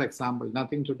another example,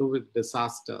 nothing to do with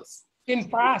disasters. In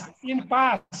past, even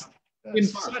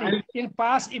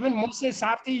Moses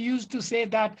Sarti used to say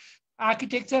that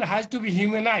architecture has to be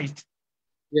humanized.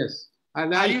 Yes.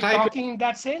 And Are you talking in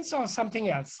that sense or something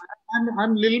else?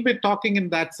 I'm a little bit talking in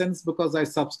that sense because I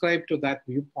subscribe to that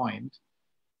viewpoint.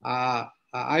 I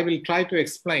will try to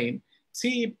explain.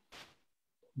 See,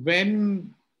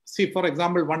 for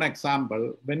example, one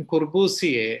example, when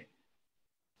Corbusier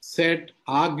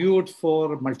argued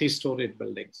for multi-storied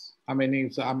buildings. I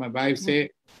mean, I say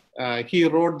he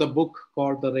wrote the book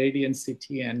called The Radiant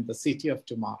City and the City of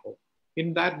Tomorrow.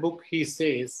 In that book, he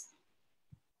says,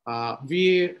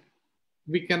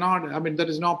 we cannot, I mean, there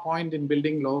is no point in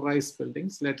building low-rise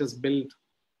buildings. Let us build,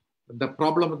 the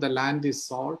problem of the land is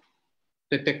solved.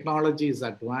 The technology is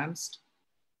advanced.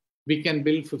 We can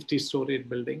build 50-storied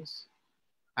buildings.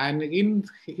 And in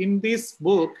this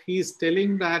book, he is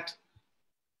telling that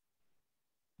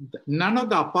none of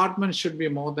the apartments should be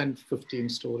more than 15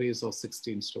 stories or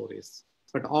 16 stories.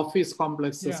 But office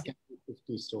complexes can be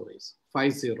 50 stories,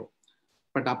 50.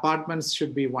 But apartments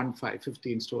should be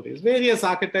 15 stories. Various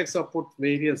architects have put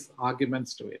various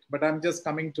arguments to it. But I'm just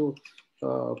coming to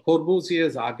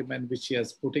Corbusier's argument, which he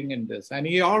is putting in this. And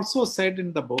he also said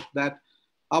in the book that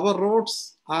our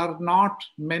roads are not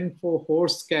meant for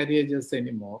horse carriages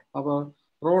anymore. Our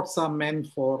roads are meant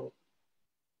for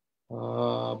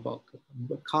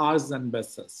cars and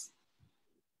buses.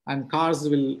 And cars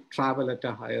will travel at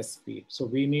a higher speed. So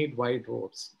we need wide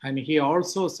roads. And he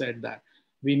also said that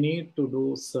we need to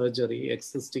do surgery.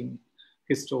 Existing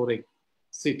historic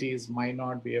cities might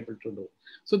not be able to do.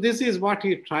 So this is what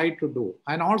he tried to do.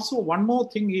 And also one more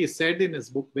thing he said in his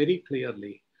book very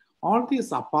clearly, all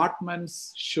these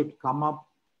apartments should come up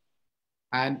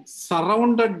and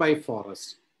surrounded by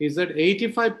forest. He said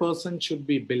 85% should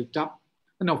be built up.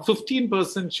 No,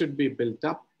 15% should be built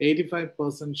up.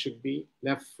 85% should be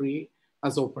left free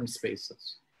as open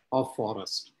spaces of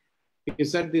forest. He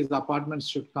said these apartments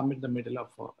should come in the middle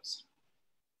of forest.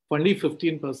 Only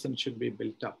 15% should be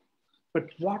built up. But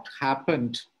what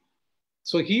happened?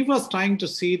 So he was trying to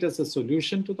see it as a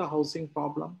solution to the housing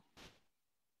problem.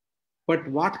 But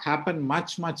what happened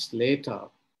much, much later,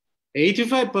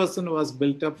 85% was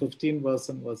built up,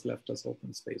 15% was left as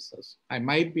open spaces. I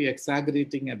might be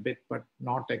exaggerating a bit, but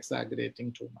not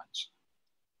exaggerating too much.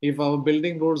 If our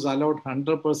building rules allowed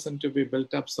 100% to be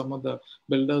built up, some of the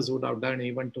builders would have done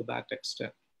even to that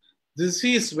extent. This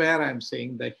is where I'm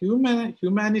saying the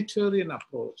humanitarian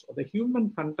approach or the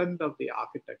human content of the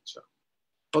architecture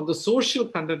or the social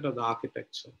content of the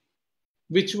architecture,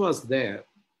 which was there,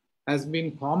 has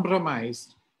been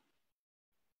compromised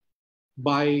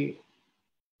by,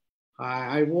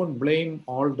 I won't blame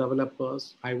all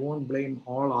developers. I won't blame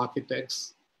all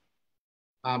architects.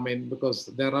 I mean, because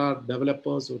there are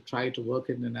developers who try to work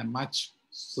in a much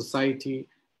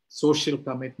social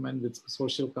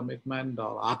commitment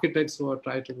or architects who are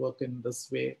trying to work in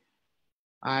this way.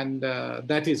 And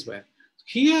that is where.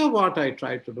 Here, what I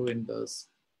try to do in this,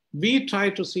 we try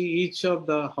to see each of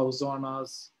the house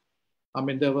owners. I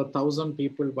mean, there were 1,000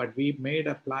 people, but we made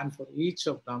a plan for each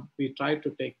of them. We tried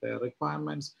to take their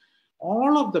requirements.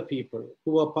 All of the people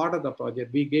who were part of the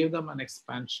project, we gave them an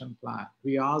expansion plan.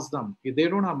 We asked them, if they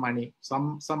don't have money,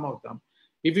 some of them,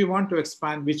 if we want to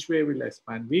expand, which way we'll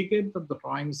expand? We gave them the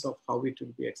drawings of how it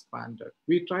will be expanded.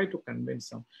 We tried to convince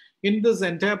them. In this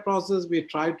entire process, we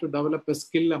tried to develop a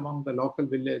skill among the local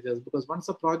villagers, because once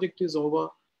the project is over,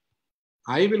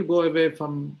 I will go away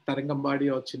from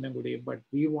Tarangambadi or Chinnagudi, but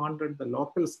we wanted the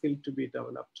local skill to be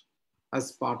developed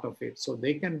as part of it. So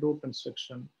they can do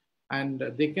construction and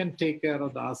they can take care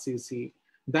of the RCC.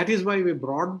 That is why we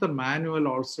brought the manual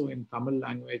also in Tamil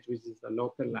language, which is the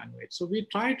local language. So we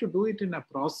try to do it in a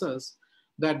process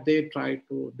that it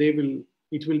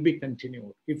will be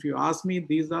continued. If you ask me,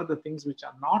 these are the things which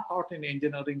are not taught in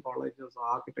engineering colleges or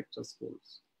architecture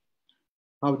schools.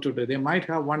 How to do. They might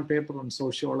have one paper on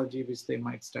sociology, which they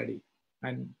might study.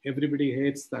 And everybody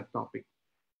hates that topic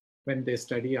when they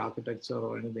study architecture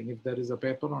or anything. If there is a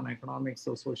paper on economics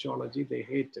or sociology, they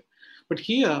hate it. But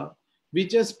here, we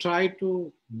just try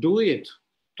to do it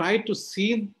try to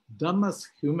see them as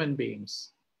human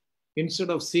beings instead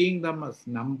of seeing them as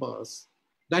numbers.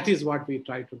 That is what we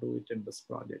try to do it in this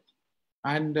project.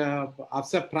 And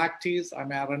as a practice, I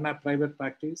run a private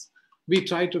practice. We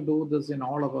try to do this in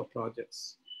all of our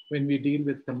projects when we deal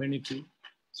with community.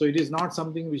 So it is not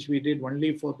something which we did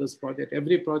only for this project.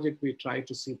 Every project we try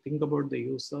to think about the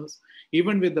users.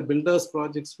 Even with the builders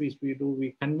projects which we do,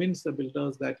 we convince the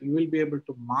builders that you will be able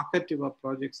to market your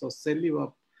projects or sell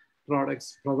your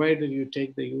products provided you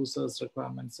take the users'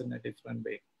 requirements in a different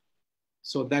way.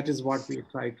 So that is what we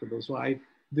try to do. So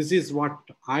this is what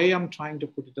I am trying to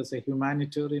put it as a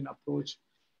humanitarian approach.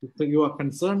 If you are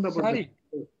concerned about Sorry.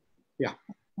 Yeah.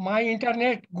 My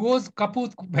internet goes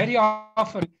kaput very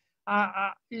often.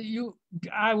 I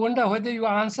wonder whether you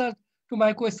answered to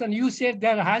my question. You said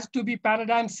there has to be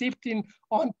paradigm shift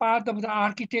on part of the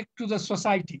architect to the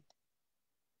society.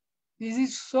 Is it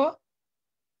so?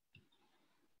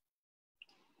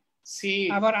 See,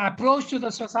 our approach to the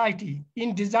society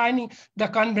in designing the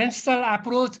conventional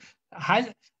approach,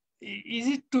 is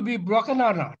it to be broken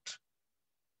or not?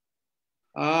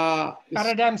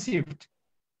 Paradigm shift.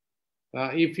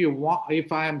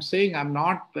 If I am saying I'm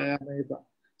not,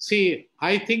 see,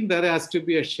 I think there has to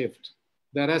be a shift.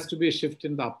 There has to be a shift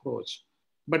in the approach.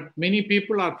 But many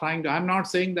people are trying to, I'm not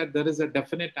saying that there is a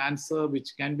definite answer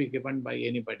which can be given by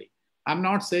anybody. I'm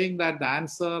not saying that the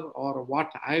answer or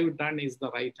what I've done is the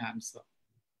right answer.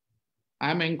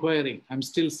 I'm inquiring. I'm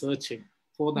still searching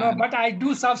for the answer. But I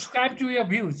do subscribe to your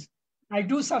views. I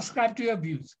do subscribe to your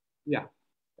views. Yeah.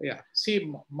 Yeah.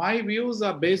 See, my views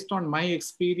are based on my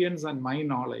experience and my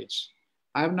knowledge.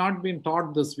 I have not been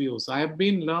taught these views. I have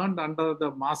been learned under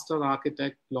the master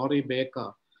architect, Laurie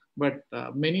Baker. But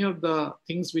many of the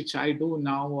things which I do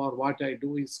now or what I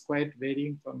do is quite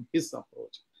varying from his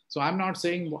approach. So I'm not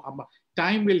saying,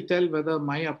 time will tell whether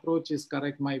my approach is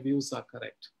correct, my views are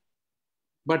correct.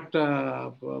 But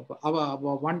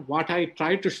what I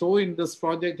try to show in this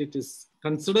project, it is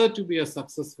considered to be a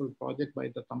successful project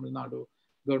by the Tamil Nadu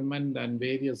government and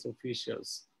various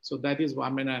officials. So that is,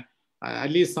 at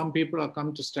least some people have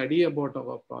come to study about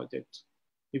our project.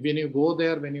 When you go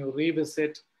there, when you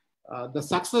revisit, the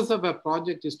success of a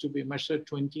project is to be measured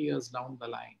 20 years down the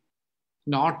line,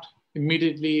 not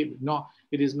immediately. No,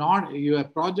 it is not. Your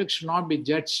project should not be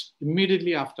judged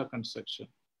immediately after construction.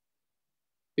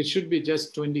 It should be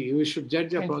just 20. You should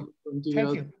judge a project 20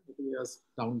 years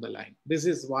down the line. This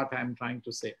is what I'm trying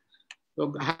to say.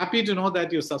 So happy to know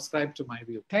that you subscribe to my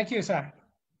view. Thank you, sir.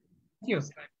 Thank you.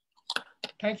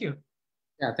 Thank you.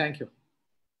 Yeah, thank you.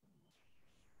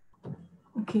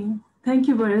 Okay, thank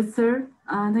you, Bharat sir.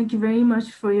 Thank you very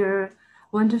much for your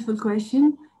wonderful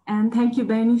question. And thank you,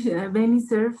 Benny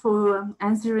sir, for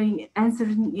answering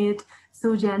it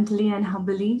so gently and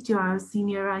humbly to our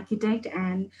senior architect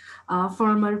and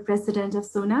former president of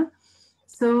SONA.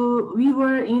 So we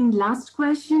were in last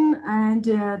question, and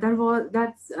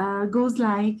that goes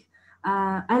like,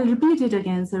 I'll repeat it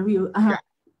again, sir. You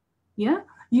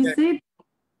said,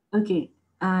 okay.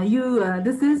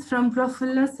 This is from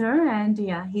Prafulla sir, and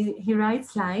yeah, he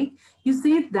writes like, you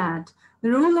said that the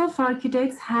role of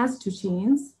architects has to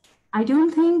change. I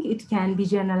don't think it can be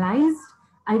generalized.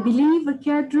 I believe a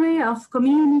cadre of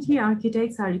community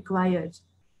architects are required.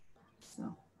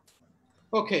 So.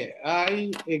 Okay,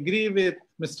 I agree with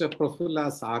Mr.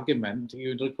 Prafulla's argument.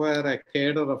 You require a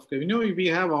cadre of, we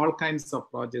have all kinds of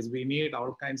projects. We need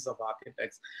all kinds of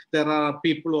architects. There are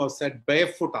people who have said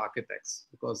barefoot architects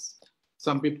because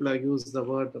some people have used the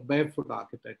word barefoot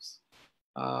architects.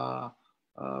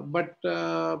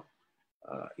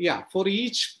 Yeah, for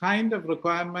each kind of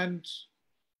requirement,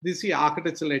 this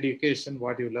architectural education,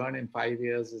 what you learn in 5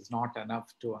 years is not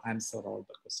enough to answer all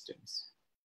the questions.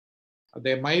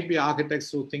 There might be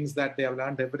architects who think that they have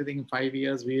learned everything in 5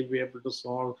 years, we will be able to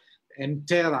solve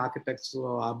entire architecture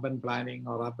or urban planning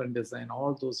or urban design,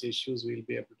 all those issues we'll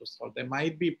be able to solve. There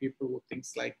might be people who think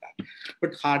like that,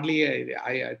 but hardly,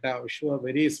 I show a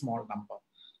very small number.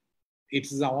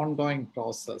 It's an ongoing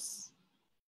process.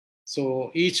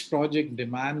 So each project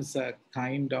demands a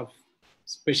kind of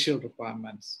special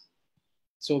requirements.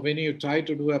 So when you try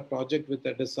to do a project with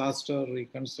a disaster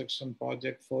reconstruction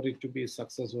project, for it to be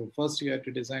successful, first you have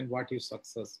to design what is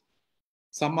success.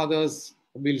 Some others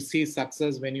will see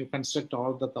success when you construct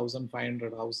all the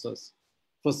 1,500 houses.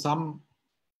 For some,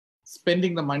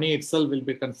 spending the money itself will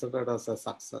be considered as a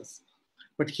success.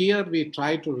 But here we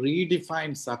try to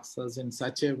redefine success in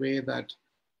such a way that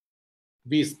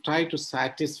we try to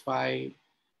satisfy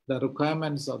the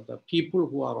requirements of the people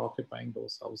who are occupying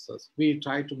those houses. We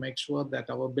try to make sure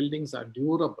that our buildings are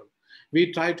durable.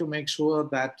 We try to make sure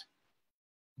that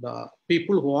the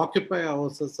people who occupy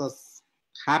houses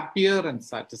happier and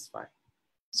satisfied.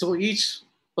 So each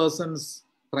person's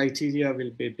criteria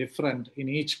will be different in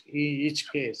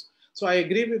each case. So I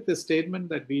agree with the statement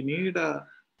that we need a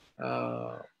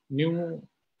new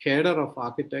cadre of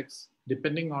architects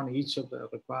depending on each of the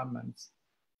requirements.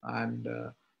 And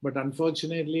but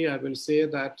unfortunately, I will say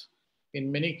that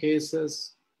in many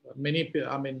cases,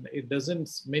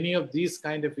 many of these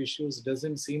kind of issues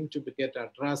doesn't seem to get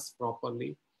addressed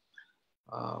properly.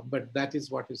 But that is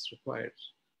what is required.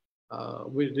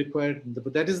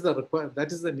 But that is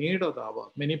the need of the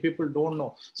hour. Many people don't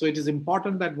know. So it is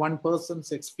important that one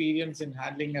person's experience in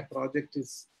handling a project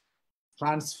is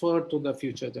transferred to the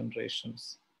future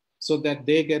generations, so that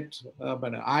they get.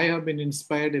 But I have been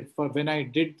inspired. When I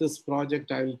did this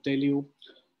project, I will tell you,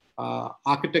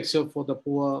 Architecture for the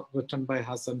Poor, written by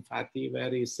Hassan Fathy,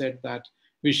 where he said that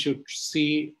we should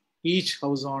see each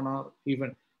house owner.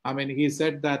 He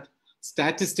said that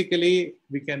statistically,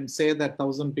 we can say that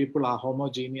 1,000 people are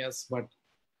homogeneous, but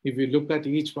if you look at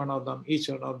each one of them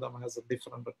has a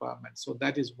different requirement. So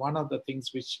that is one of the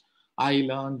things which I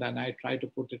learned, and I try to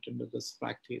put it into this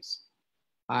practice.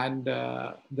 And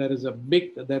there is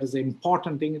an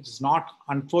important thing. It is not,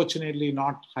 unfortunately,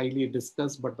 not highly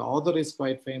discussed, but the author is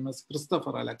quite famous,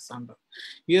 Christopher Alexander.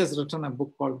 He has written a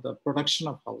book called The Production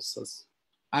of Houses.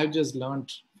 I've just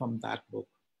learned from that book.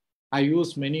 I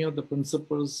use many of the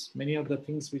principles, many of the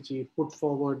things which he put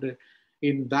forward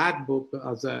in that book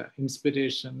as an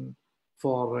inspiration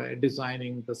for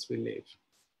designing this village.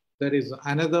 There is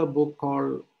another book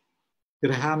called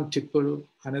Graham Tickle,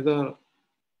 another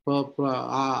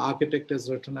architect has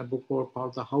written a book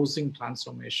called The Housing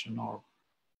Transformation, or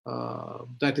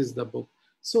that is the book.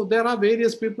 So there are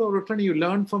various people who have written, you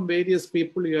learn from various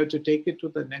people, you have to take it to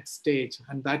the next stage,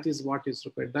 and that is what is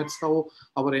required. That's how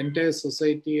our entire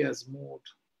society has moved.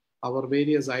 Our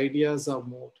various ideas have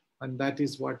moved, and that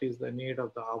is what is the need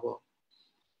of the hour.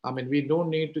 We don't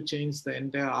need to change the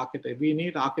entire architect. We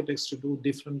need architects to do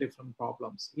different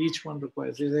problems. Each one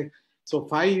requires. So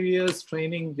 5 years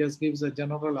training just gives a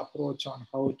general approach on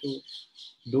how to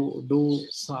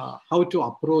how to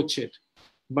approach it.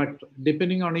 But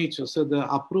depending on each, so the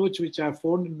approach which I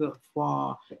found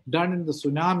done in the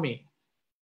tsunami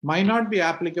might not be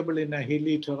applicable in a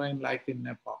hilly terrain like in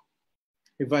Nepal.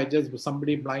 If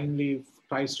somebody blindly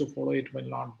tries to follow it, will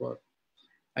not work.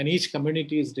 And each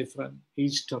community is different.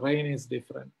 Each terrain is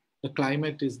different. The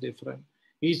climate is different.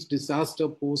 Each disaster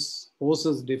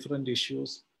poses different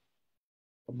issues.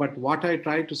 But what I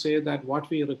try to say that what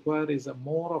we require is a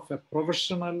more of a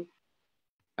professional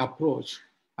approach.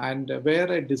 And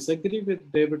where I disagree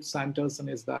with David Sanderson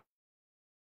is that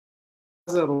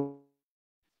he has a role,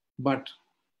 but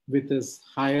with his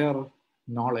higher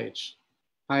knowledge,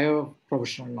 higher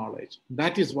professional knowledge.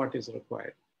 That is what is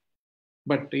required.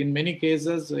 But in many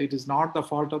cases, it is not the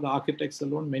fault of the architects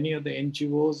alone. Many of the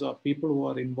NGOs or people who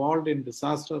are involved in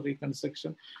disaster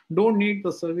reconstruction don't need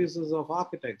the services of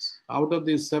architects. Out of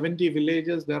these 70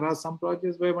 villages, there are some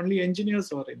projects where only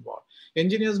engineers are involved.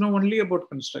 Engineers know only about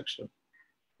construction.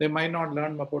 They might not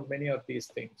learn about many of these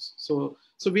things. So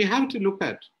we have to look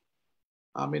at,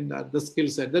 the skill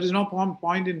set. There is no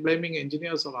point in blaming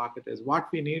engineers or architects. What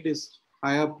we need is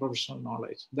higher professional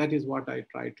knowledge. That is what I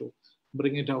try to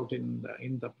bring it out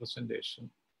in the presentation.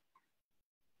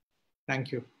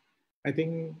 Thank you. I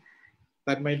think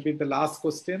that might be the last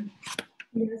question.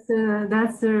 Yes,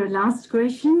 that's the last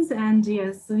questions. And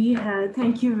yes, we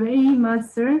thank you very much,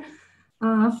 sir,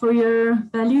 for your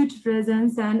valued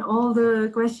presence and all the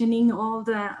questioning, all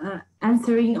the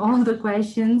answering all the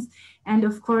questions. And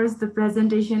of course, the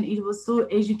presentation, it was so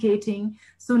educating,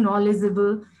 so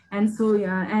knowledgeable. And so,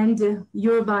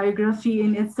 your biography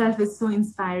in itself is so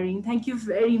inspiring. Thank you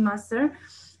very much, sir.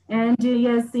 And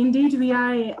yes, indeed, we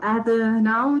are at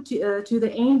now to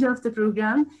the end of the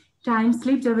program. Time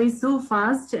slipped away so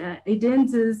fast. It didn't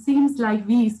seems like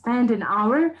we spent an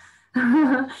hour.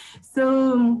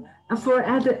 So,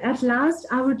 at last,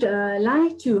 I would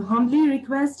like to humbly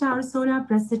request our SONA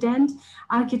President,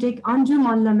 Architect Anju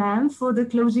Malla ma'am, for the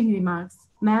closing remarks.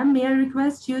 Ma'am, may I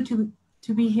request you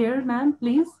to be here, ma'am,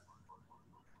 please?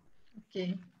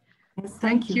 Okay. Yes,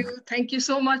 thank you. Thank you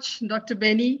so much, Dr.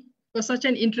 Benny, for such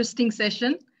an interesting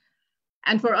session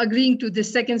and for agreeing to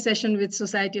this second session with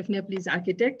Society of Nepalese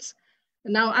Architects.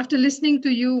 Now, after listening to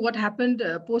you, what happened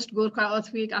post-Gorkha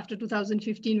earthquake after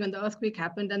 2015 when the earthquake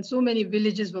happened and so many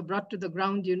villages were brought to the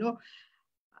ground,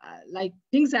 like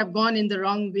things have gone in the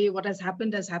wrong way. What has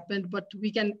happened, but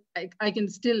we can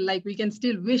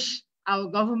still wish our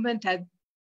government had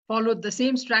followed the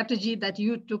same strategy that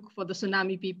you took for the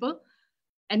tsunami people.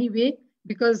 Anyway,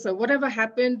 because whatever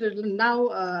happened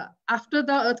now, after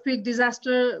the earthquake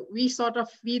disaster, we sort of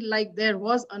feel like there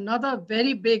was another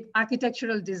very big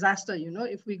architectural disaster. You know,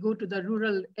 if we go to the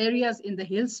rural areas in the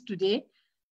hills today,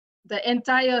 the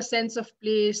entire sense of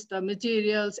place, the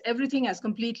materials, everything has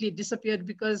completely disappeared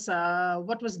because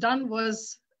what was done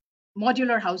was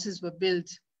modular houses were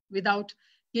built without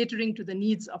catering to the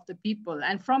needs of the people.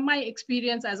 And from my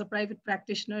experience as a private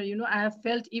practitioner, you know, I have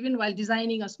felt even while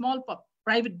designing a small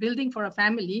private building for a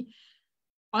family,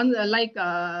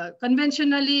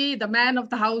 conventionally, the man of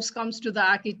the house comes to the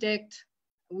architect,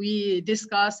 we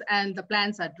discuss, and the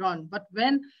plans are drawn. But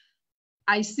when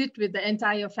I sit with the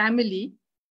entire family,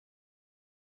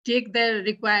 take their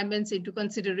requirements into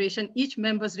consideration, each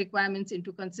member's requirements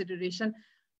into consideration,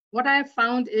 what I have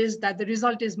found is that the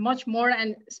result is much more,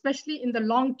 and especially in the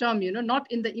long term, you know, not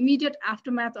in the immediate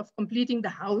aftermath of completing the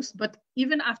house, but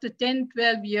even after 10,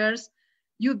 12 years,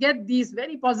 you get these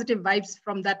very positive vibes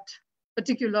from that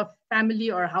particular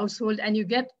family or household, and you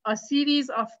get a series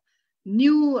of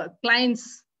new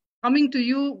clients coming to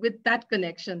you with that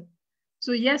connection.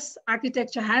 So yes,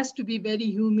 architecture has to be very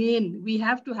humane. We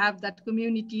have to have that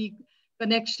community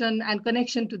connection and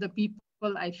connection to the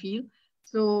people, I feel.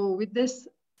 So with this,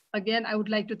 again, I would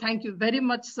like to thank you very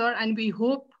much, sir. And we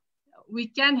hope we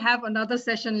can have another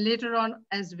session later on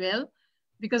as well,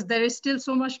 because there is still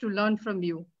so much to learn from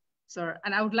you, sir.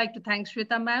 And I would like to thank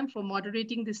Sweta ma'am for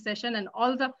moderating this session and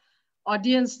all the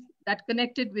audience that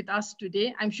connected with us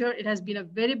today. I'm sure it has been a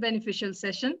very beneficial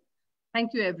session.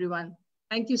 Thank you, everyone.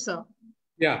 Thank you, sir.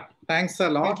 Yeah, thanks a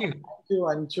lot. Thank you. Thank you,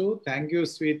 Anju. Thank you,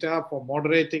 Sweta, for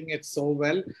moderating it so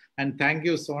well. And thank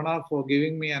you, Sona, for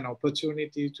giving me an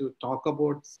opportunity to talk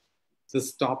about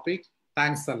this topic.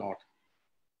 Thanks a lot.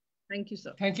 Thank you,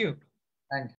 sir. Thank you. Thank you.